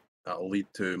result, that'll lead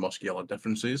to muscular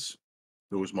differences.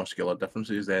 Those muscular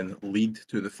differences then lead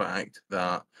to the fact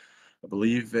that I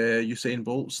believe Usain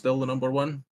Bolt's still the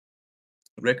 #1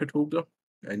 record holder.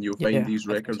 And you'll find yeah, these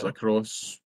I think records so.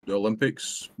 across the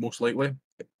Olympics, most likely.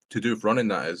 To do with running,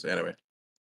 that is, anyway.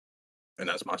 And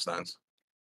that's my stance.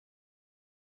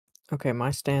 Okay,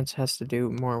 my stance has to do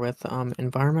more with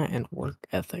environment and work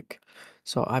ethic.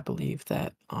 So I believe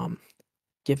that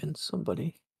given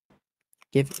somebody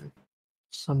given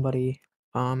somebody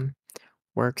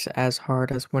works as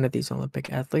hard as one of these Olympic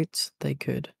athletes, they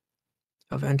could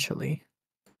eventually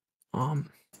um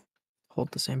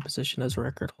hold the same position as a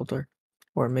record holder,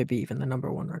 or maybe even the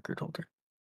 #1 record holder.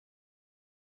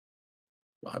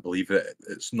 I believe that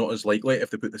it's not as likely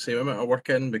if they put the same amount of work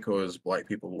in because black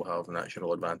people will have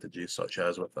natural advantages such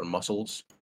as with their muscles.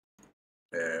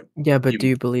 Yeah, but do Even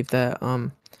you believe that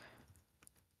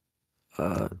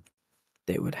uh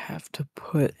they would have to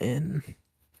put in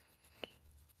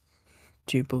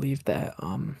do you believe that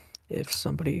if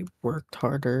somebody worked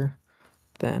harder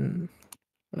than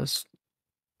us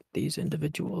these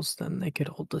individuals, then they could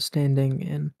hold the standing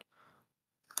in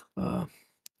I'm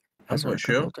as a not record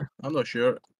sure. holder? I'm not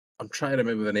sure. I'm trying to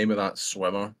remember the name of that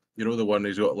swimmer. You know, the one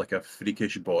who's got like a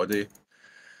freakish body.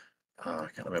 I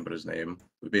can't remember his name.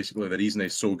 But basically, the reason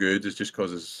he's so good is just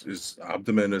because his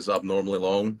abdomen is abnormally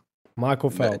long. Michael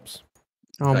And that- Phelps.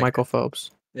 Oh, Thank Michael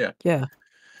Phelps. Yeah. Yeah.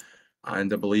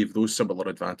 And I believe those similar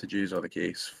advantages are the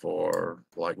case for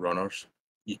black runners.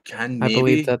 You can I believe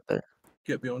maybe that the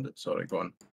get beyond it. Sorry, go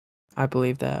on. I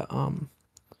believe that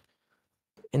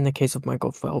in the case of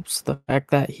Michael Phelps, the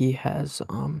fact that he has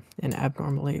an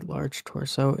abnormally large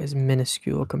torso is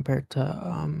minuscule compared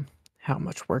to how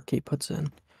much work he puts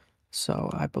in. So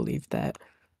I believe that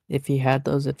if he had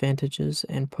those advantages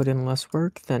and put in less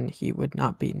work, then he would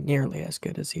not be nearly as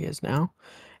good as he is now.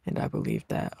 and I believe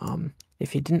that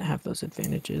if he didn't have those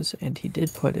advantages and he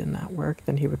did put in that work,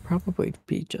 then he would probably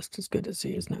be just as good as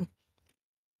he is now.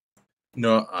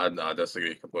 No, I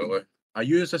disagree completely. I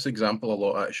use this example a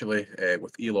lot actually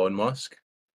with Elon Musk.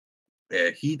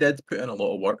 He did put in a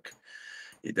lot of work.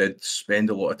 He did spend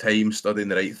a lot of time studying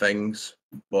the right things,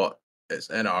 but it's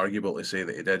inarguable to say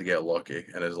that he did get lucky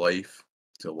in his life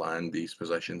to land these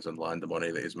positions and land the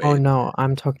money that he's Oh made. no,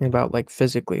 I'm talking about like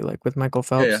physically, like with Michael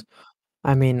Yeah, yeah. Phelps.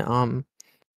 I mean,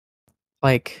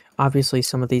 like obviously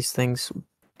some of these things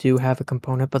do have a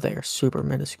component, but they are super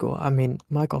minuscule. I mean,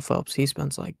 Michael Phelps, he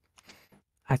spends like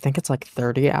I think it's like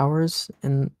 30 hours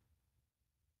in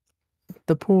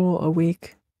the pool a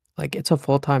week. Like it's a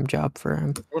full-time job for him.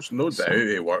 Of course, no doubt So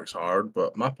he works hard,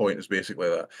 but my point is basically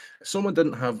that if someone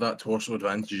didn't have that torso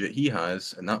advantage that he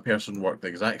has, and that person worked the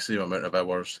exact same amount of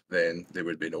hours, then they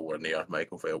would be nowhere near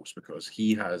Michael Phelps because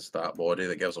he has that body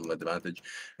that gives him the advantage,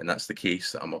 and that's the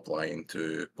case that I'm applying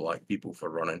to black people for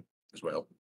running as well.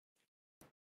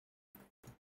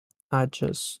 I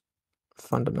just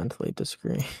fundamentally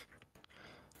disagree How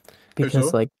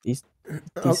because so? like these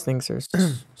Oh, things are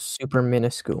super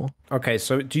minuscule. okay,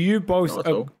 so Not at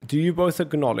all. do you both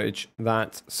acknowledge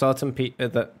that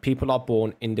that people are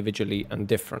born individually and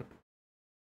different?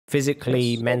 Physically,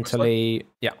 Yes, obviously. mentally,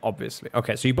 yeah, obviously.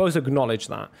 Okay, so you both acknowledge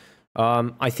that.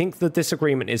 I think the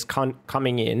disagreement is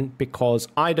coming in because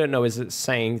I don't know is it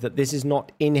saying that this is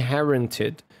not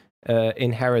inherited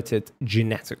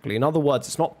genetically. In other words,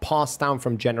 it's not passed down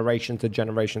from generation to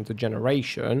generation to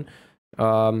generation.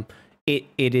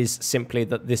 It is simply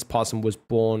that this person was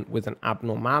born with an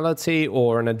abnormality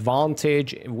or an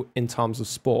advantage in terms of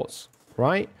sports,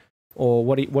 right? Or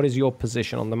what is your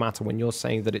position on the matter when you're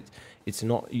saying that it's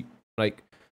not like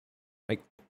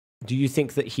do you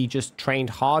think that he just trained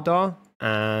harder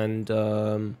and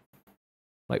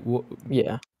like what?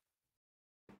 Yeah,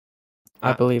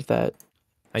 I Uh, believe that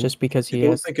and just because You he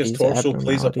don't has think his these torso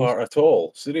plays a abnormalities. part at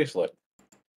all? Seriously?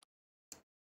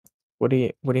 What do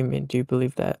you mean? Do you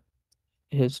believe that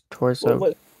his Well,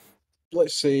 torso?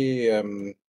 let's say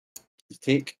you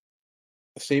take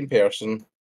the same person,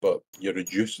 but you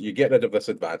get rid of this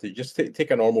advantage. Just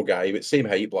take a normal guy with same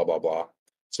height, blah blah blah,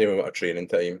 same amount of training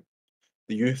time.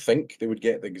 Do you think they would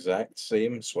get the exact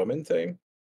same swimming time?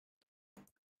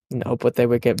 No, but they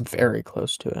would get very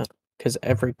close to it because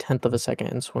every tenth of a second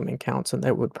in swimming counts, and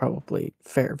they would probably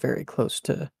fare very close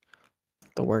to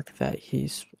the work that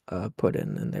he's put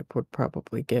in, and they would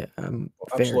probably get a Well,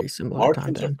 very absolutely. similar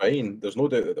time Margins to are him. fine. There's no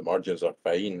doubt that the margins are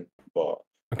fine, but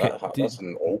okay, that's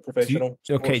in all do you professional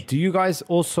sports. do you guys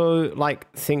also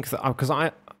like think that because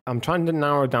I'm trying to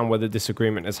narrow down where the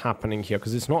disagreement is happening here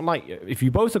because it's not like if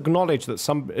you both acknowledge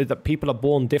that people are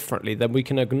born differently, then we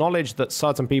can acknowledge that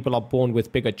certain people are born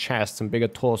with bigger chests and bigger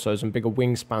torsos and bigger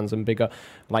wingspans and bigger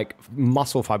like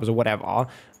muscle fibers or whatever.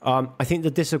 I think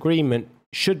the disagreement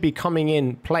should be coming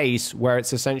in place where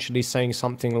it's essentially saying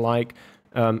something like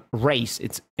race.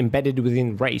 It's embedded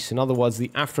within race. In other words,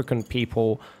 the African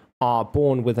people are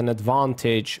born with an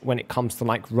advantage when it comes to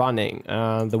like running.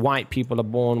 The white people are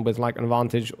born with like an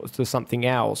advantage to something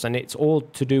else, and it's all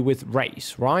to do with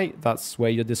race, right? That's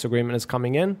where your disagreement is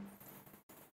coming in.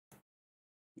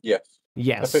 Yes.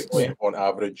 Yes. Typically, Yeah. on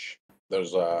average,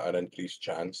 there's an increased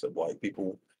chance that black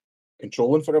people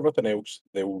controlling for everything else,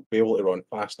 they will be able to run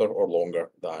faster or longer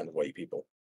than white people.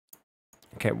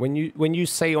 Okay, when you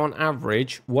say on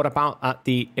average, what about at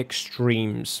the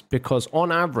extremes? Because on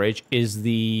average is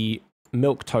the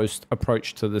milk toast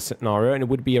approach to the scenario, and it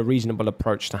would be a reasonable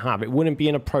approach to have. It wouldn't be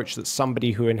an approach that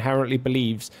somebody who inherently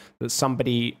believes that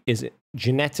somebody is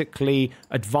genetically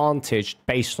advantaged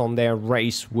based on their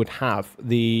race would have.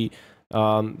 The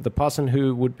person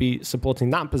who would be supporting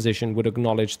that position would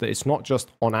acknowledge that it's not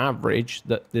just on average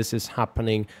that this is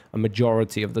happening a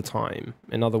majority of the time.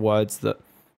 In other words, that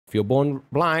if you're born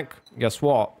black, guess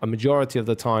what? A majority of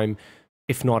the time,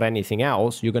 if not anything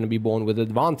else, you're going to be born with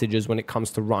advantages when it comes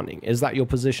to running. Is that your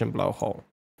position, BlowHole?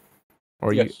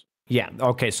 Or Yes. you? Yeah.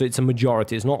 Okay. So it's a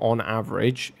majority. It's not on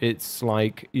average. It's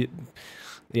like,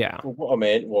 yeah, Well, what I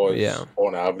meant was, yeah.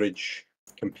 on average,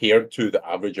 compared to the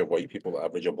average of white people, the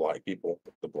average of black people,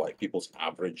 the black people's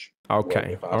average will be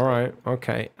Okay. All faster. right.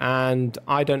 Okay. And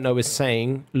I don't know is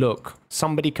saying, look,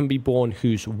 somebody can be born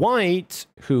who's white,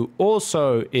 who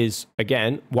also is,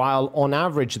 again, while on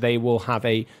average they will have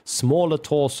a smaller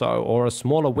torso or a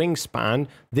smaller wingspan,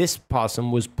 this person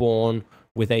was born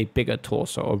with a bigger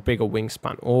torso or bigger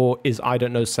wingspan. Or is, I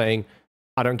don't know, saying,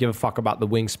 I don't give a fuck about the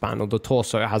wingspan or the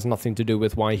torso. It has nothing to do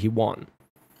with why he won.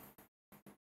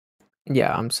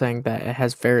 Yeah, I'm saying that it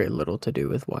has very little to do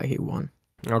with why he won.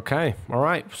 Okay, all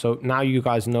right. So now you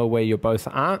guys know where you're both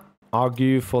at.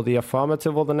 argue for the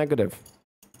affirmative or the negative?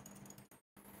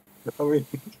 I mean,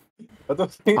 I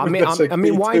don't think I we mean,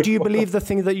 disagree why too do you much. believe the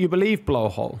thing that you believe,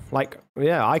 BlowHole? Like,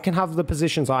 yeah, I can have the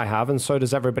positions I have, and so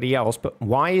does everybody else. But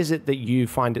why is it that you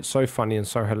find it so funny and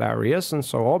so hilarious and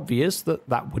so obvious that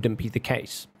that wouldn't be the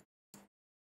case?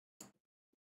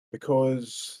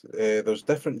 Because there's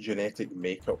different genetic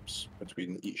makeups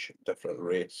between each different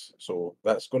race, so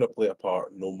that's going to play a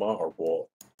part no matter what.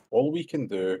 All we can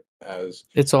do is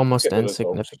It's look almost at the results.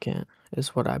 insignificant, is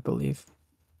what I believe.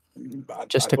 I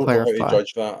Just to don't know how to clarify.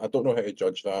 judge that. I don't know how to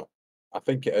judge that. I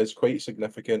think it is quite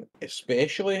significant,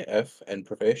 especially if in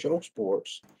professional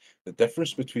sports, the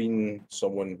difference between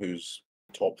someone who's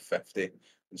top 50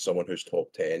 and someone who's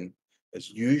top 10 is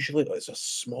usually it's a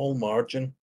small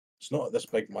margin. It's not this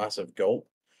big massive gulp.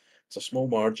 It's a small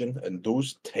margin, and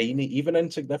those tiny, even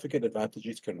insignificant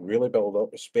advantages can really build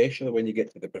up, especially when you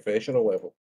get to the professional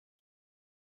level.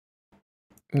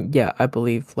 Yeah, I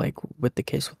believe like with the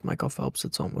case with Michael Phelps,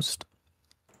 it's almost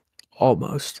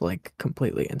like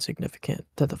completely insignificant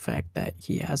to the fact that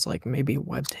he has like maybe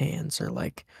webbed hands or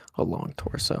like a long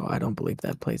torso. I don't believe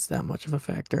that plays that much of a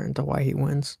factor into why he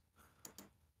wins.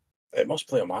 It must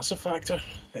play a massive factor.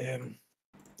 I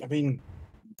mean,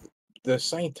 the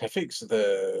scientifics,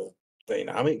 the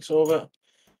dynamics of it,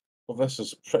 of this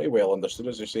is pretty well understood.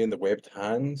 As you're saying, the webbed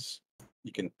hands,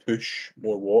 you can push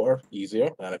more water easier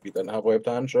than if you didn't have webbed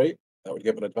hands, right? That would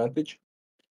give an advantage.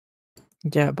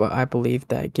 Yeah, but I believe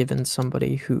that given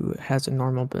somebody who has a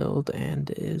normal build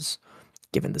and is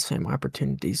given the same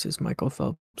opportunities as Michael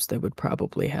Phelps, they would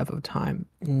probably have a time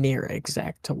near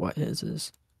exact to what his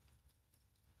is.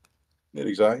 Not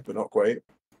exact, but not quite.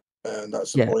 And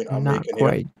that's the Yeah, point I'm not making here.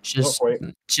 quite. Not quite.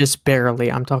 Just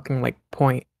barely. I'm talking like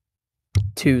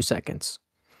 0.2 seconds.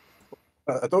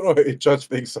 I don't know how to judge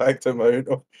the exact amount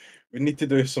of. We need to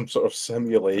do some sort of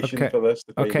simulation Okay. for this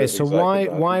to find Okay, out the so exact why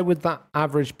advantage. would that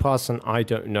average person, I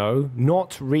don't know,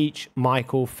 not reach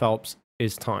Michael Phelps'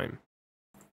 time?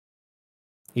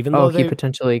 Even Oh, though he they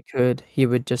potentially could. He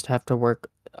would just have to work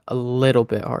a little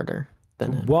bit harder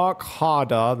than him. work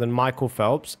harder than Michael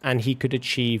Phelps, and he could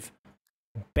achieve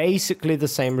basically the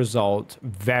same result.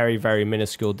 Very, very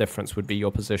minuscule difference would be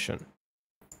your position.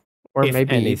 Or If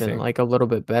maybe even anything. like a little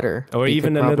bit better. Or He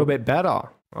even could a little probably, bit better.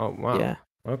 Oh, wow. yeah,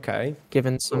 Okay.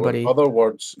 given So, in somebody. other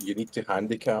words, you need to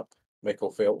handicap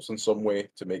Michael Phelps in some way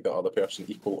to make that other person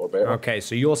equal or better. Okay,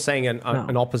 so you're saying an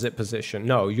No. opposite position.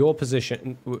 No, your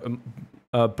position,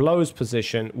 Blow's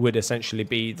position would essentially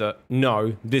be that,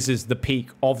 no, this is the peak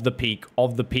of the peak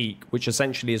of the peak, which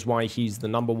essentially is why he's the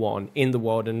number one in the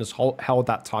world and has held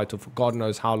that title for God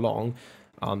knows how long.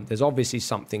 There's obviously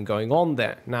something going on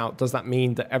there. Now, does that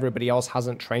mean that everybody else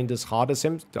hasn't trained as hard as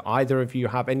him? Do either of you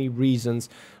have any reasons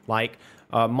like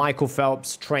Michael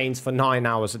Phelps trains for 9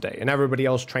 hours a day and everybody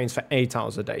else trains for 8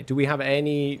 hours a day? Do we have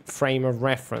any frame of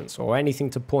reference or anything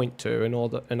to point to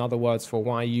in other words, for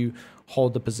why you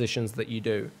hold the positions that you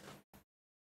do?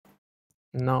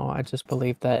 No, I just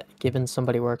believe that given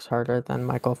somebody works harder than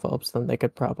Michael Phelps, then they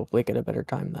could probably get a better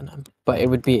time than him. But it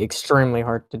would be extremely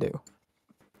hard to do.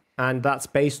 And that's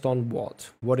based on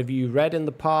what? What have you read in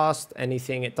the past?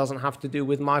 Anything? It doesn't have to do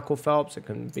with Michael Phelps. It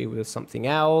can be with something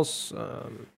else.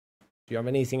 Do you have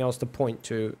anything else to point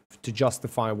to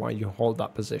justify why you hold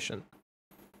that position?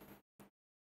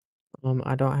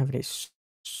 I don't have any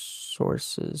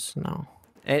sources, no.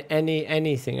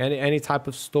 Any type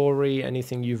of story,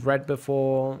 anything you've read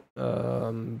before,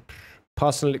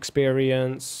 personal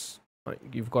experience, like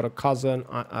you've got a cousin,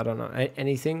 I don't know,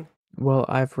 anything? Well,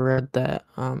 I've read that,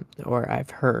 or I've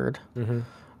heard, Mm-hmm.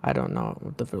 I don't know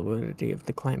the validity of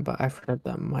the claim, but I've heard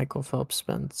that Michael Phelps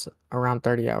spends around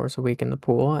 30 hours a week in the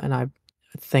pool, and I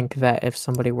think that if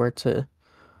somebody were to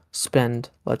spend,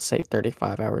 let's say,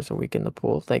 35 hours a week in the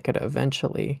pool, they could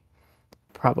eventually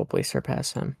probably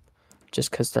surpass him just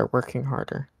because they're working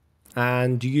harder.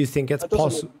 And do you think it's That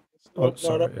doesn't possible? No, Oh, no,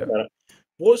 sorry. no, wait a minute.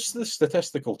 What's the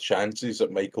statistical chances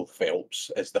that Michael Phelps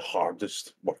is the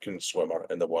hardest working swimmer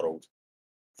in the world?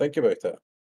 Think about it.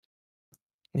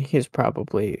 He's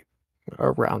probably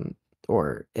around,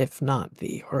 or if not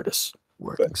the hardest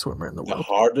working swimmer in the The world.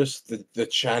 hardest, the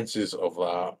chances of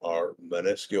that are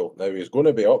minuscule. Now, he's going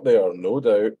to be up there, no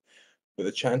doubt, but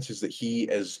the chances that he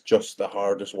is just the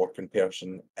hardest working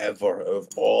person ever of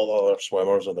all other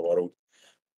swimmers in the world,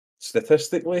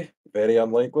 statistically, very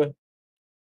unlikely.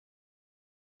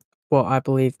 Well, I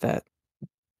believe that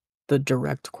the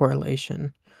direct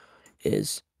correlation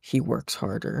is he works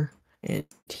harder and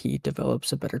he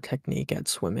develops a better technique at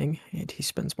swimming and he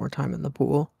spends more time in the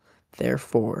pool.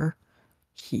 Therefore,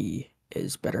 he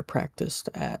is better practiced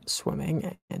at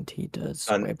swimming and he does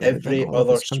And way better than every all of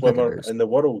other his swimmer competitors. in the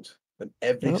world than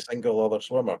every Yep. single other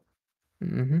swimmer.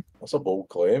 Mm-hmm. That's a bold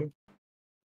claim.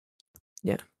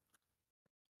 Yeah.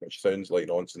 Which sounds like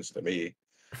nonsense to me.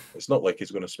 It's not like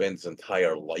he's going to spend his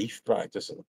entire life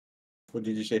practicing. What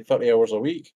did you say, 30 hours a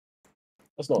week?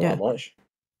 That's not Yeah. that much.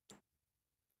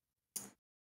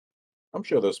 I'm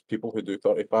sure there's people who do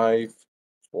 35,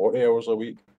 40 hours a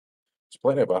week. There's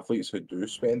plenty of athletes who do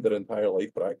spend their entire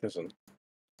life practicing.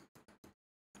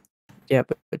 Yeah,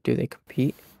 but do they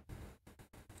compete?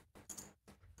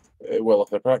 Well, if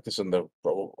they're practicing, they're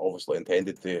obviously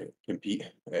intended to compete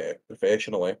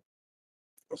professionally,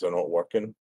 because they're not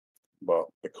working. But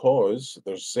because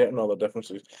there's certain other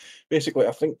differences, basically,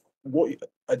 I think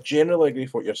I generally agree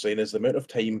with what you're saying is the amount of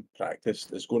time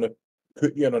practiced is going to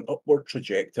put you on an upward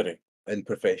trajectory in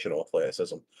professional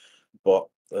athleticism. But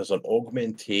there's an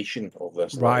augmentation of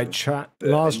this Right, line, chat. the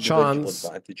Last individual chance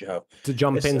advantage you have. to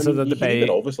jump I into mean, the you can even debate.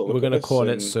 obviously look We're at going to this call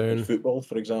it in soon. football,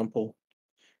 for example.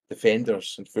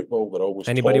 Defenders in football, they're always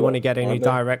Anybody taller, want to get any aren't they?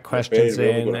 direct You're very questions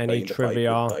rarely in, going to any find a trivia?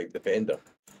 5'5" defender.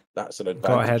 That's an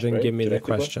advantage. Go ahead and right, give me the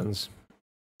genetically? questions.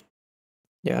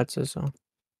 Yeah, I'd say so.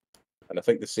 And I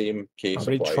think the same I case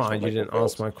already applies for tried. You Michael didn't answer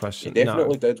Phelps. my He question. definitely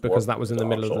No, did because work that was in his the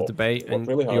middle arse of the off. debate, He worked and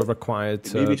really you're hard. required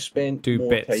He maybe to spent do more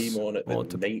bits time on it or than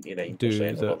to 99% do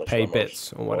of the other pay swimmers.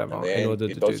 bits or But whatever in the in end, order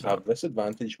he to do does that. have this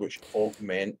advantage which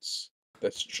augments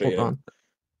this Hold training. on.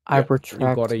 I Yeah.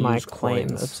 retract my use claim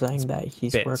of coins. saying that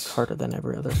he's worked bits. harder than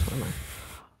every other swimmer.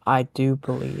 I do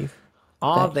believe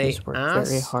Are that they he's worked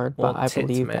very ass hard, or but I tit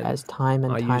believe men? that as time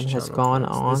and I use time has channel gone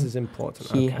coins. on, This is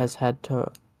important. he Okay. has had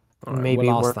to All right, maybe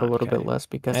we'll ask work a that, little bit okay. less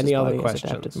because Any his other body has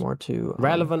adapted questions? more to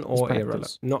Relevant his or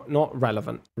practice. irrelevant? Not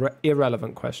relevant.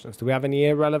 Irrelevant questions. Do we have any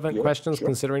irrelevant Yeah, questions? sure.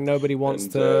 Considering nobody wants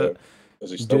And to is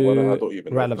he still winning? I do don't even know if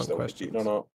he's relevant still competing or questions.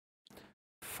 not.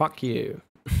 Fuck you.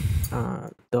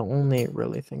 The only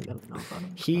really thing that I know about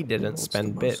him is He that he didn't holds the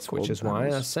spend most bits, which gold is why I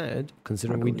medals, said, I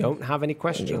considering we believe, don't have any in the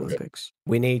questions, Olympics.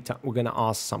 we're going to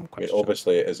ask some I mean, questions.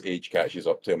 obviously, as age catches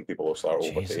up to him, people will start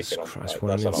Jesus overtaking him. Christ, what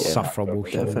That's an another insufferable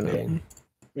factor. human Definitely. being.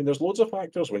 I mean, there's loads of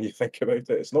factors when you think about it.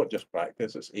 It's not just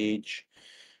practice, it's age,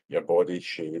 your body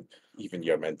shape, even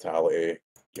your mentality,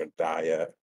 your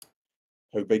diet,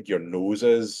 how big your nose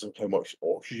is, how much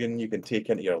oxygen you can take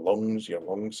into your lungs, your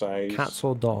lung size. Cats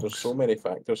or dogs? There's so many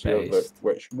factors here that Based.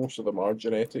 which most of them are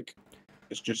genetic.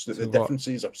 It's just that So the what?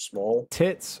 differences are small.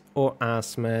 Tits or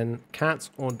ass men? Cats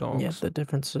or dogs? Yeah, the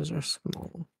differences are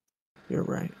small. You're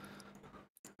right.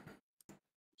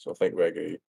 So I think we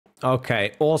agree.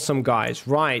 Okay, awesome, guys.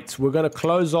 Right, we're going to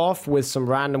close off with some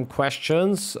random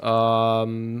questions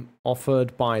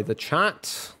offered by the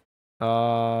chat.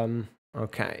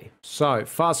 Okay, so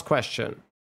first question.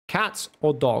 Cats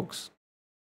or dogs?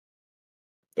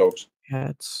 Dogs.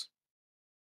 Cats.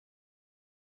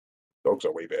 Dogs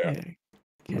are way better.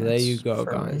 Yeah. There you Cats go,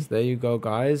 for guys. me. There you go,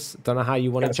 guys. Don't know how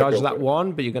you want to Cats are judge cool, that but-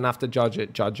 one, but you're going to have to judge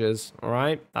it, judges. All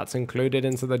right? That's included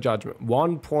into the judgment.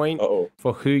 1 point Uh-oh.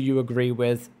 for who you agree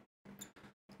with,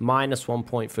 minus 1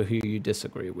 point for who you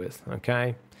disagree with.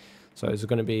 Okay? So it's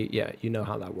going to be, yeah, you know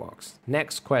how that works.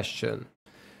 Next question.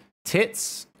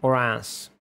 Tits or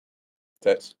ass?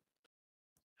 Tits.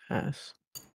 Ass.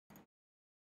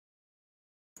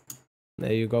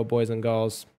 There you go, boys and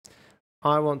girls.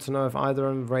 I want to know if either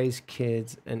of them raised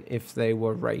kids and if they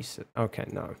were racist. Okay,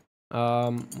 no.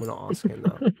 We're not asking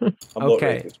that. I'm not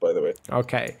Okay. racist, by the way.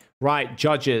 Okay. Right,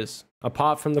 judges.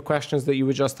 Apart from the questions that you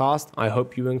were just asked, I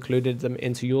hope you included them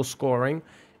into your scoring.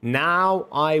 Now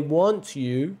I want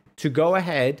you to go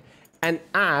ahead and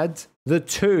add the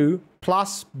 2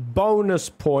 plus bonus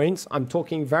points. I'm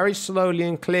talking very slowly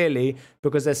and clearly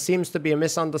because there seems to be a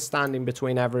misunderstanding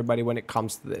between everybody when it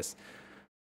comes to this.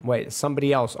 Wait,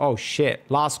 somebody else. Oh shit.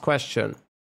 Last question.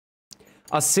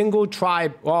 A single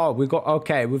tribe. Oh, we've got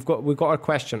a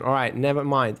question. All right, never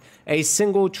mind. A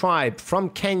single tribe from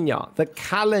Kenya, the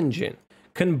Kalenjin,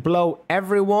 can blow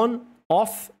everyone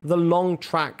off the long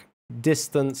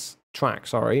distance track.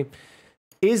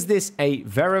 Is this a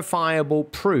verifiable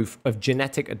proof of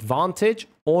genetic advantage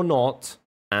or not,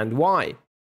 and why?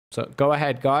 So go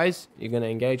ahead, guys. You're going to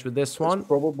engage with this one. It's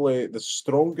probably the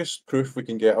strongest proof we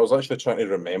can get. I was actually trying to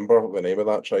remember the name of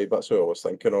that tribe. That's who I was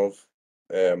thinking of.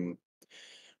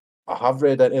 I have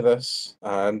read into this,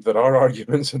 and there are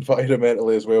arguments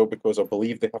environmentally as well, because I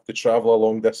believe they have to travel a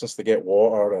long distance to get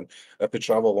water, and they have to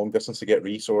travel a long distance to get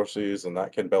resources, and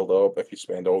that can build up if you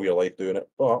spend all your life doing it.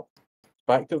 But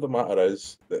fact of the matter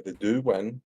is that they do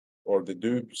win, or they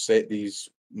do set these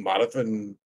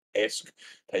marathon-esque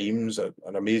times at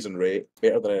an amazing rate,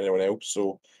 better than anyone else.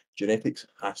 So genetics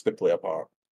has to play a part.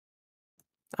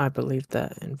 I believe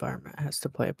that environment has to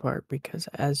play a part because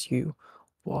as you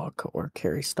walk or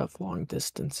carry stuff long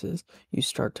distances, you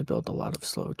start to build a lot of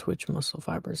slow twitch muscle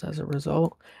fibers as a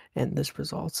result, and this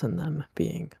results in them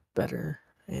being better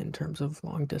in terms of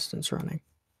long distance running.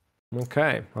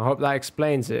 Okay, I hope that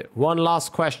explains it. One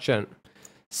last question.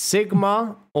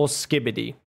 Sigma or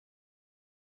Skibbity?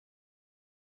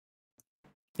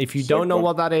 If you don't know Sigma.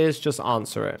 what that is, just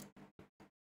answer it.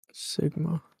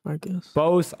 Sigma, I guess.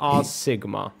 Both are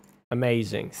Sigma.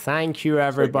 Amazing. Thank you,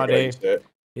 everybody. Sigma, right,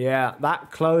 Yeah,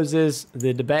 that closes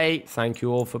the debate. Thank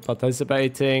you all for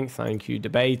participating. Thank you,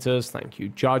 debaters. Thank you,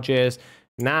 judges.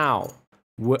 Now,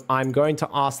 I'm going to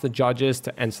ask the judges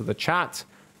to enter the chat.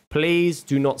 Please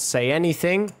do not say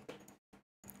anything.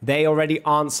 They already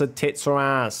answered tits or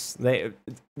ass.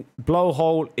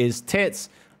 BlowHole is tits.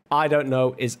 I don't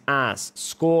know is ass.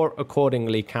 Score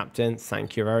accordingly, Captain.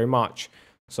 Thank you very much.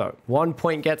 So 1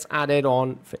 point gets added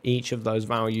on for each of those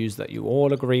values that you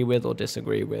all agree with or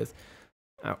disagree with.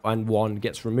 And 1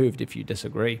 gets removed if you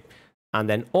disagree. And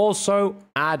then also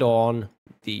add on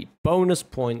the bonus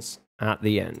points at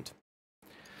the end.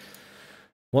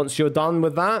 Once you're done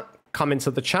with that, come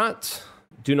into the chat.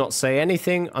 Do not say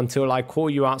anything until I call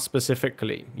you out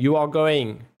specifically. You are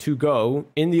going to go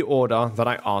in the order that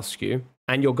I ask you,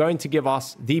 and you're going to give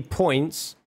us the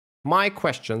points. My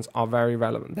questions are very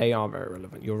relevant. They are very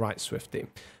relevant. You're right, Swifty.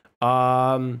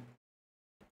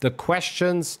 The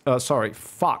questions, you're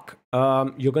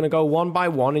going to go one by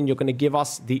one, and you're going to give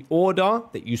us the order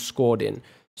that you scored in.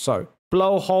 So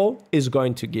BlowHole is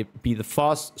going to be the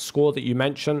first score that you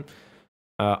mention.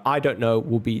 I don't know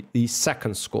will be the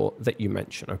second score that you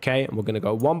mention, okay? And we're going to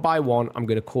go one by one. I'm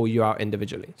going to call you out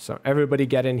individually. So everybody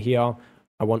get in here.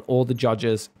 I want all the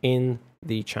judges in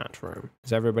the chat room.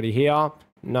 Is everybody here?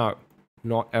 No,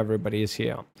 not everybody is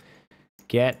here.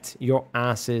 Get your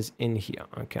asses in here.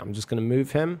 Okay, I'm just going to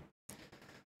move him.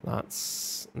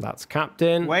 That's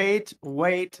Captain. Wait.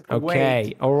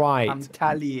 Okay, all right. I'm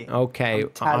tallying. Okay,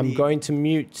 I'm going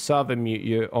to server mute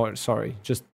you. Or sorry,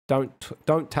 just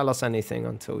don't tell us anything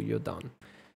until you're done.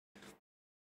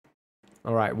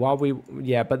 All right,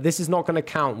 but this is not going to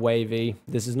count, Wavy.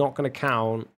 This is not going to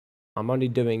count. I'm only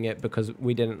doing it because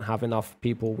we didn't have enough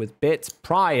people with bits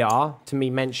prior to me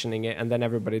mentioning it, and then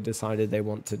everybody decided they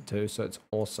wanted to, so it's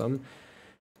awesome.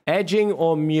 Edging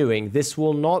or mewing, this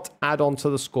will not add on to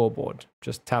the scoreboard.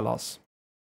 Just tell us.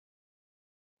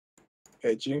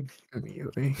 Edging.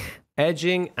 Mewing.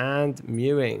 Edging and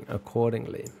mewing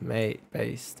accordingly.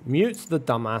 Based. Mute the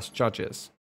dumbass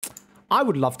judges. I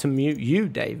would love to mute you,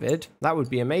 David. That would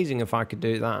be amazing if I could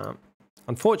do that.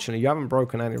 Unfortunately, you haven't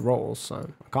broken any rules, so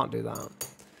I can't do that.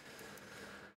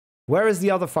 Where is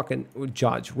the other fucking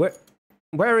judge?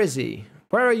 Where is he?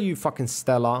 Where are you, fucking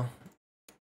Stella?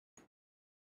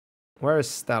 Where is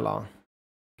Stella?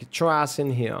 Get your ass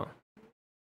in here.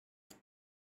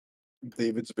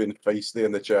 David's been feisty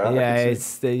in the chat.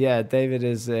 Yeah, David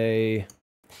is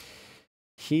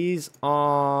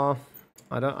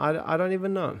I don't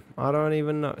even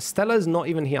know. Stella's not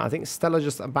even here. I think Stella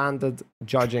just abandoned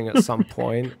judging at some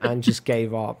point and just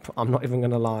gave up. I'm not even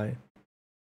gonna lie.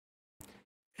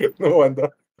 No wonder.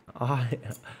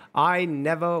 I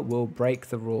never will break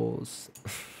the rules.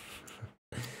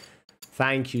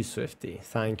 Thank you, Swifty.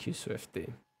 Thank you,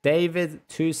 Swifty. David,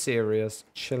 too serious.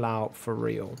 Chill out for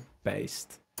real.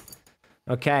 Based.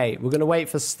 Okay, we're gonna wait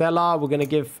for Stella. We're gonna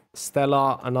give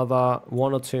Stella another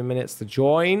 1 or 2 minutes to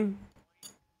join.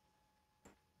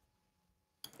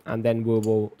 And then we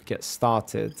will get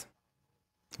started.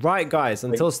 Right, guys,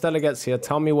 until Stella gets here,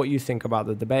 tell me what you think about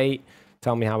the debate.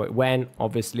 Tell me how it went.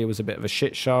 Obviously, it was a bit of a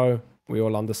shit show. We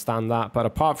all understand that. But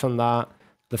apart from that,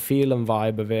 the feel and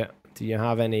vibe of it, do you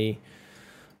have any,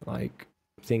 like,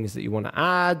 things that you want to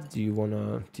add?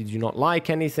 Did you not like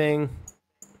anything?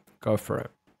 Go for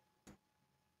it.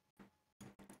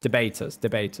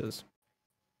 Debaters.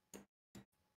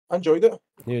 I enjoyed it.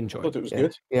 You I enjoyed thought it. it was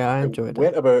good. Yeah, I enjoyed It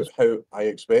went it. about how I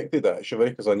expected, actually,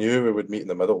 because I knew we would meet in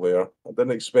the middle there. I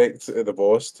didn't expect the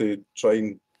boss to try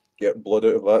and get blood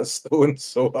out of that stone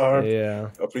so hard. Yeah.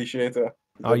 I appreciate it.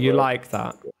 Oh, you like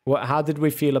that? How did we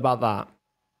feel about that?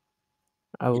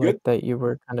 I like that you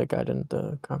were kind of guiding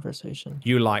the conversation.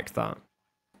 You like that?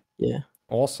 Yeah.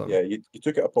 Awesome. Yeah, you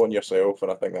took it upon yourself,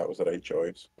 and I think that was the right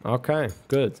choice. Okay,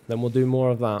 good. Then we'll do more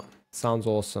of that. Sounds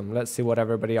awesome. Let's see what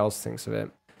everybody else thinks of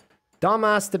it.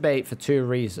 Dumbass debate for 2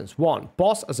 reasons. 1,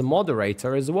 boss as a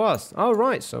moderator is the worst. Oh,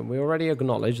 right. So we already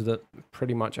acknowledged that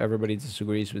pretty much everybody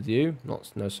disagrees with you.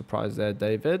 No surprise there,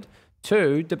 David.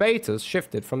 2, debaters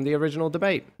shifted from the original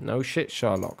debate. No shit,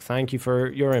 Sherlock. Thank you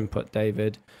for your input,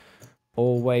 David.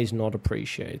 Always not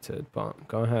appreciated, but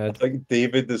go ahead. I think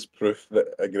David is proof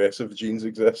that aggressive genes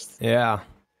exist. Yeah.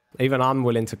 Even I'm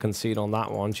willing to concede on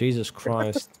that one. Jesus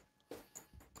Christ.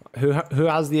 Who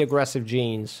has the aggressive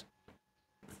genes?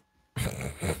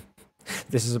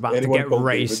 This is about Anyone to get called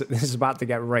racist. David? This is about to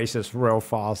get racist real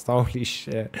fast. Holy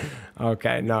shit.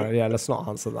 Okay, no, yeah, let's not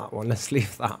answer that one. Let's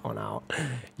leave that one out.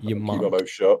 You Keep my monk. mouth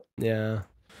shut. Yeah.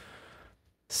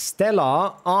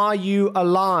 Stella, are you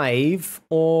alive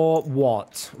or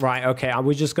what? Right, okay,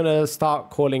 we're just gonna start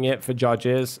calling it for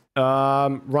judges.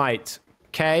 Right.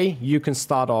 Kay, you can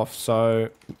start off. So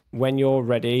when you're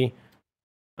ready,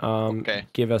 Okay.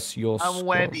 give us your I'm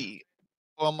score. ready.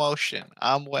 For motion.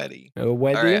 I'm ready.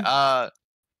 Ready? All right.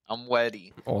 I'm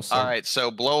ready. Awesome. All right. So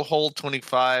BlowHole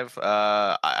 25.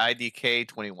 IDK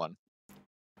 21.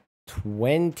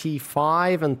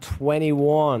 25 and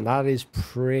 21. That is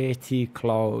pretty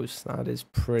close. That is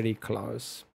pretty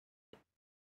close.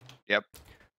 Yep.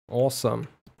 Awesome.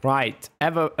 Right.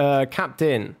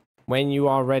 Captain, when you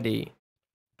are ready.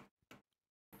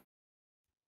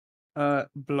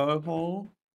 BlowHole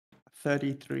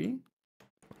 33.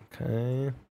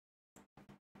 Okay.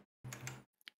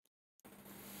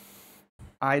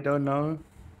 I don't know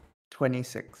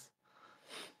 26.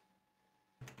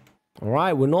 All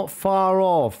right, we're not far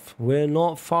off. We're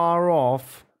not far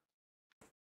off.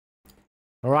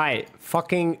 All right,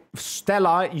 fucking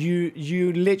Stella,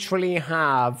 you literally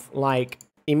have like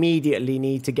immediately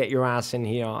need to get your ass in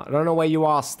here. I don't know where you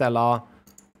are, Stella.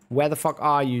 Where the fuck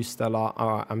are you, Stella?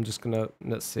 All right, I'm just gonna,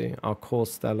 let's see. I'll call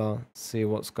Stella, see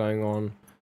what's going on.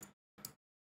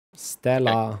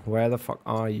 Stella, where the fuck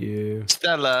are you?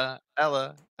 Stella.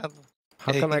 Ella.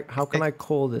 How can I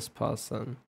call this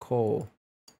person? Call.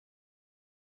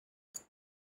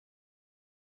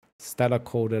 Stella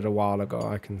called it a while ago,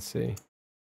 I can see.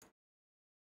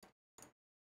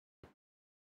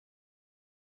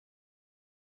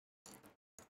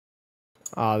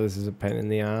 Ah, this is a pain in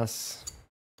the ass.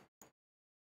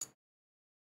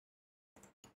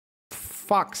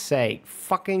 Fuck's sake.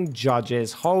 Fucking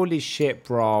judges. Holy shit,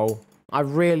 bro. I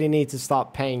really need to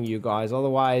start paying you guys.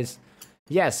 Otherwise,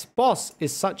 yes, boss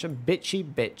is such a bitchy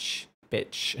bitch.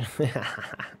 Bitch.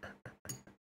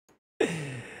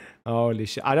 Holy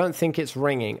shit. I don't think it's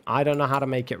ringing. I don't know how to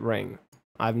make it ring.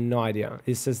 I have no idea.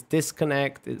 It says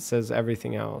disconnect. It says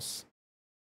everything else.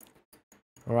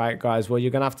 All right, guys. Well,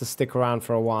 you're going to have to stick around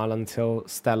for a while until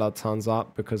Stella turns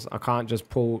up because I can't just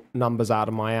pull numbers out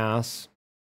of my ass.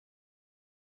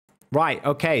 Right.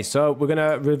 Okay. So we're going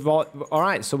to revolt. All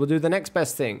right. So we'll do the next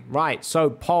best thing. Right. So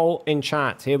poll in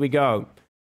chat. Here we go.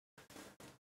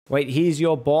 Wait, he's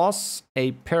your boss?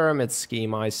 A pyramid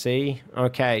scheme, I see.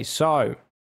 Okay. So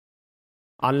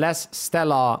unless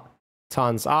Stella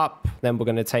turns up, then we're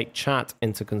going to take chat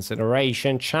into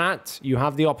consideration. Chat, you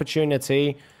have the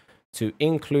opportunity to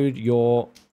include your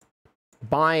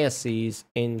biases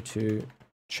into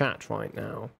chat right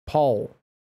now. Poll.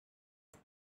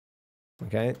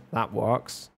 Okay, that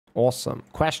works. Awesome.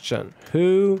 Question.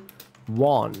 Who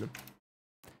won?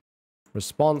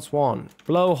 Response 1.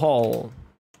 BlowHole.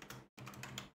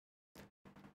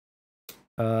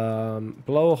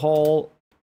 BlowHole.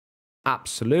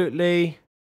 Absolutely.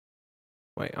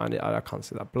 Wait, I can't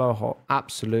see that. BlowHole.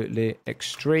 Absolutely.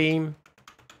 Extreme.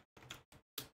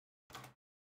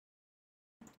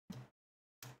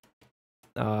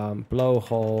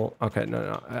 BlowHole. Okay,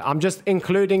 no. I'm just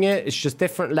including it. It's just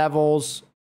different levels.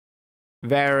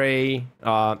 Very,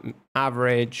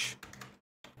 average.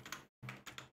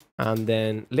 And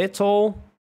then little.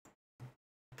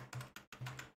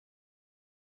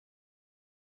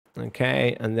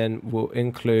 Okay, and then we'll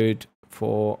include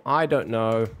for, I don't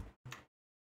know.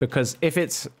 Because if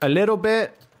it's a little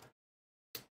bit,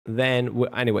 then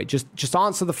anyway, just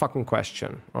answer the fucking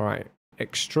question. All right.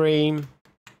 Extreme.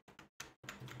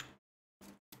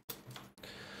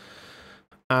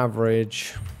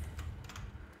 Average.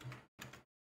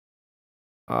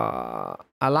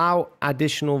 Allow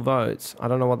additional votes. I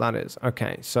don't know what that is.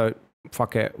 Okay, so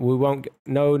fuck it. We won't get,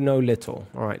 no little.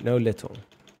 All right, no little.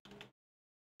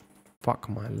 Fuck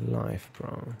my life,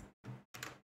 bro.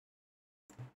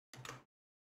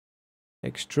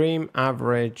 Extreme,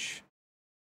 average.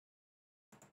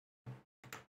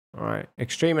 All right,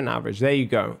 extreme and average. There you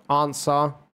go.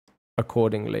 Answer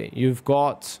accordingly. You've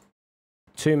got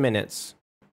 2 minutes.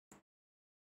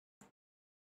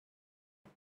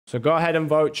 So go ahead and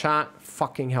vote, chat.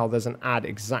 Fucking hell, there's an ad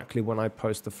exactly when I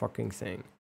post the fucking thing.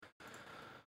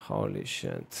 Holy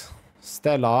shit.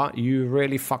 Stella, you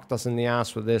really fucked us in the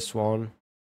ass with this one.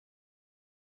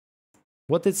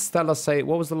 What did Stella say?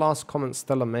 What was the last comment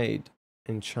Stella made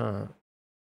in chat?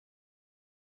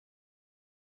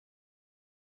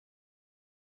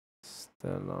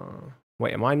 Stella.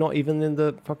 Wait, am I not even in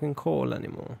the fucking call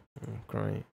anymore? Oh,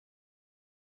 great.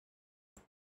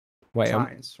 Wait,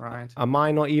 Ties, right? am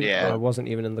I not even? Yeah. I wasn't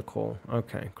even in the call.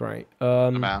 Okay, great.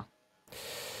 Somehow.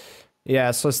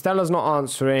 Yeah, so Stella's not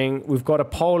answering. We've got a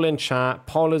poll in chat.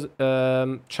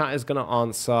 Chat is going to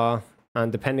answer,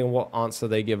 and depending on what answer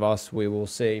they give us, we will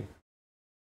see.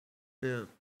 Yeah.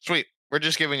 Sweet. We're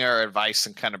just giving our advice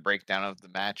and kind of breakdown of the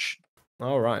match.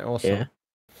 All right, awesome. Yeah.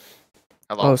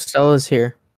 Hello. Oh, Stella's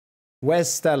here.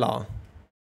 Where's Stella?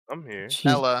 I'm here.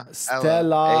 She's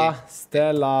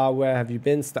Stella, where have you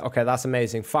been? Okay, that's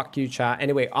amazing. Fuck you, chat.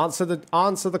 Anyway, answer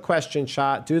the question,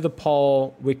 chat. Do the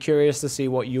poll. We're curious to see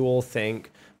what you all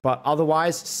think. But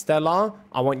otherwise, Stella,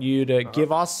 I want you to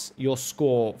give us your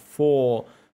score for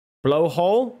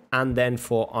BlowHole and then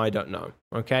for I don't know.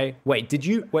 Okay. Wait.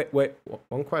 Wait.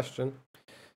 One question.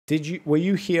 Were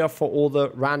you here for all the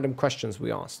random questions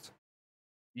we asked?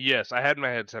 Yes, I had my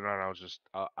headset on. I was just,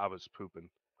 I was pooping.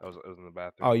 I was in the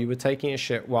bathroom. Oh, you were taking a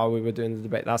shit while we were doing the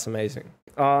debate. That's amazing.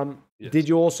 Yes. Did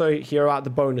you also hear out the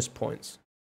bonus points?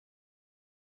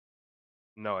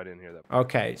 No, I didn't hear that.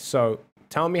 Okay, so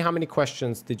tell me how many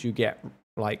questions did you get,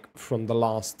 like, from the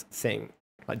last thing?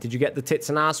 Like, did you get the tits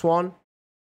and ass one?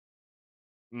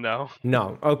 No.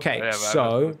 No. Okay, I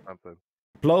so missed something.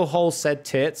 BlowHole said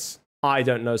tits. I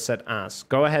don't know said ass.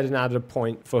 Go ahead and add a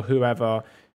point for whoever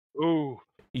Ooh.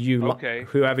 Okay.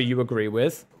 whoever you agree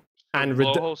with. So And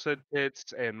BlowHole said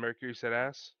tits and Mercury said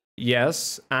ass.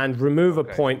 yes, and remove a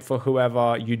Okay. point for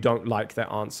whoever you don't like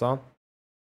their answer.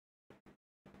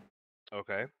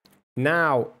 Okay.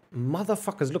 Now,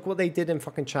 motherfuckers, look what they did in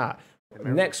fucking chat.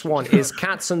 Next one is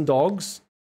cats and dogs.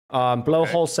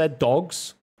 BlowHole said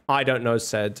dogs. I don't know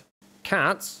said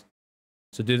cats.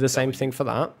 So do the same thing for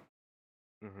that.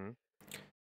 Mm-hmm.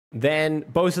 Then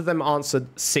both of them answered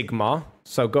Sigma.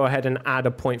 So go ahead and add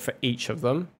a point for each of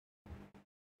them.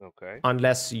 Okay.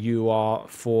 Unless you are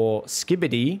for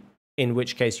Skibbity, in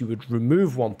which case you would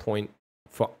remove 1 point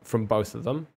from both of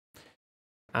them.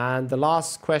 And the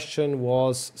last question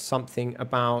was something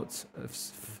about a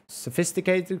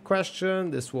sophisticated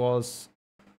question. This was...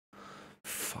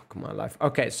 Fuck my life.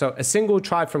 Okay, so a single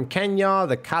tribe from Kenya,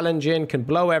 the Kalenjin, can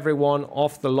blow everyone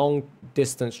off the long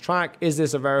distance track. Is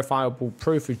this a verifiable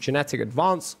proof of genetic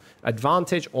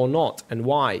advantage or not? And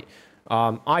why?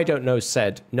 I don't know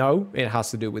said no, it has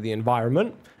to do with the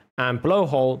environment. And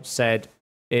BlowHole said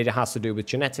it has to do with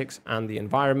genetics and the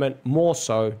environment, more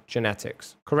so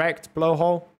genetics. Correct,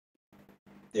 BlowHole?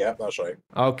 Yeah, that's right.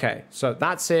 Okay, so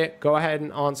that's it. Go ahead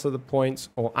and answer the points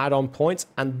or add on points.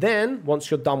 And then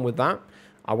once you're done with that,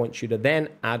 I want you to then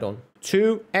add on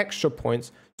 2 extra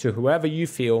points to whoever you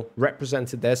feel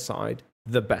represented their side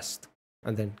the best.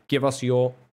 And then give us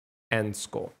your end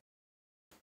score.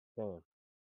 Damn.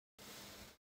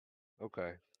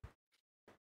 Okay.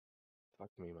 Fuck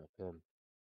me, my pen.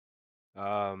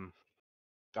 All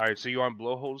right. So you want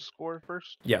BlowHole's score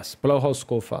first? Yes, BlowHole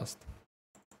score first.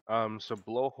 So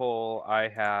BlowHole, I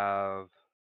have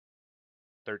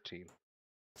 13.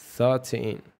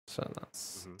 13. So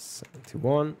that's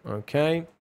 71. Okay.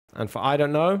 And for I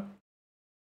don't know?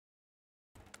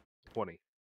 20.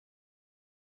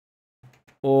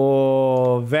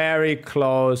 Oh, very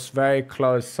close. Very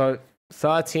close. So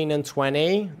 13 and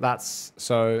 20. That's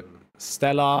so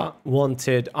Stella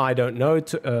wanted I don't know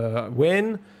to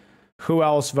win. Who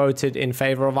else voted in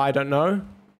favor of I don't know?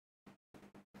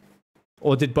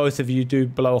 Or did both of you do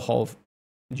BlowHole?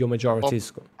 Your majority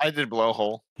score. I did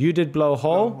BlowHole. You did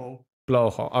BlowHole?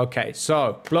 BlowHole. Okay,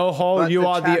 so BlowHole, But you the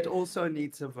are chat the. also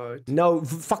needs a vote. No,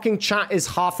 fucking chat is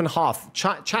half and half.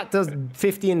 Chat does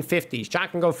 50 and 50s. Chat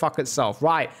can go fuck itself.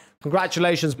 Right.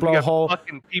 Congratulations, We got BlowHole.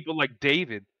 fucking people like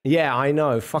David. Yeah, I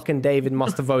know. Fucking David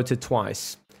must have voted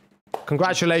twice.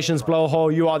 Congratulations,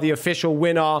 BlowHole. You are the official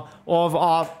winner of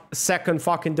our second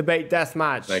fucking debate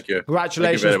deathmatch. Thank you.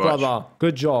 Congratulations, Thank you very much. brother.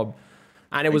 Good job.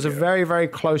 And it was a very, very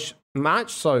close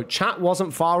match. So chat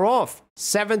wasn't far off.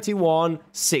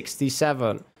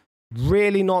 71-67.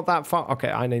 Really not that far.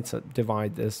 Okay, I need to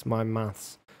divide this. My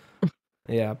maths.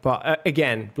 Yeah, but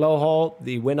again, BlowHole,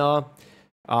 the winner.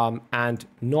 And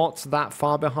not that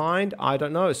far behind. I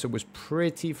don't know. So it was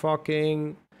pretty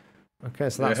fucking... Okay,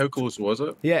 so that's... how close was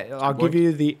it? Yeah, I'll give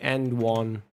you the end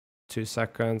one. 2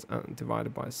 seconds. And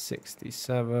divided by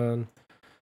 67.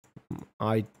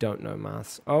 I don't know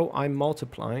maths. Oh, I'm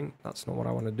multiplying. That's not what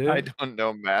I want to do. I don't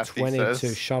know math.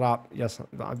 22. Shut up. Yes,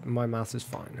 my math is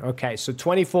fine. Okay, so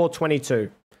 24-22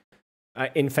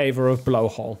 in favor of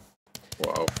BlowHole.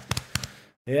 Wow.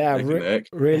 Yeah,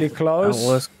 really close. That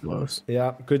was close.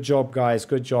 Yeah, good job, guys.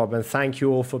 Good job. And thank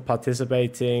you all for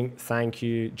participating. Thank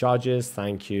you, judges.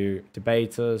 Thank you,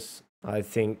 debaters. I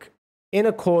think in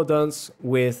accordance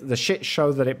with the shit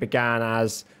show that it began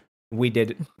as, we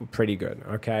did pretty good,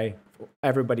 okay?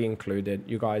 everybody included.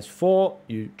 You guys fought,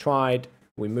 you tried,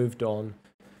 we moved on,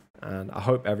 and I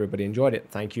hope everybody enjoyed it.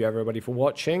 Thank you everybody for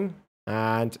watching.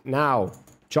 And now,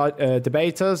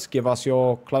 debaters, give us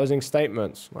your closing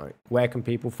statements. Like, where can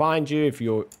people find you if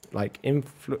you're like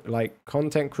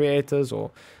content creators,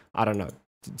 or I don't know.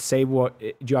 Say what.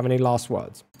 Do you have any last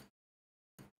words?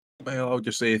 Well, I'll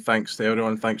just say thanks to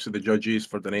everyone. Thanks to the judges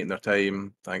for donating their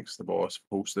time. Thanks to the boss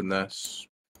for hosting this.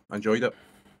 I enjoyed it.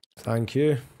 Thank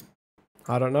you.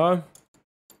 I don't know.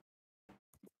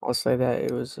 I'll say that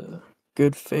it was a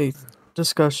good faith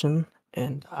discussion,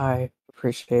 and I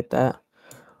appreciate that.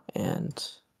 And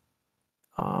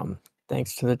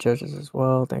thanks to the judges as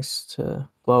well. Thanks to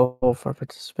BlowHole for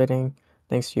participating.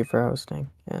 Thanks to you for hosting.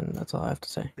 And that's all I have to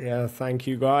say. Yeah, thank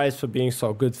you guys for being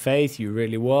so good faith. You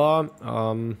really were.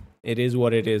 It is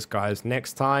what it is, guys.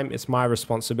 Next time, it's my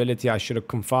responsibility. I should have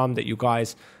confirmed that you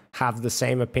guys have the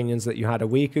same opinions that you had a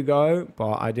week ago,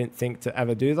 but I didn't think to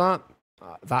ever do that.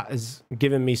 That has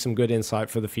given me some good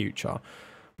insight for the future.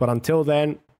 But until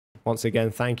then, once again,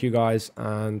 thank you guys.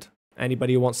 And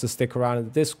anybody who wants to stick around in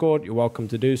the Discord, you're welcome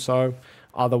to do so.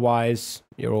 Otherwise,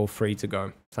 you're all free to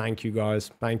go. Thank you, guys.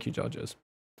 Thank you, judges.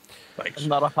 Thanks. I'm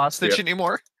not a hostage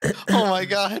anymore. Oh my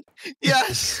god.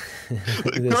 Yes.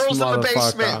 This Girls in the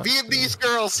motherfucker. basement. Vietnamese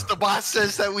girls. The boss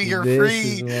says that we are This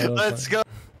free. is Let's go.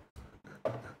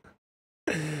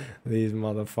 These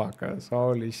motherfuckers.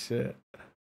 Holy shit.